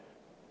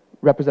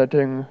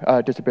representing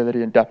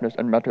disability and deafness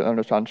and mental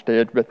illness on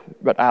stage with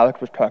what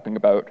Alex was talking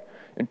about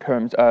in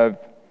terms of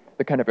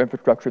the kind of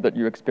infrastructure that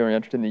you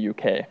experienced in the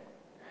UK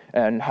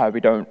and how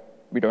we don't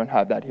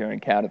have that here in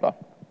Canada.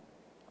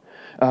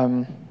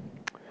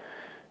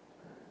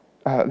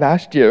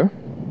 Last year,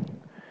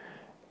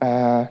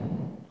 my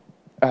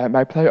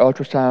play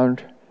Ultrasound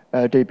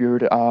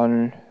debuted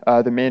on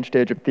the main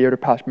stage of Theatre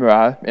Pas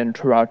Muraille in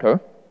Toronto.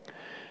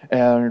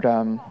 And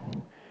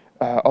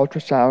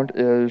Ultrasound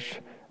is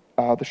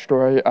the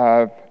story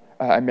of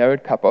a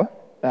married couple,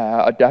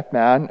 a deaf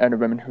man and a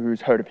woman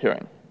who's hard of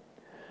hearing.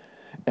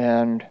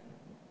 And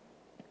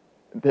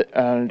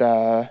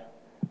the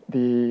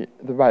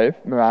wife,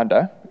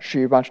 Miranda,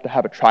 she wants to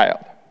have a child.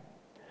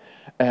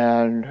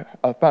 And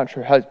Alphonse,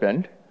 her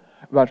husband,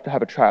 wants to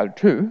have a child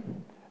too,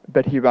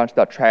 but he wants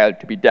that child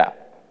to be deaf.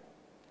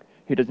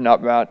 He does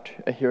not want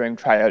a hearing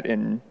child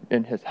in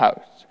his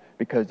house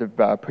because of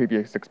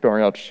previous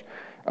experience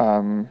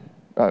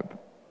at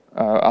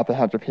the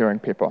hands of hearing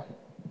people.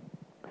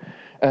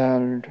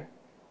 And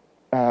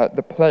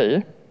the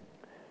play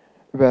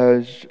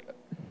was,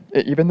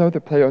 even though the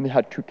play only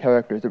had 2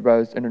 characters, it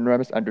was an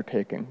enormous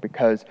undertaking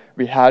because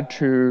we had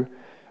to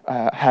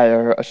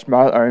hire a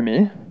small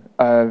army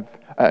of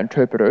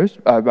interpreters,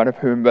 one of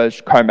whom was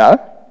Carmel.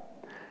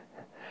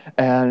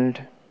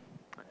 And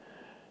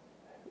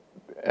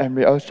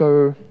we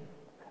also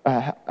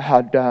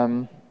had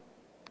to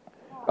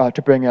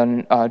bring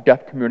in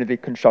deaf community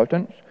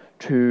consultants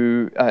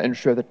to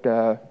ensure that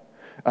that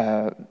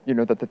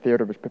the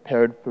theater was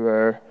prepared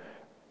for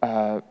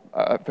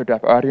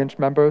deaf audience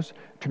members,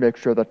 to make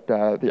sure that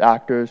the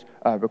actors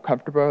were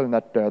comfortable and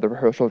that the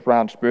rehearsals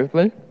ran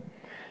smoothly.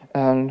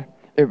 And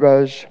it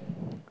was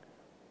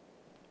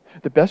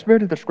the best way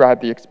to describe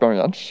the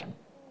experience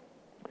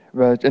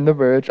was in the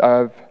words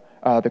of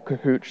the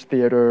Cahoots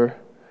Theater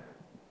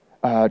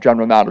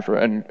general manager,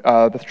 and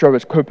the show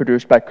is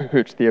co-produced by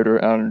Cahoots Theater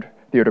and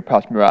Theatre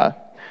Pas Muraille.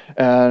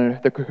 And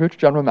the Cahoots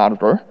general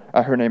manager,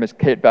 her name is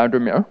Kate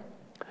Vandermeer,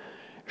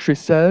 she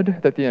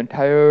said that the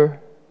entire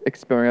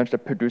experience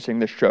of producing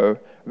the show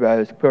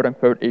was, quote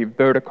unquote, a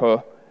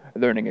vertical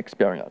learning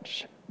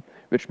experience,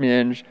 which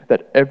means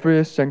that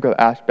every single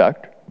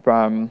aspect,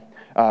 from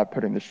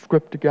putting the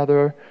script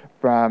together,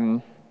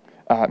 from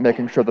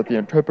making sure that the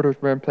interpreters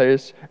were in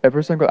place,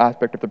 every single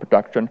aspect of the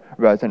production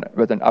was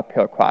an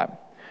uphill climb.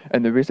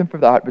 And the reason for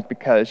that was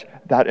because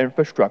that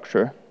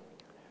infrastructure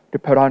to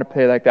put on a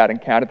play like that in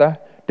Canada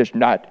does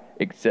not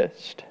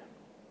exist.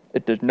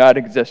 It does not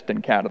exist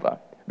in Canada.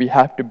 We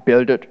have to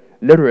build it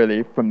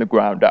literally from the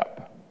ground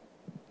up.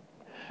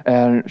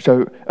 And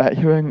so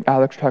hearing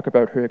Alex talk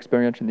about her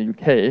experience in the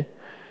UK,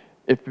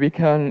 if we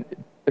can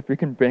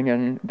bring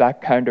in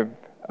that kind of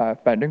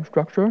funding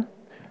structure,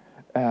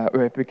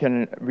 or if we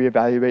can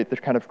reevaluate this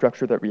kind of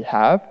structure that we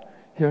have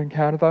here in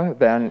Canada,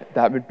 then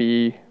that would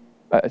be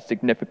a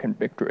significant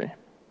victory.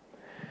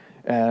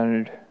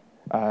 And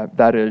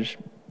that is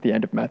the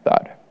end of my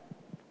thought.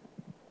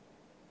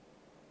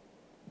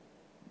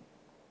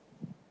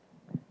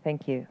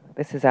 Thank you.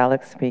 This is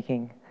Alex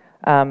speaking.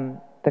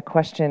 The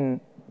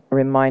question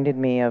reminded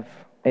me of,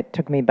 it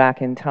took me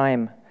back in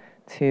time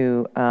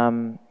to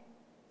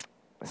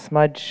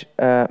smudge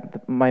a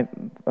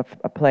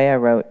play I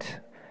wrote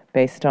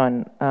based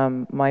on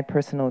my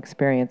personal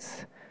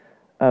experience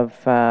of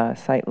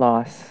sight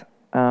loss.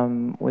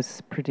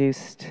 Was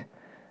produced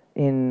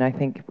in, I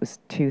think it was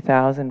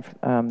 2000,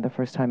 the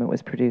first time it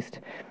was produced.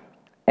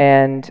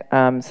 And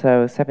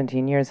so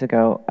 17 years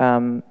ago.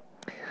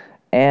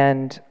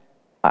 And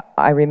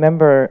I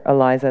remember,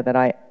 Eliza, that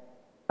I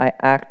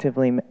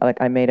actively,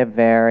 I made a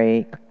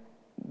very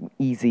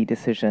easy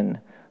decision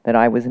that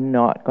I was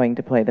not going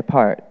to play the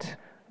part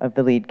of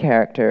the lead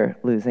character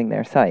losing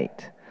their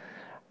sight.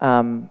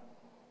 And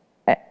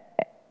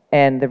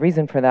the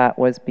reason for that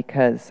was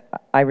because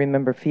I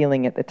remember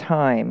feeling at the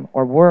time,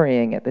 or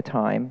worrying at the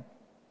time,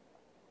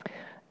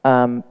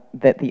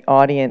 that the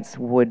audience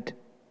would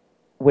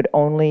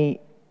only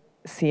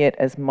see it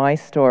as my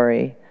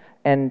story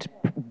and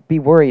be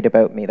worried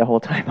about me the whole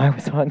time I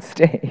was on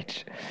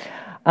stage,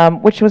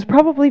 which was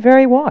probably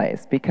very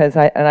wise, because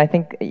I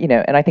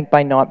think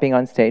by not being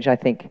on stage, I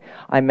think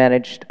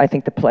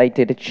the play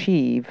did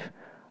achieve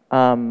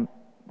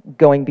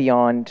going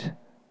beyond,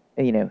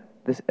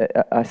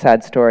 a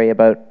sad story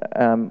about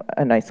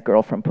a nice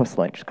girl from Puss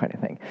Lynch kind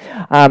of thing.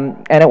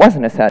 And it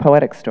wasn't a sad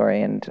poetic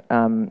story. And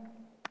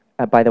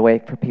by the way,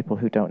 for people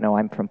who don't know,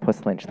 I'm from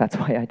Puss Lynch. That's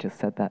why I just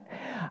said that.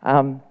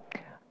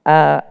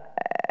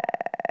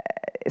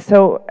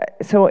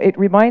 So it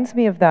reminds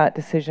me of that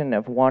decision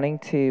of wanting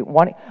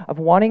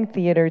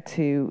theater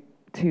to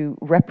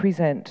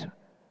represent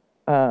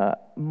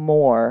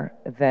more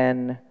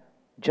than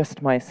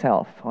just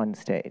myself on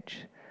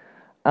stage.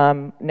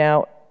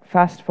 Now,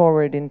 fast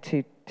forward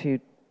into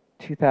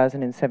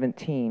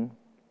 2017,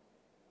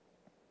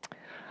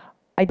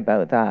 I don't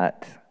about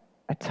that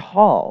at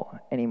all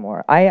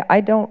anymore.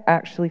 I don't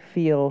actually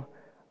feel,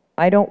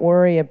 I don't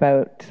worry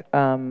about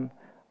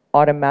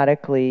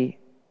automatically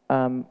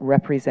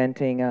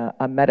representing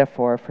a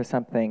metaphor for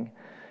something,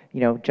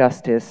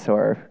 justice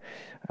or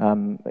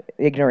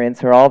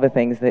ignorance or all the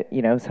things that,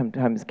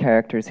 sometimes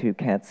characters who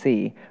can't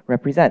see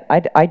represent.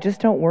 I just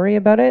don't worry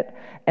about it,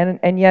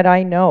 and yet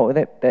I know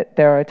that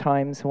there are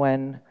times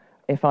when,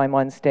 if I'm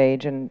on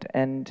stage and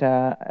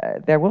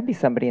there will be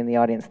somebody in the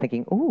audience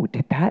thinking, "Ooh,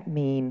 did that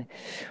mean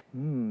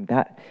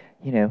that,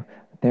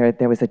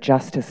 there was a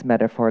justice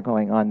metaphor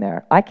going on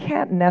there." I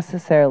can't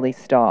necessarily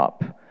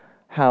stop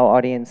how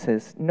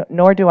audiences,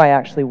 nor do I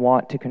actually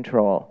want to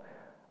control.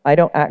 I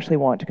don't actually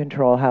want to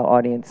control how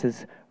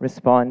audiences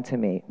respond to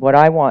me. What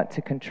I want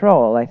to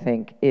control, I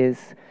think,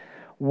 is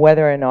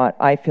whether or not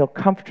I feel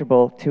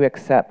comfortable to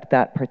accept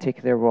that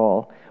particular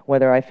role,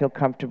 whether I feel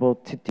comfortable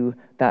to do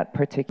that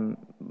particular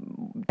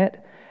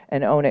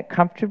and own it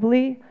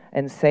comfortably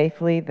and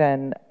safely,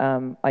 then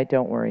I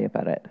don't worry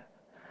about it.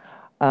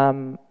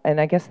 And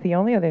I guess the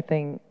only other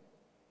thing,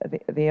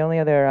 the only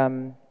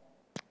other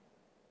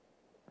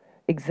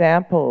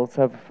examples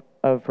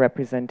of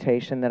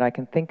representation that I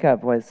can think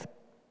of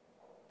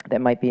that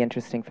might be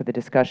interesting for the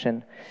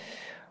discussion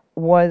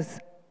was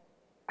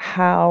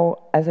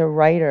how, as a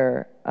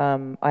writer,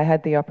 I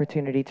had the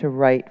opportunity to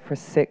write for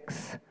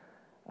 6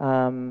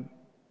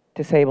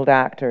 disabled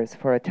actors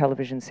for a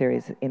television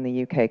series in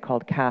the UK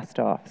called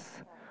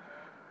Cast-Offs.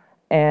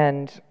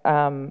 And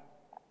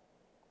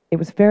it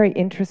was very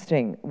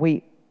interesting.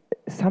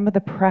 Some of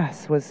the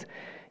press was,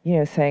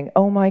 saying,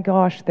 "Oh my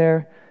gosh,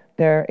 they're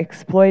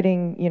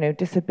exploiting,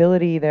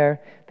 disability. The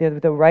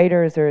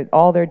writers are,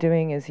 all they're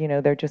doing is,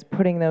 they're just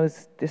putting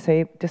those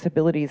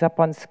disabilities up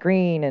on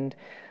screen." And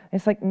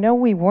it's like, no,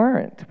 we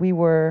weren't. We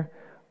were,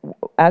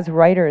 as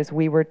writers,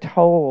 we were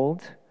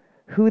told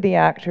who the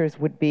actors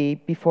would be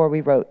before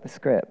we wrote the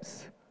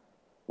scripts,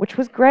 which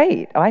was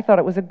great. I thought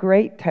it was a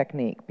great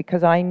technique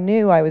because I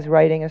knew I was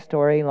writing a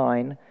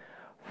storyline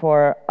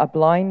for a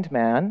blind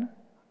man.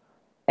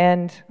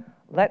 And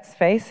let's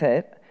face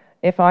it,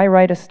 if I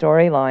write a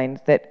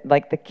storyline that,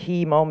 like, the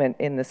key moment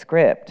in the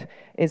script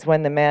is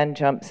when the man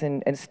jumps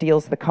in and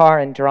steals the car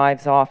and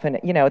drives off, and,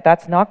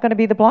 that's not going to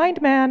be the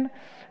blind man.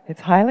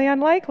 It's highly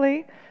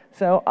unlikely.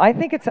 So I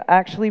think it's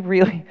actually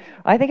really,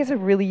 I think it's a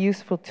really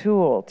useful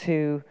tool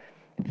to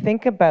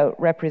think about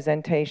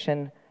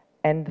representation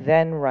and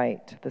then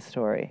write the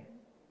story.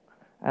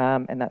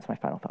 And that's my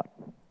final thought.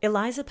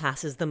 Eliza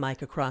passes the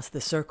mic across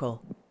the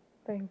circle.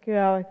 Thank you,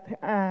 Alex.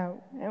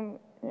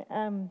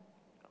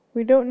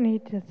 We don't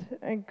need to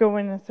go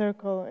in a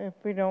circle if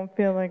we don't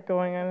feel like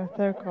going in a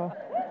circle.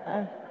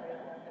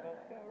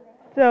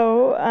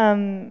 So,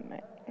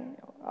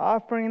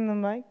 offering the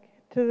mic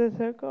to the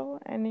circle,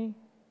 any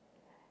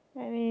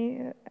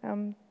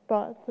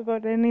thoughts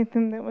about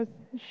anything that was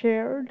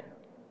shared.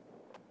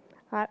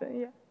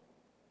 Yeah.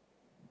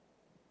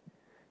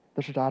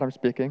 This is Adam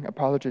speaking.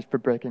 Apologies for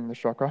breaking the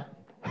chakra.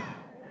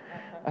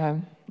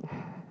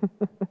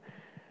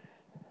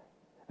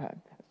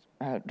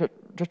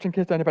 Just in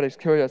case anybody's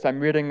curious, I'm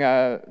reading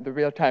the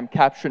real-time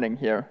captioning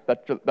here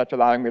that's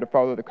allowing me to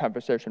follow the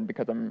conversation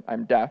because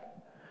I'm deaf.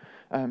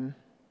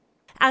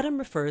 Adam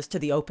refers to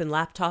the open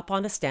laptop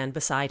on a stand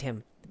beside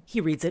him. He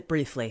reads it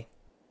briefly.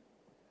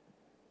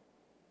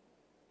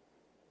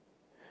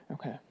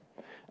 Okay.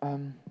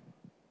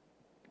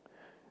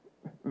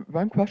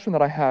 One question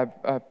that I have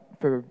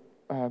for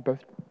both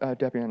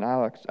Debbie and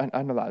Alex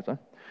and Eliza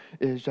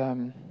is,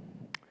 and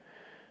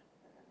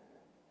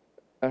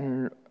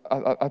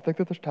I think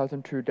that this ties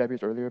into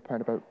Debbie's earlier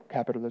point about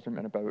capitalism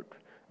and about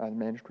the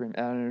mainstream,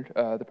 and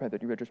the point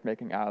that you were just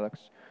making,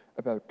 Alex,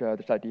 about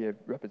this idea of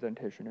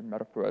representation and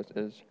metaphors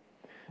is,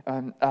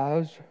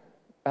 as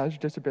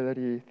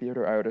disability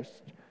theater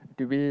artists,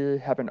 do we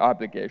have an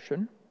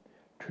obligation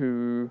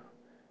to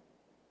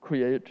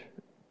create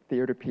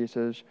theater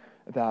pieces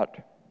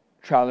that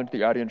challenge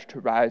the audience to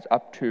rise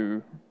up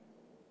to,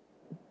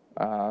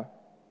 I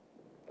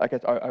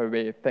guess, our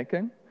way of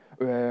thinking,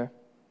 or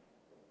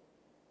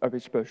are we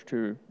supposed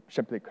to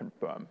simply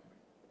conform?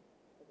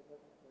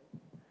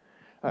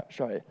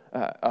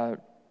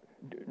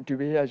 Do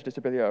we as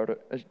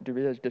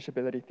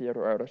disability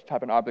theater artists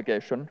have an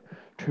obligation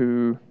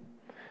to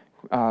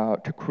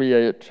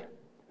create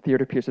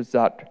theater pieces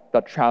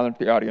that challenge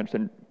the audience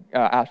and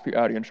ask the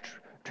audience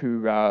to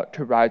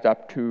rise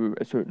up to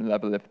a certain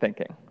level of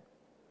thinking?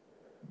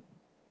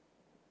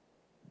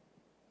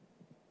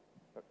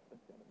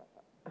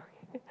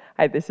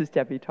 Hi, this is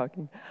Debbie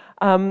talking.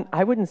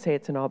 I wouldn't say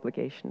it's an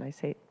obligation. I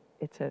say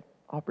it's an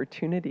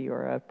opportunity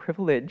or a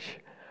privilege.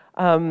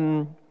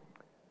 Yeah,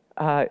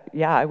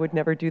 I would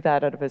never do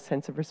that out of a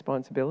sense of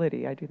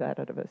responsibility. I do that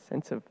out of a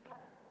sense of,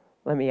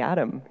 let me at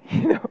 'em,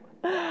 you know.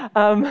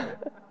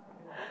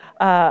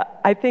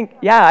 I think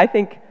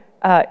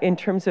in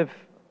terms of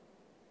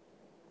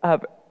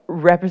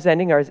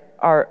representing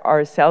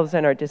ourselves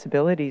and our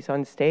disabilities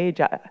on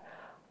stage,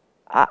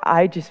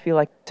 I just feel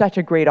like such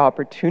a great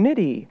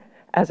opportunity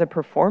as a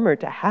performer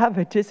to have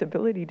a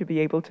disability, to be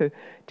able to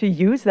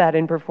use that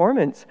in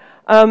performance.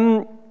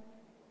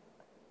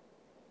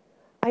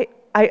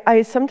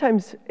 I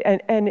sometimes,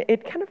 and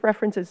it kind of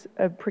references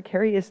a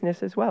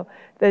precariousness as well,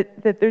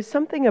 that there's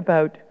something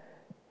about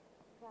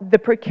the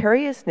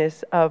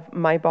precariousness of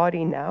my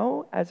body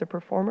now as a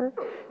performer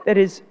that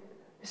is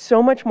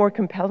so much more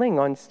compelling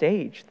on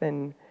stage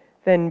than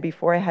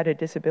before I had a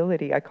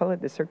disability. I call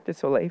it the Cirque du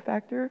Soleil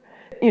factor.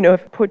 You know,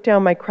 if I put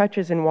down my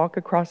crutches and walk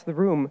across the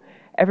room,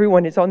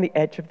 everyone is on the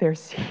edge of their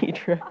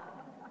seat, right?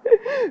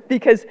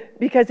 because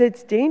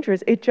it's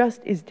dangerous. It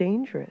just is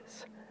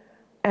dangerous.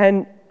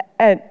 And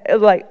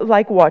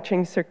like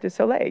watching Cirque du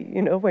Soleil,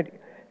 you know, when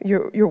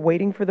you're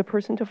waiting for the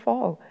person to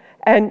fall.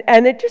 And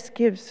it just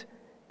gives,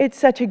 it's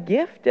such a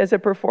gift as a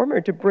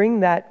performer to bring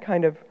that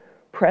kind of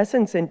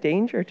presence and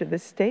danger to the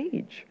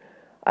stage.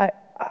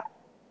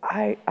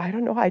 I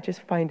don't know, I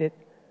just find it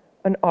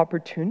an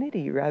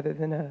opportunity rather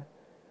than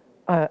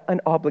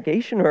an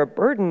obligation or a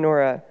burden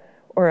or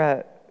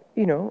a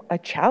you know, a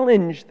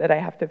challenge that I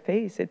have to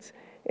face.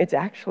 It's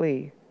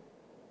actually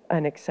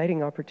an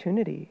exciting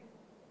opportunity.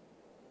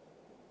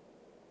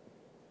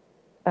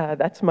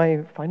 That's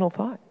my final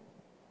thought.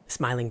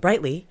 Smiling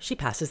brightly, she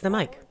passes the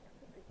mic.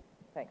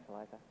 Thanks,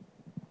 Eliza.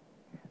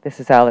 This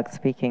is Alex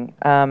speaking.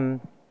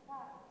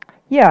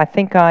 Yeah, I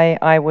think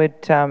I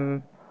would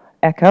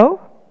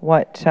echo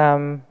what,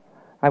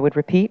 I would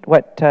repeat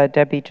what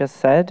Debbie just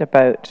said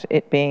about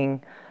it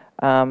being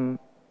an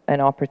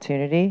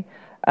opportunity.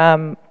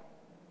 I'm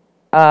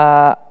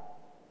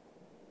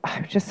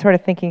just sort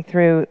of thinking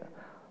through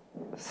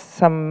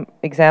some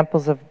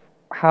examples of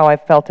how I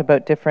felt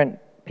about different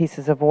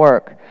pieces of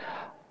work.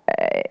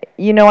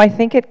 You know, I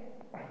think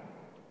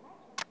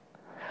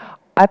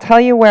I'll tell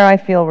you where I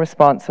feel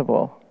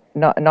responsible,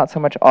 not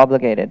so much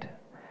obligated.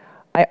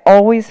 I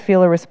always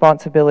feel a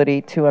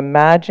responsibility to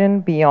imagine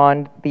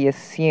beyond the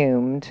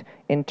assumed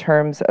in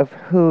terms of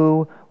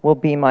who will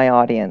be my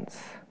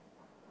audience.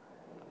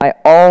 I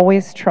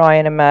always try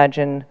and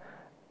imagine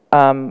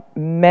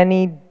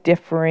many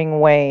differing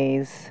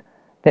ways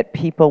that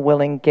people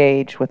will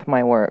engage with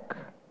my work.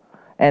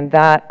 And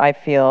that, I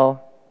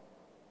feel,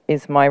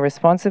 is my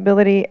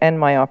responsibility and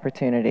my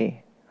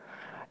opportunity.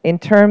 In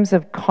terms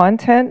of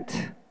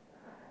content,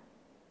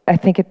 I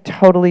think it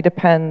totally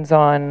depends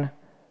on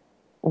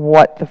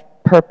what the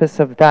purpose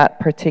of that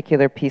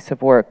particular piece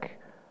of work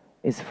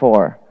is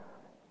for.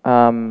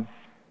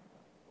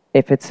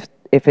 If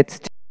it's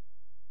to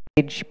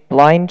engage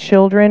blind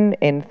children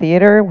in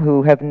theater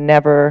who have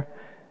never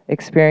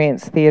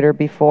experienced theater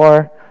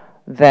before,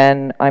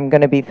 then I'm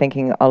going to be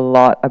thinking a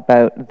lot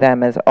about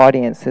them as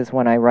audiences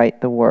when I write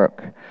the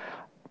work.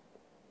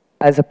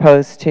 As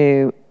opposed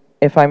to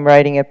if I'm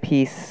writing a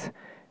piece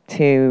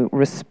to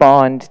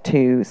respond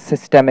to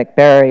systemic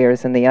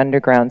barriers in the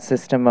underground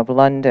system of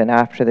London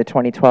after the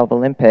 2012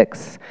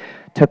 Olympics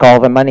took all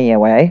the money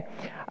away,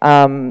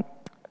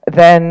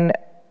 then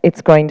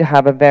it's going to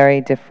have a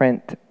very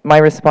different, my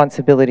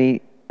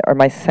responsibility or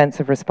my sense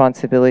of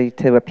responsibility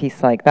to a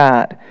piece like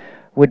that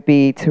would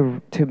be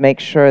to make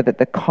sure that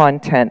the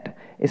content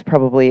is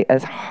probably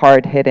as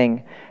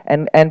hard-hitting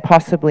and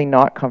possibly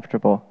not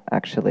comfortable,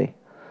 actually.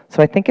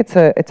 So I think it's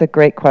a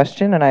great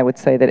question, and I would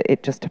say that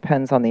it just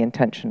depends on the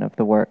intention of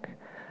the work.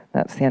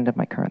 That's the end of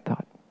my current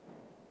thought.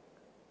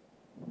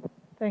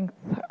 Thanks,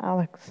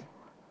 Alex.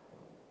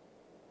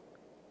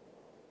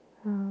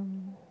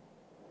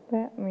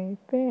 Let me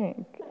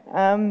think.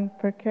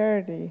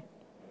 Precarity.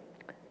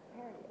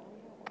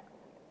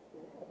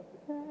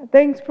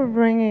 Thanks for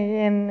bringing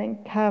in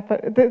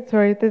capital.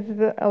 Sorry, this is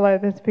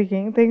Eliza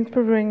speaking. Thanks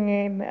for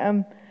bringing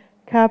in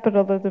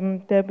capitalism,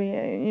 Debbie.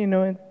 You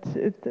know,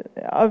 it's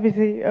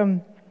obviously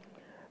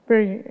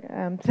very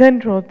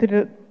central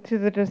to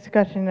the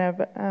discussion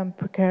of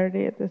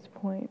precarity at this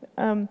point.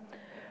 I'm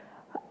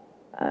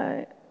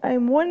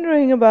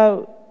wondering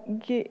about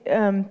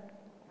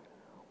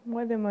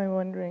what am I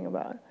wondering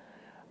about?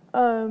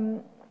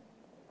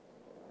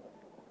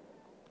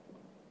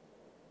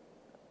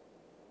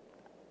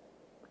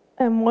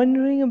 I'm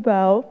wondering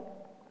about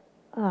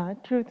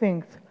two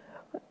things.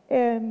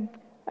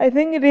 I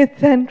think it is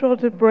central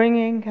to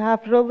bringing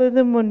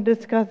capitalism when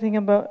discussing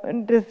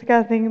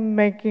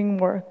making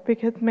work,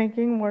 because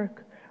making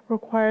work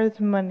requires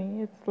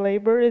money. It's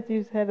labor, as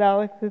you said,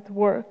 Alex. It's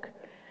work.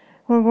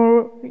 When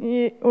we're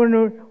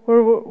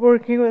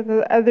working with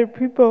other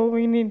people,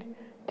 we need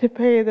to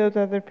pay those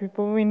other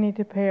people. We need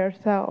to pay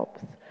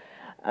ourselves.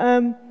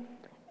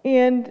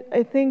 And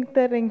I think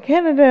that in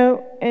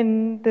Canada,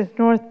 in this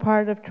north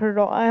part of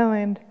Turtle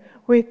Island,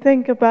 we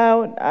think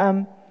about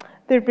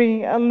there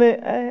being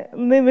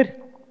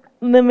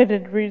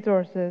limited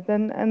resources,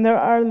 and there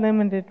are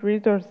limited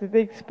resources,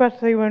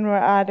 especially when we're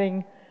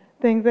adding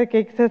things like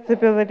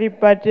accessibility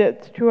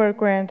budgets to our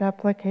grant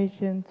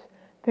applications,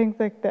 things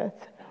like this.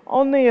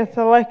 Only a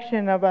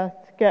selection of us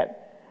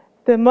get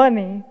the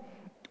money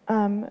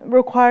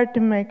required to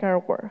make our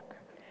work.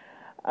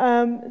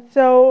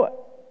 So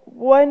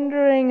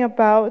wondering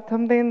about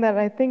something that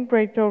I think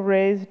Rachel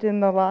raised in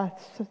the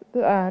last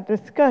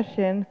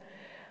discussion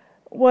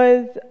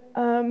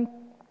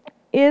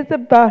is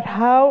about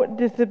how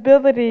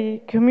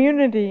disability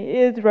community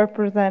is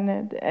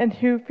represented and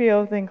who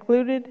feels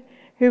included,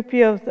 who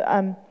feels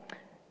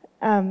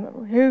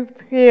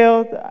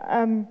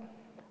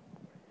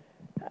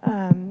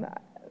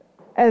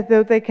as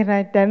though they can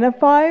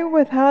identify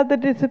with how the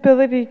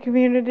disability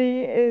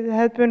community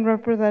has been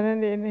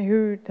represented and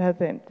who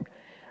doesn't.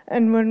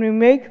 And when we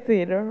make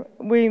theater,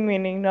 we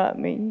meaning not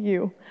me,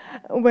 you,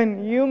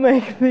 when you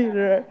make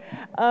theater,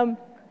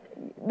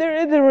 there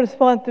is a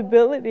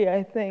responsibility,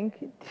 I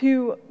think,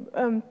 to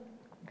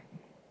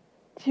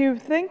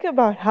think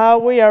about how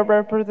we are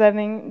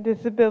representing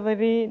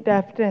disability,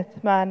 deafness,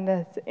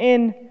 madness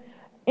in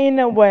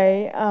a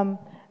way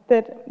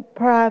that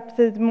perhaps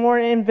is more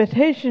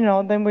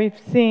invitational than we've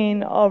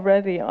seen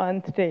already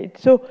on stage.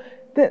 So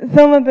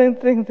some of the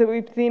things that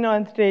we've seen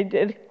on stage,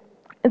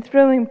 it's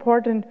really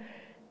important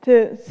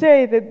to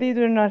say that these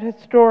are not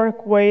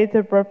historic ways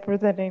of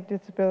representing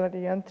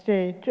disability on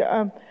stage.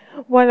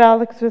 What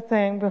Alex was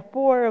saying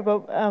before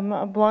about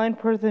a blind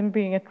person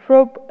being a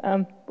trope,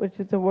 which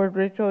is the word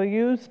Rachel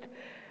used,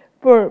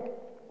 for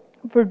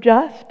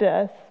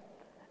justice,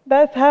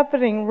 that's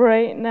happening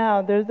right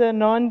now. There's a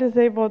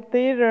non-disabled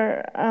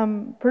theater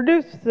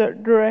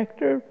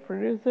director,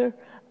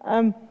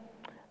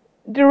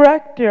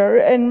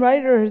 and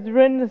writer who's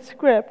written a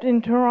script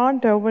in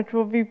Toronto, which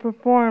will be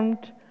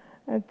performed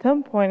at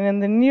some point in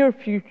the near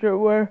future,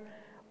 where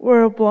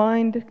a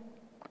blind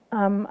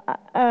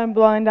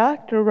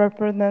actor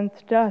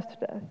represents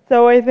justice.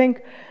 So I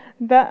think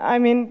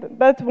that,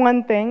 that's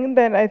one thing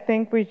that I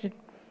think we should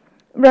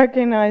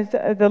recognize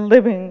as a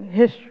living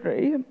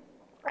history.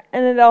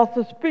 And it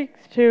also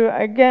speaks to,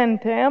 again,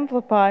 to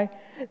amplify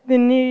the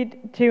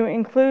need to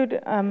include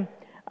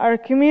our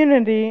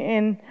community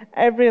in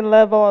every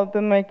level of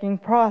the making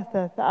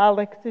process.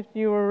 Alex, if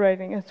you were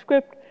writing a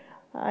script,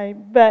 I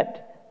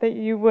bet that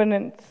you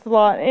wouldn't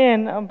slot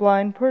in a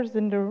blind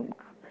person to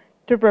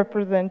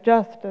represent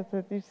justice,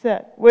 as you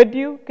said. Would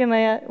you?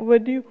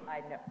 Would you? I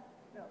know.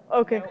 No.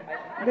 Okay.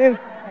 No,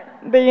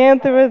 The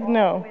answer is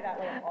no.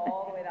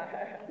 All the way down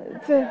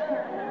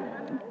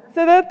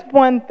So that's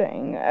one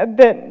thing.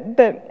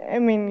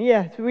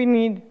 Yes, we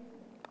need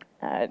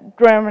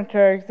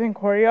dramaturgs and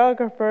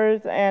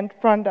choreographers and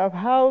front of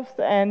house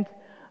and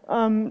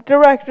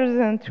directors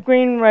and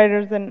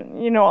screenwriters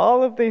and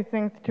all of these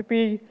things to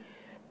be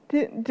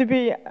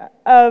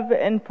of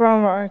and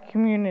from our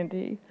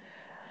community.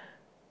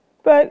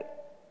 But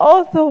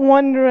also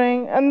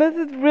wondering, and this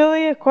is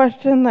really a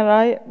question that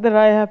I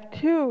have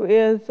too,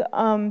 is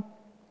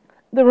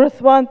the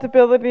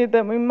responsibility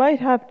that we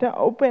might have to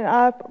open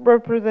up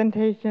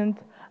representations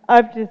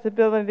of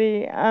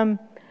disability,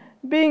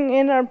 being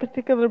in our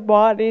particular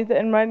bodies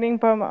and writing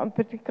from a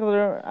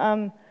particular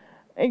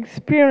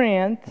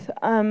experience.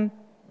 And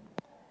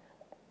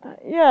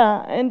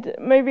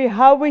maybe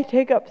how we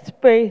take up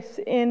space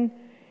in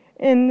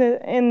in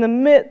the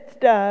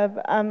midst of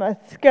a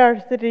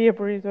scarcity of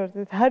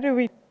resources? How do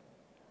we?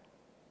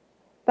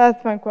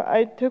 That's my question.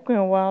 It took me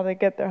a while to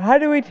get there. How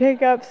do we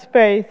take up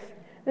space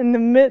in the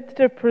midst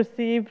of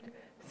perceived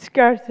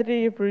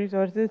scarcity of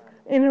resources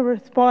in a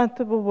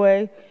responsible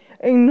way,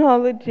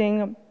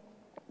 acknowledging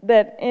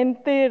that in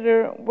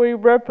theater we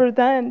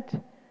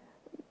represent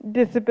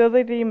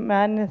disability,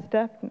 madness,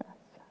 deafness?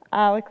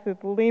 Alex is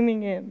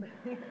leaning in.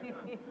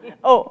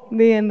 Oh,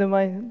 the end of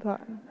my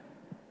time.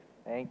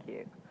 Thank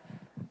you.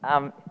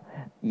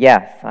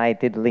 Yes, I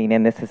did lean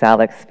in. This is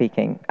Alex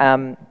speaking.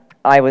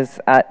 I was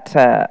at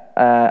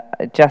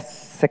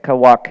Jessica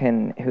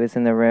Walken, who is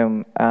in the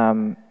room.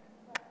 I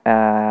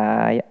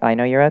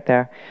know you're out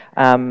there.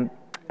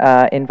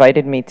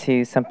 Invited me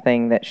to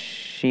something that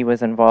she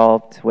was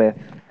involved with,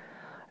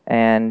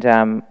 and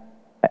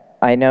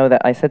I know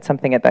that I said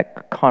something at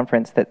that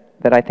conference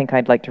that I think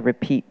I'd like to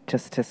repeat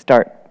just to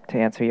start to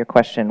answer your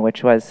question,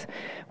 which was,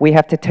 we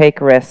have to take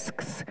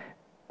risks,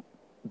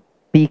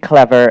 be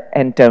clever,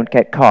 and don't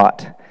get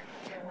caught.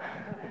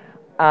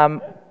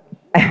 And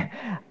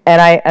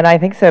I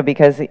think so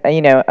because,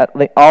 you know,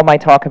 all my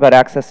talk about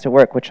access to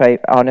work, which I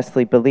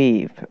honestly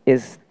believe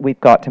is we've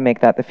got to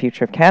make that the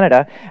future of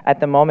Canada. At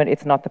the moment,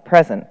 it's not the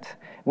present.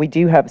 We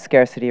do have a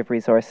scarcity of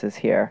resources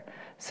here.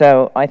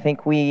 So I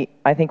think we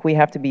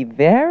have to be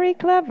very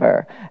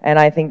clever, and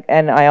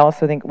I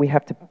also think we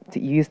have to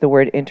use the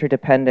word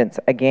interdependence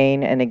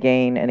again and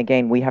again and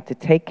again. We have to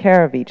take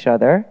care of each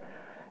other,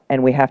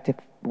 and we have to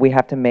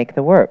make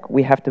the work.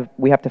 We have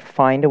to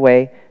find a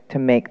way to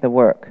make the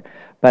work.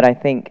 But I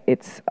think we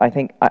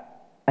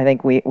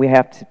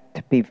have to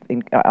be.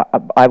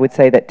 I would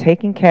say that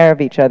taking care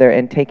of each other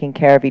and taking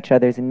care of each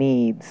other's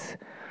needs,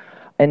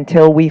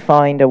 until we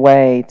find a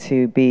way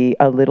to be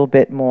a little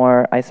bit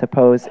more, I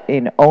suppose,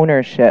 in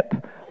ownership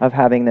of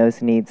having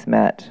those needs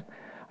met,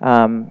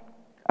 I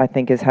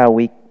think is how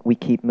we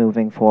keep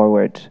moving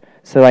forward.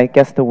 So I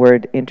guess the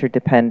word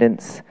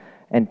interdependence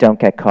and don't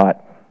get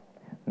caught.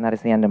 And that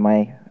is the end of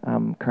my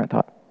current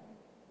thought.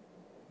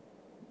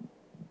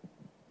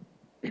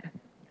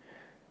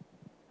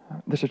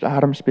 This is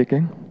Adam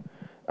speaking.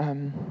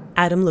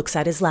 Adam looks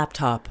at his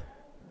laptop.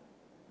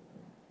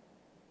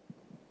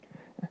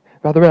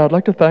 By the way, I'd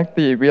like to thank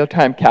the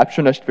real-time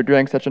captionist for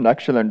doing such an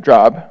excellent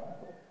job.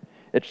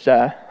 It's,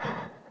 okay.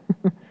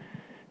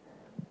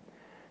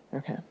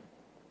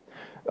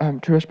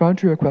 To respond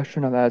to your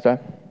question, Eliza,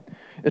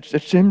 it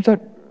seems to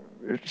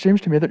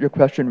me that your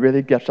question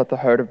really gets at the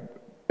heart of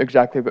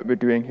exactly what we're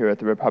doing here at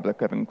the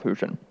Republic of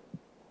Inclusion,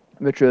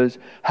 which is,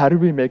 how do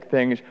we make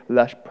things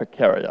less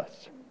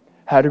precarious?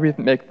 How do we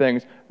make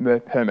things more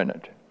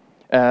permanent?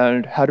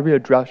 And how do we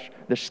address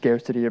the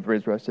scarcity of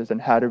resources? And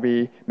how do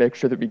we make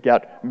sure that we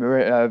get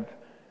more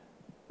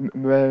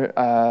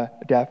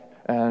deaf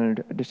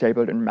and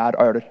disabled and mad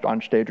artists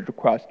on stages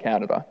across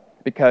Canada?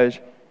 Because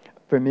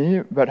for me,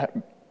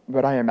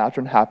 what I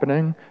imagine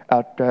happening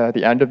at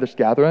the end of this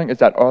gathering is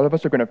that all of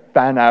us are going to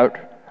fan out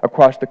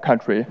across the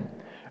country,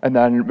 and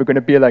then we're going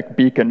to be like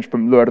beacons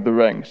from Lord of the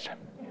Rings.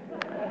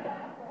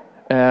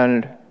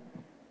 And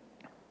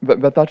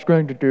what that's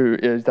going to do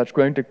is that's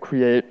going to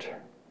create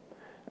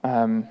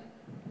I'm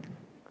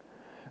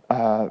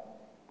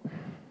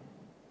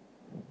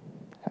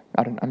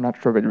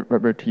not sure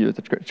what word to use.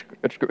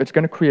 It's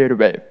going to create a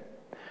wave.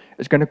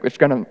 It's going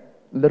to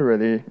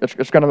literally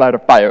light a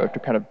fire to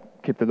kind of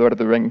keep the Lord of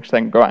the Rings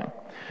thing going.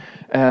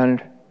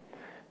 And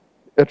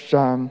it's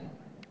and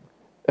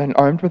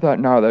armed with that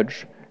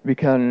knowledge, we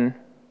can,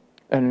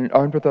 and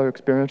armed with our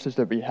experiences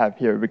that we have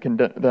here, we can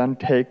then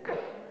take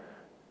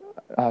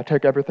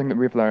everything that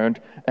we've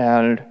learned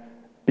and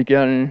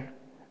begin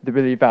the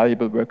really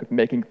valuable work of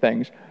making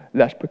things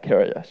less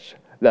precarious,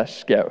 less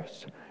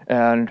scarce.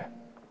 And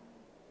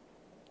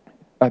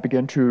I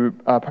begin to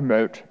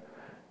promote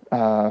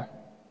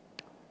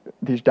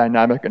these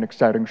dynamic and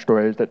exciting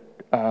stories that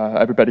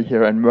everybody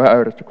here and more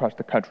artists across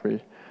the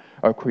country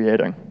are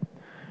creating.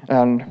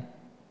 And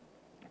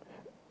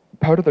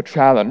part of the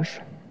challenge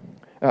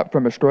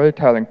from a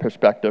storytelling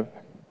perspective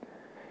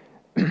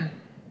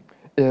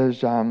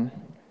is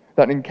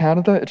that in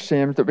Canada it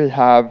seems that we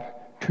have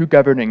two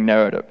governing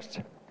narratives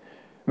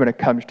when it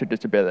comes to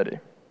disability.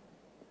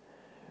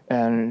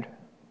 And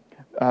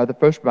the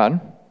first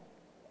one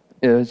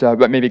is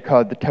what may be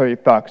called the Terry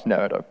Fox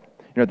narrative.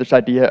 You know, this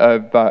idea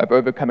of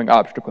overcoming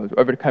obstacles,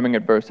 overcoming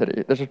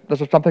adversity. This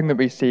is something that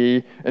we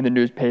see in the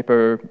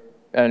newspaper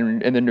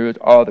and in the news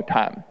all the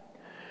time.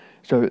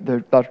 So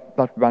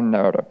that's one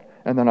narrative.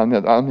 And then on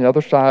the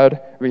other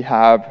side, we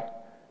have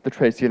the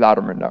Tracy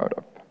Latimer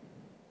narrative.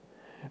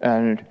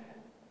 And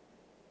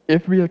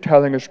if we are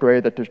telling a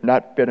story that does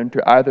not fit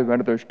into either one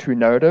of those two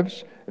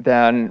narratives,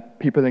 then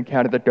people in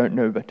Canada don't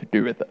know what to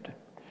do with it.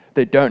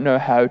 They don't know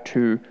how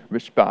to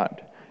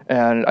respond.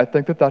 And I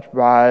think that that's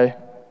why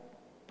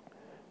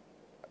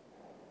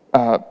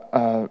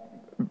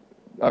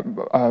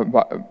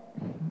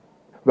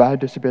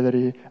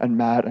disability and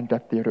mad and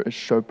deaf theater is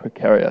so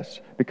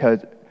precarious,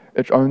 because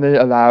it's only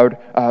allowed,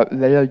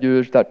 Leah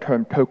used that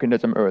term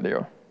tokenism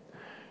earlier.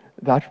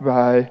 That's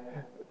why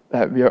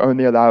that we are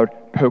only allowed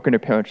token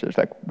appearances,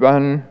 like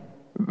one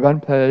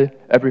play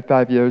every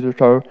 5 years or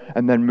so,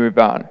 and then move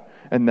on.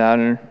 And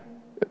then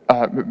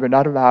we're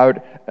not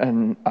allowed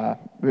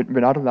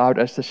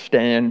a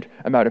sustained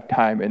amount of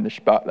time in the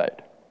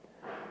spotlight,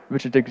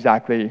 which is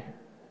exactly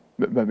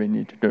what we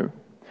need to do.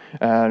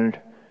 And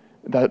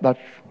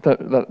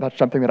that's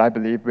something that I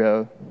believe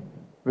will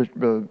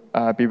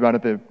be one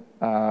of the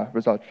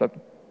results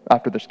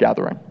after this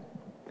gathering.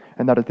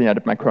 And that is the end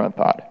of my current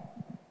thought.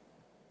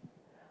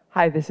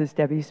 Hi, this is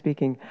Debbie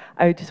speaking.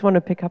 I just want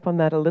to pick up on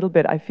that a little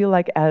bit. I feel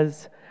like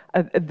as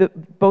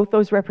both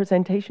those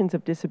representations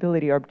of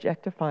disability are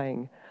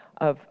objectifying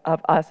of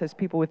us as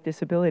people with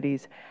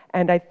disabilities.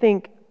 And I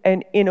think,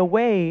 and in a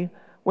way,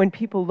 when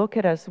people look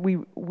at us,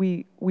 we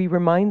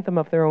remind them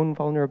of their own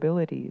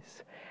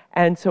vulnerabilities.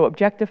 And so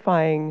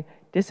objectifying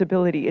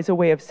disability is a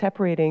way of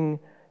separating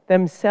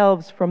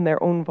themselves from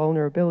their own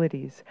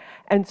vulnerabilities.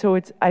 And so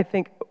it's, I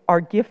think, our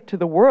gift to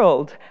the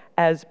world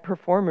as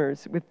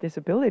performers with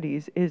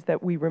disabilities is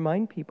that we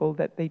remind people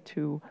that they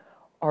too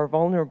are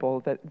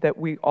vulnerable, that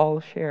we all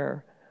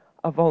share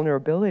a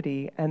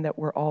vulnerability and that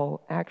we're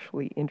all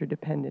actually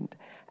interdependent.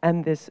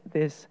 And this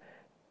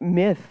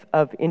myth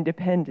of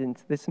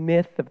independence, this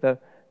myth of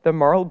the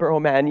Marlboro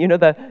Man, you know,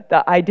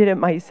 the I did it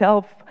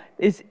myself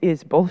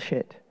is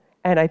bullshit.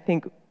 And I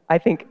think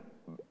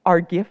our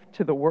gift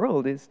to the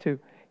world is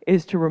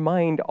to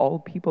remind all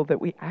people that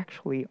we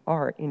actually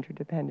are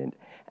interdependent.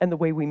 And the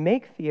way we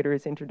make theater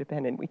is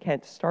interdependent. We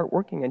can't start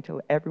working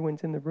until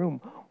everyone's in the room.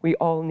 We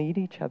all need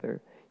each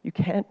other. You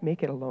can't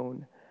make it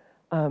alone.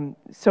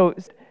 So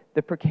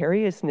the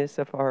precariousness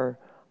of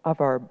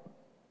our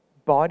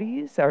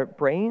bodies, our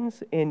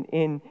brains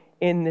in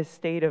this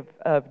state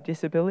of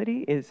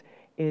disability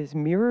is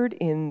mirrored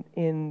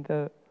in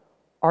the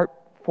art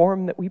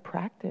form that we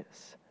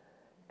practice,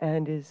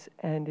 and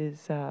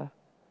is a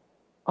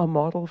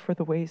model for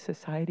the way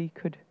society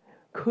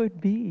could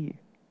be.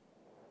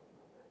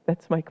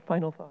 That's my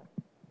final thought.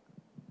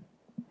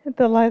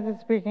 Eliza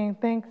speaking.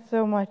 Thanks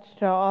so much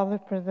to all the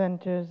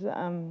presenters.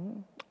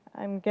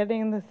 I'm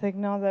getting the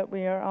signal that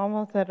we are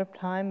almost out of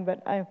time,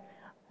 but I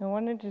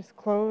want to just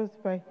close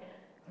by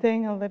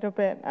saying a little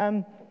bit.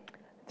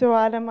 So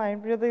Adam, I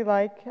really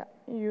like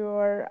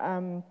your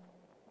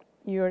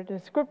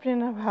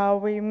description of how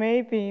we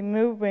may be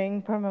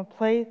moving from a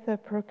place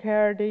of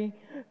precarity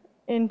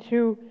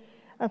into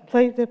a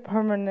place of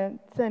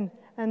permanence, and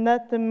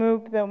that's the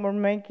move that we're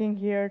making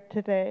here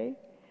today.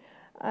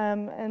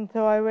 And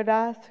so I would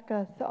ask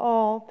us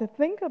all to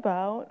think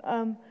about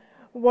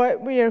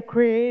what we are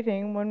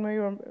creating when we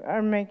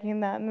are making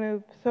that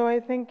move. So I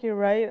think you're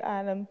right,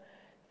 Adam.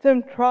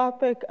 Some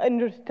tropic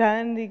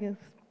understandings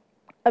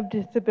of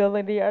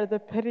disability are the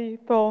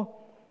pitiful,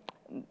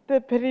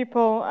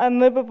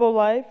 unlivable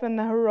life and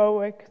the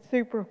heroic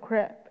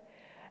supercrip.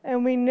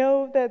 And we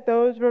know that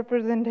those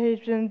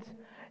representations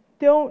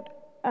don't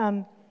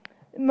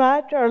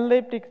match our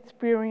lived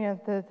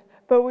experiences,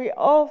 but we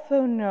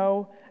also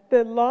know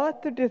that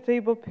lots of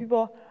disabled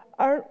people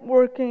aren't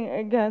working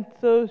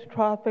against those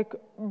tropic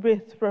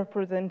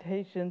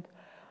misrepresentations.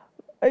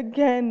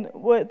 Again,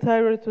 what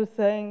Cyrus was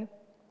saying,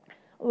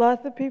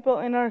 lots of people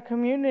in our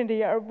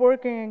community are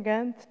working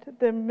against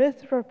the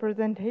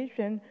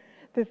misrepresentation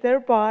that their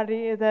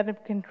body is out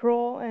of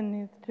control and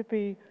needs to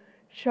be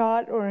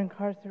shot or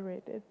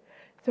incarcerated.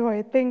 So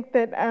I think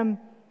that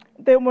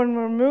that when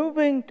we're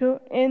moving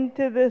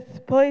into this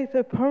place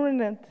of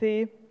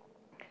permanency,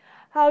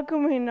 how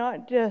can we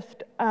not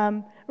just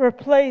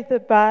replace a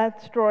bad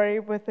story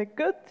with a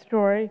good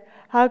story?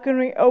 How can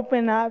we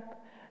open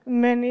up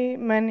many,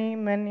 many,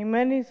 many,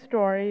 many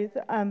stories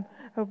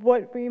of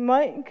what we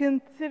might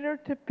consider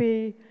to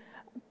be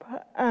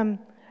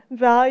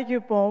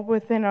valuable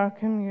within our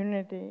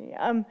community?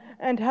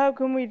 And how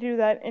can we do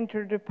that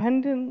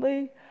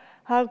interdependently?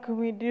 How can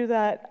we do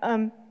that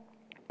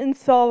in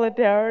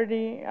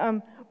solidarity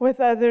with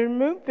other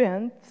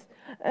movements?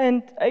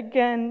 And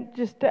again,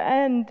 just to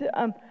end,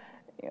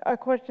 a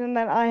question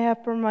that I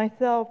have for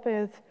myself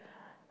is,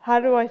 how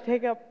do I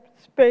take up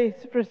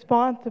space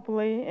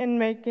responsibly in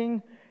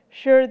making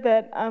sure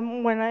that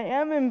when I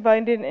am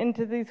invited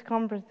into these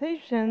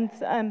conversations,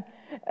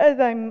 as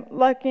I'm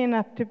lucky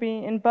enough to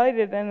be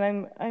invited,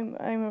 and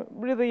I'm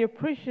really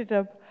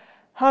appreciative,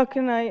 how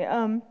can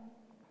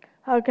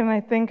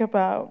I think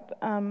about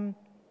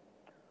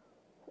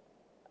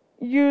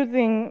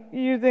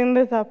using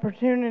this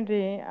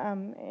opportunity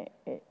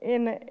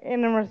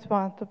in a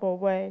responsible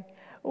way?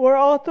 We're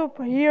also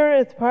here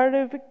as part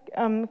of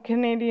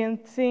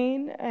Canadian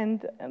scene,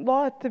 and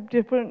lots of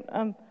different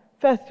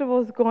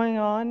festivals going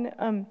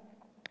on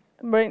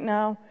right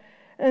now.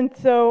 And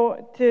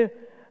so to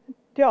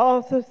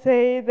also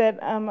say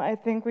that I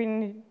think we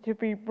need to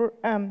be,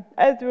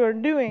 as we're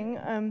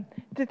doing,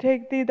 to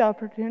take these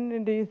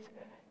opportunities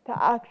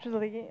to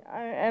actually,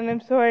 and I'm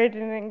sorry I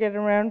didn't get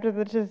around to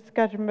the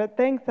discussion, but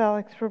thanks,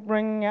 Alex, for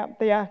bringing up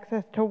the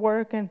access to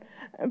work, and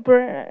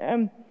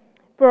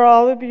for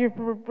all of you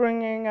for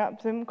bringing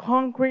up some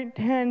concrete,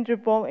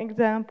 tangible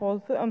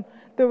examples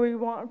that we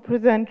want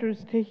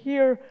presenters to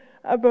hear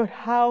about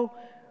how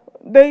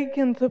they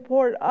can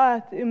support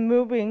us in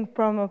moving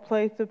from a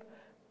place of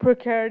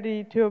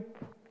precarity to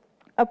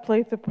a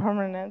place of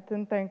permanence.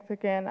 And thanks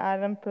again,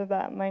 Adam, for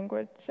that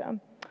language.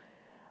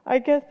 I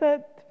guess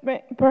that's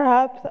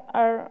perhaps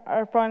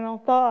our final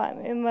thought,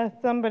 unless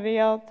somebody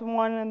else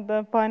wanted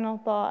the final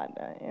thought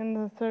in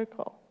the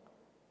circle.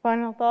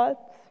 Final thoughts?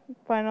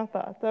 Final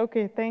thoughts.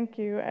 Okay, thank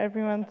you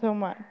everyone so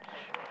much.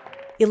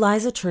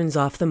 Eliza turns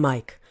off the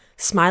mic.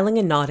 Smiling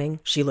and nodding,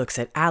 she looks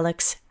at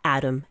Alex,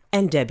 Adam,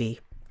 and Debbie.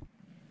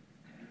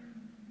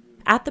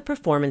 At the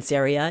performance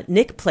area,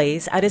 Nick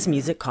plays at his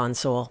music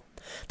console.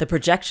 The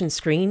projection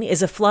screen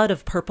is a flood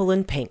of purple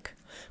and pink.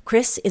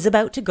 Chris is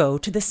about to go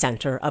to the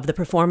center of the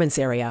performance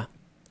area.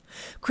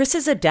 Chris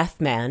is a deaf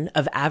man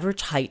of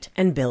average height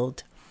and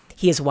build.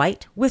 He is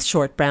white with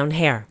short brown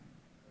hair.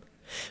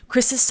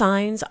 Chris's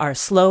signs are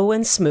slow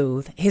and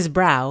smooth, his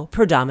brow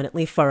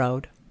predominantly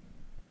furrowed.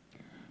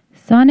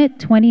 Sonnet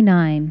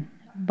 29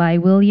 by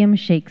William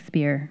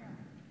Shakespeare.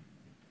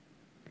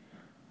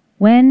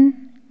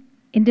 When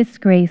in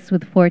disgrace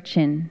with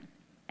fortune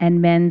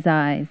and men's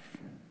eyes,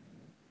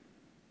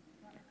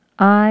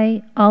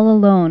 I, all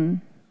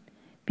alone,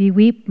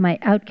 beweep my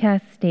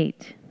outcast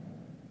state,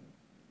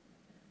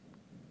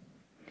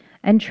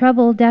 and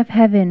trouble deaf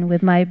heaven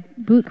with my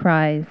boot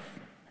cries,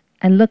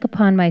 and look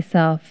upon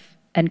myself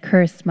and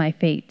curse my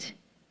fate,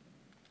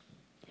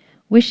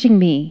 wishing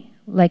me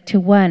like to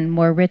one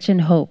more rich in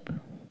hope,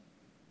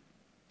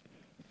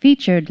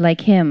 featured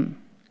like him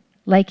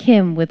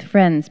with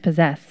friends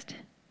possessed,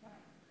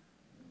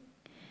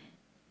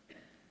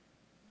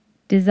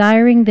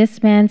 desiring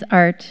this man's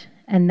art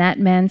and that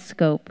man's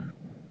scope,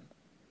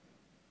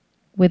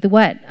 with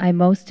what I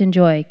most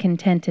enjoy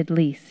contented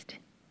least.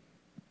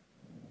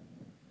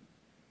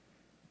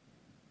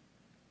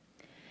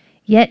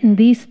 Yet in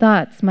these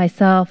thoughts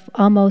myself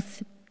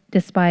almost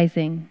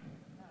despising,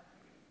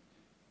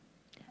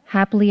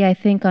 happily I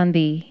think on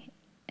thee,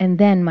 and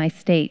then my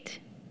state,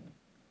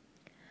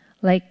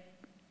 like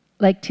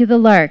to the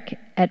lark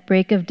at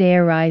break of day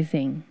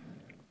arising,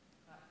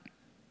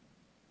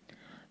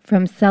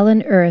 from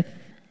sullen earth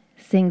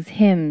sings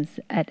hymns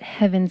at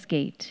heaven's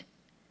gate.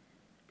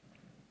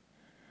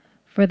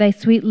 For thy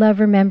sweet love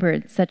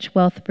remembered such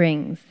wealth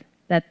brings,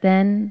 that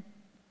then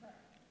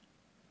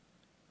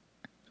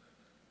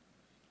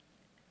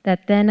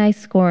I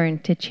scorn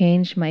to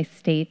change my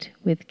state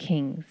with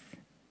kings.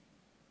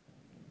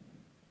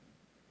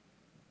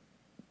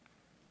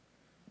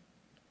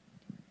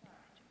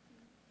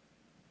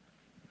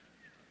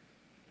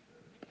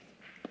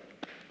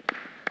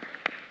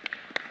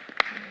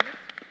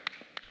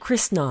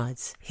 Chris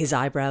nods, his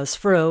eyebrows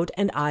furrowed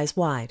and eyes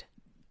wide.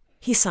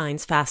 He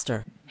signs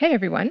faster. Hey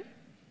everyone.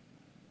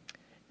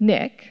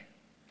 Nick,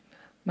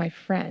 my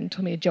friend,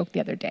 told me a joke the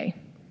other day.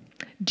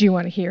 Do you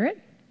want to hear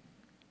it?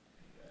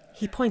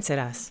 He points at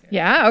us.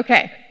 Yeah?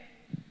 Okay.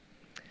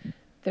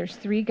 There's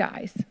 3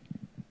 guys.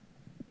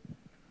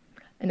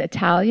 An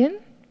Italian,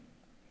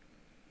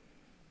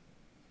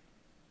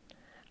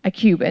 a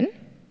Cuban,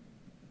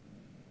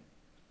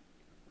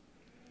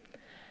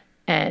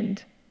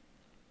 and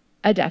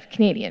a deaf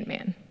Canadian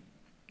man.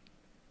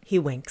 He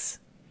winks.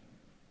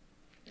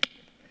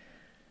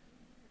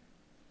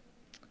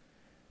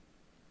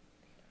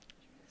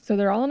 So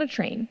they're all on a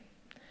train,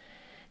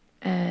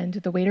 and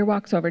the waiter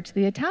walks over to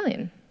the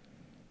Italian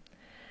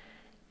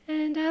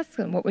and asks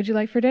him, "What would you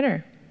like for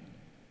dinner?"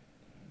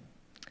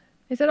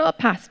 He said, "Oh,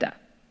 pasta."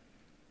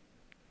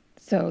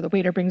 So the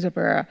waiter brings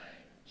over a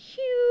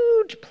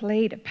huge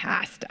plate of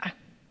pasta.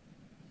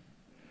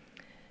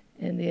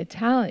 And the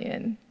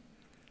Italian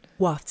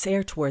wafts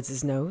air towards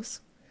his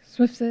nose,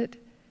 swifts it,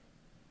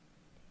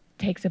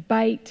 takes a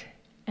bite,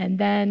 and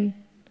then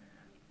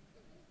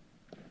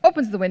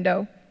opens the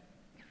window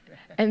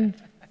and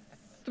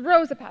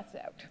throws the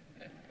pasta out.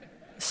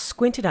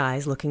 Squinted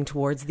eyes looking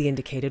towards the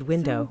indicated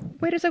window. So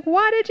waiter's like,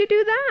 "Why did you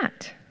do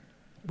that?"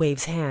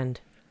 Waves hand.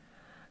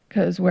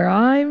 "'Cause where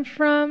I'm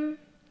from,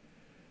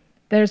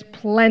 there's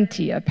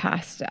plenty of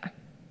pasta."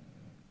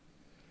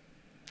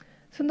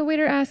 So the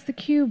waiter asks the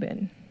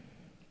Cuban.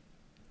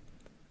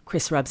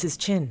 Chris rubs his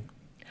chin.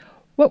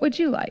 "What would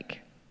you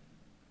like?"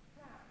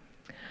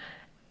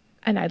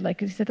 And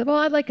he said, "Well,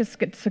 I'd like a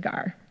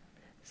cigar."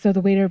 So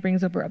the waiter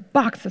brings over a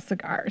box of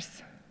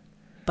cigars.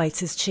 Bites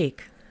his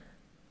cheek.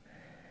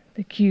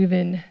 The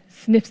Cuban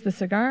sniffs the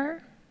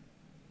cigar,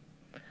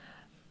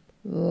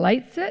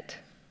 lights it.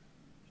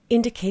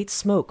 Indicates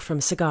smoke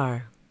from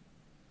cigar.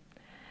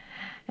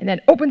 And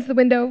then opens the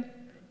window,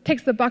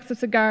 takes the box of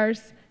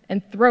cigars,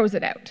 and throws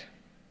it out.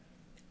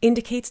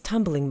 Indicates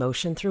tumbling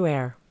motion through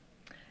air.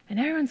 And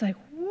everyone's like,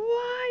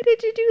 "Why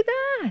did you do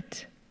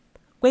that?"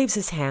 Waves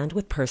his hand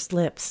with pursed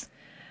lips.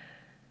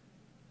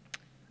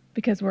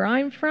 "Because where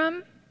I'm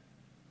from,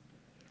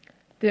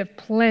 they have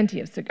plenty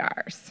of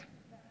cigars."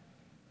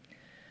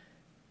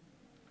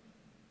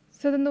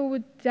 So then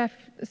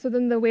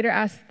the waiter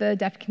asks the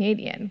deaf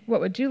Canadian,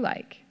 "What would you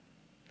like?"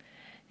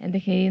 And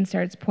the Canadian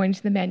starts pointing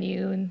to the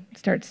menu and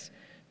starts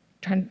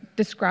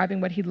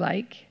describing what he'd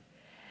like.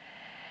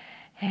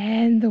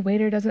 And the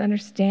waiter doesn't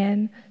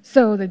understand,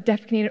 so the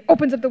deaf Canadian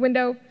opens up the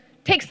window,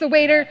 takes the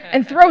waiter,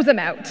 and throws him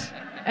out.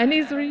 And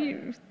he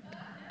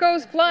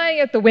goes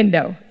flying out the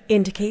window.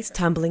 Indicates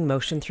tumbling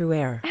motion through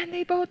air. And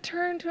they both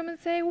turn to him and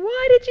say,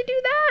 "Why did you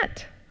do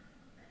that?"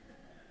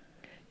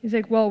 He's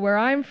like, "Well, where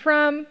I'm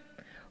from,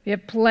 we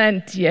have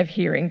plenty of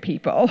hearing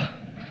people."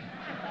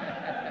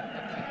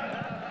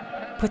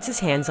 Puts his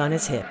hands on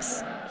his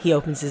hips. He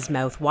opens his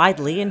mouth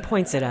widely and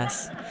points at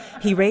us.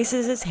 He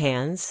raises his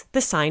hands,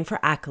 the sign for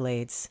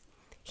accolades.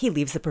 He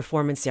leaves the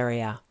performance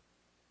area.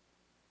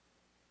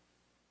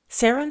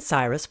 Sarah and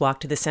Cyrus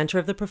walk to the center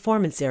of the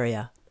performance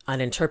area.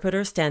 An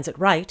interpreter stands at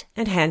right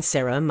and hands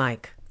Sarah a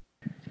mic.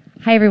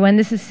 Hi, everyone.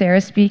 This is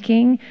Sarah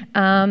speaking.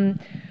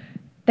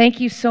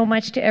 Thank you so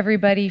much to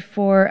everybody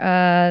for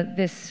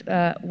this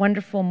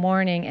wonderful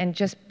morning. And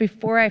just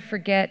before I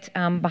forget,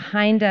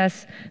 behind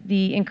us,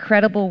 the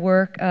incredible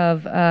work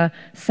of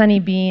Sunny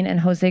Bean and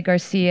Jose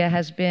Garcia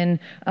has been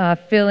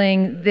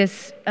filling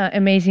this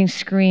amazing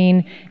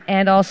screen,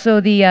 and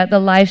also the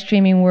live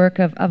streaming work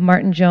of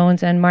Martin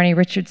Jones and Marnie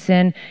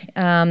Richardson,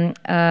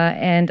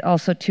 and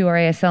also to our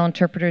ASL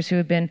interpreters who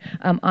have been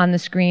on the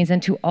screens,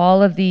 and to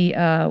all of the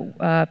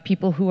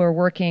people who are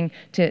working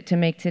to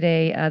make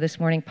today, this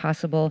morning,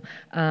 possible.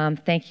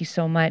 Thank you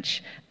so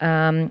much.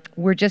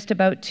 We're just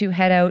about to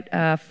head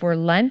out for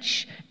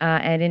lunch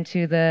and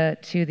into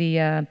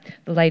the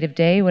light of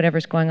day,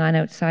 whatever's going on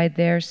outside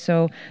there.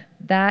 So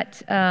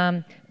that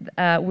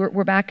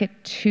we're back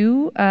at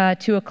 2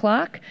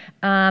 o'clock,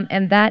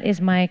 and that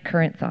is my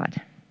current thought.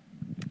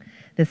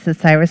 This is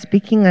Cyrus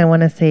speaking. I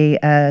want to say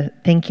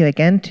thank you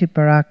again to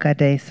Baraka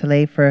de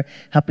Soleil for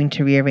helping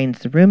to rearrange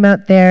the room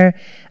out there.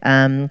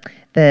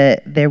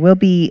 There will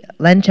be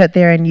lunch out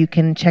there, and you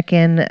can check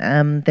in.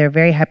 They're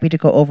very happy to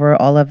go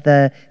over all of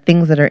the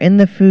things that are in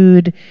the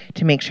food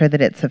to make sure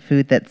that it's a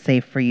food that's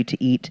safe for you to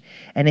eat.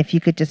 And if you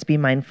could just be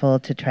mindful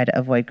to try to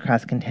avoid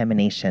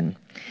cross-contamination.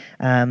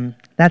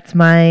 That's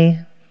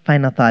my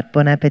final thought.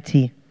 Bon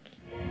appétit.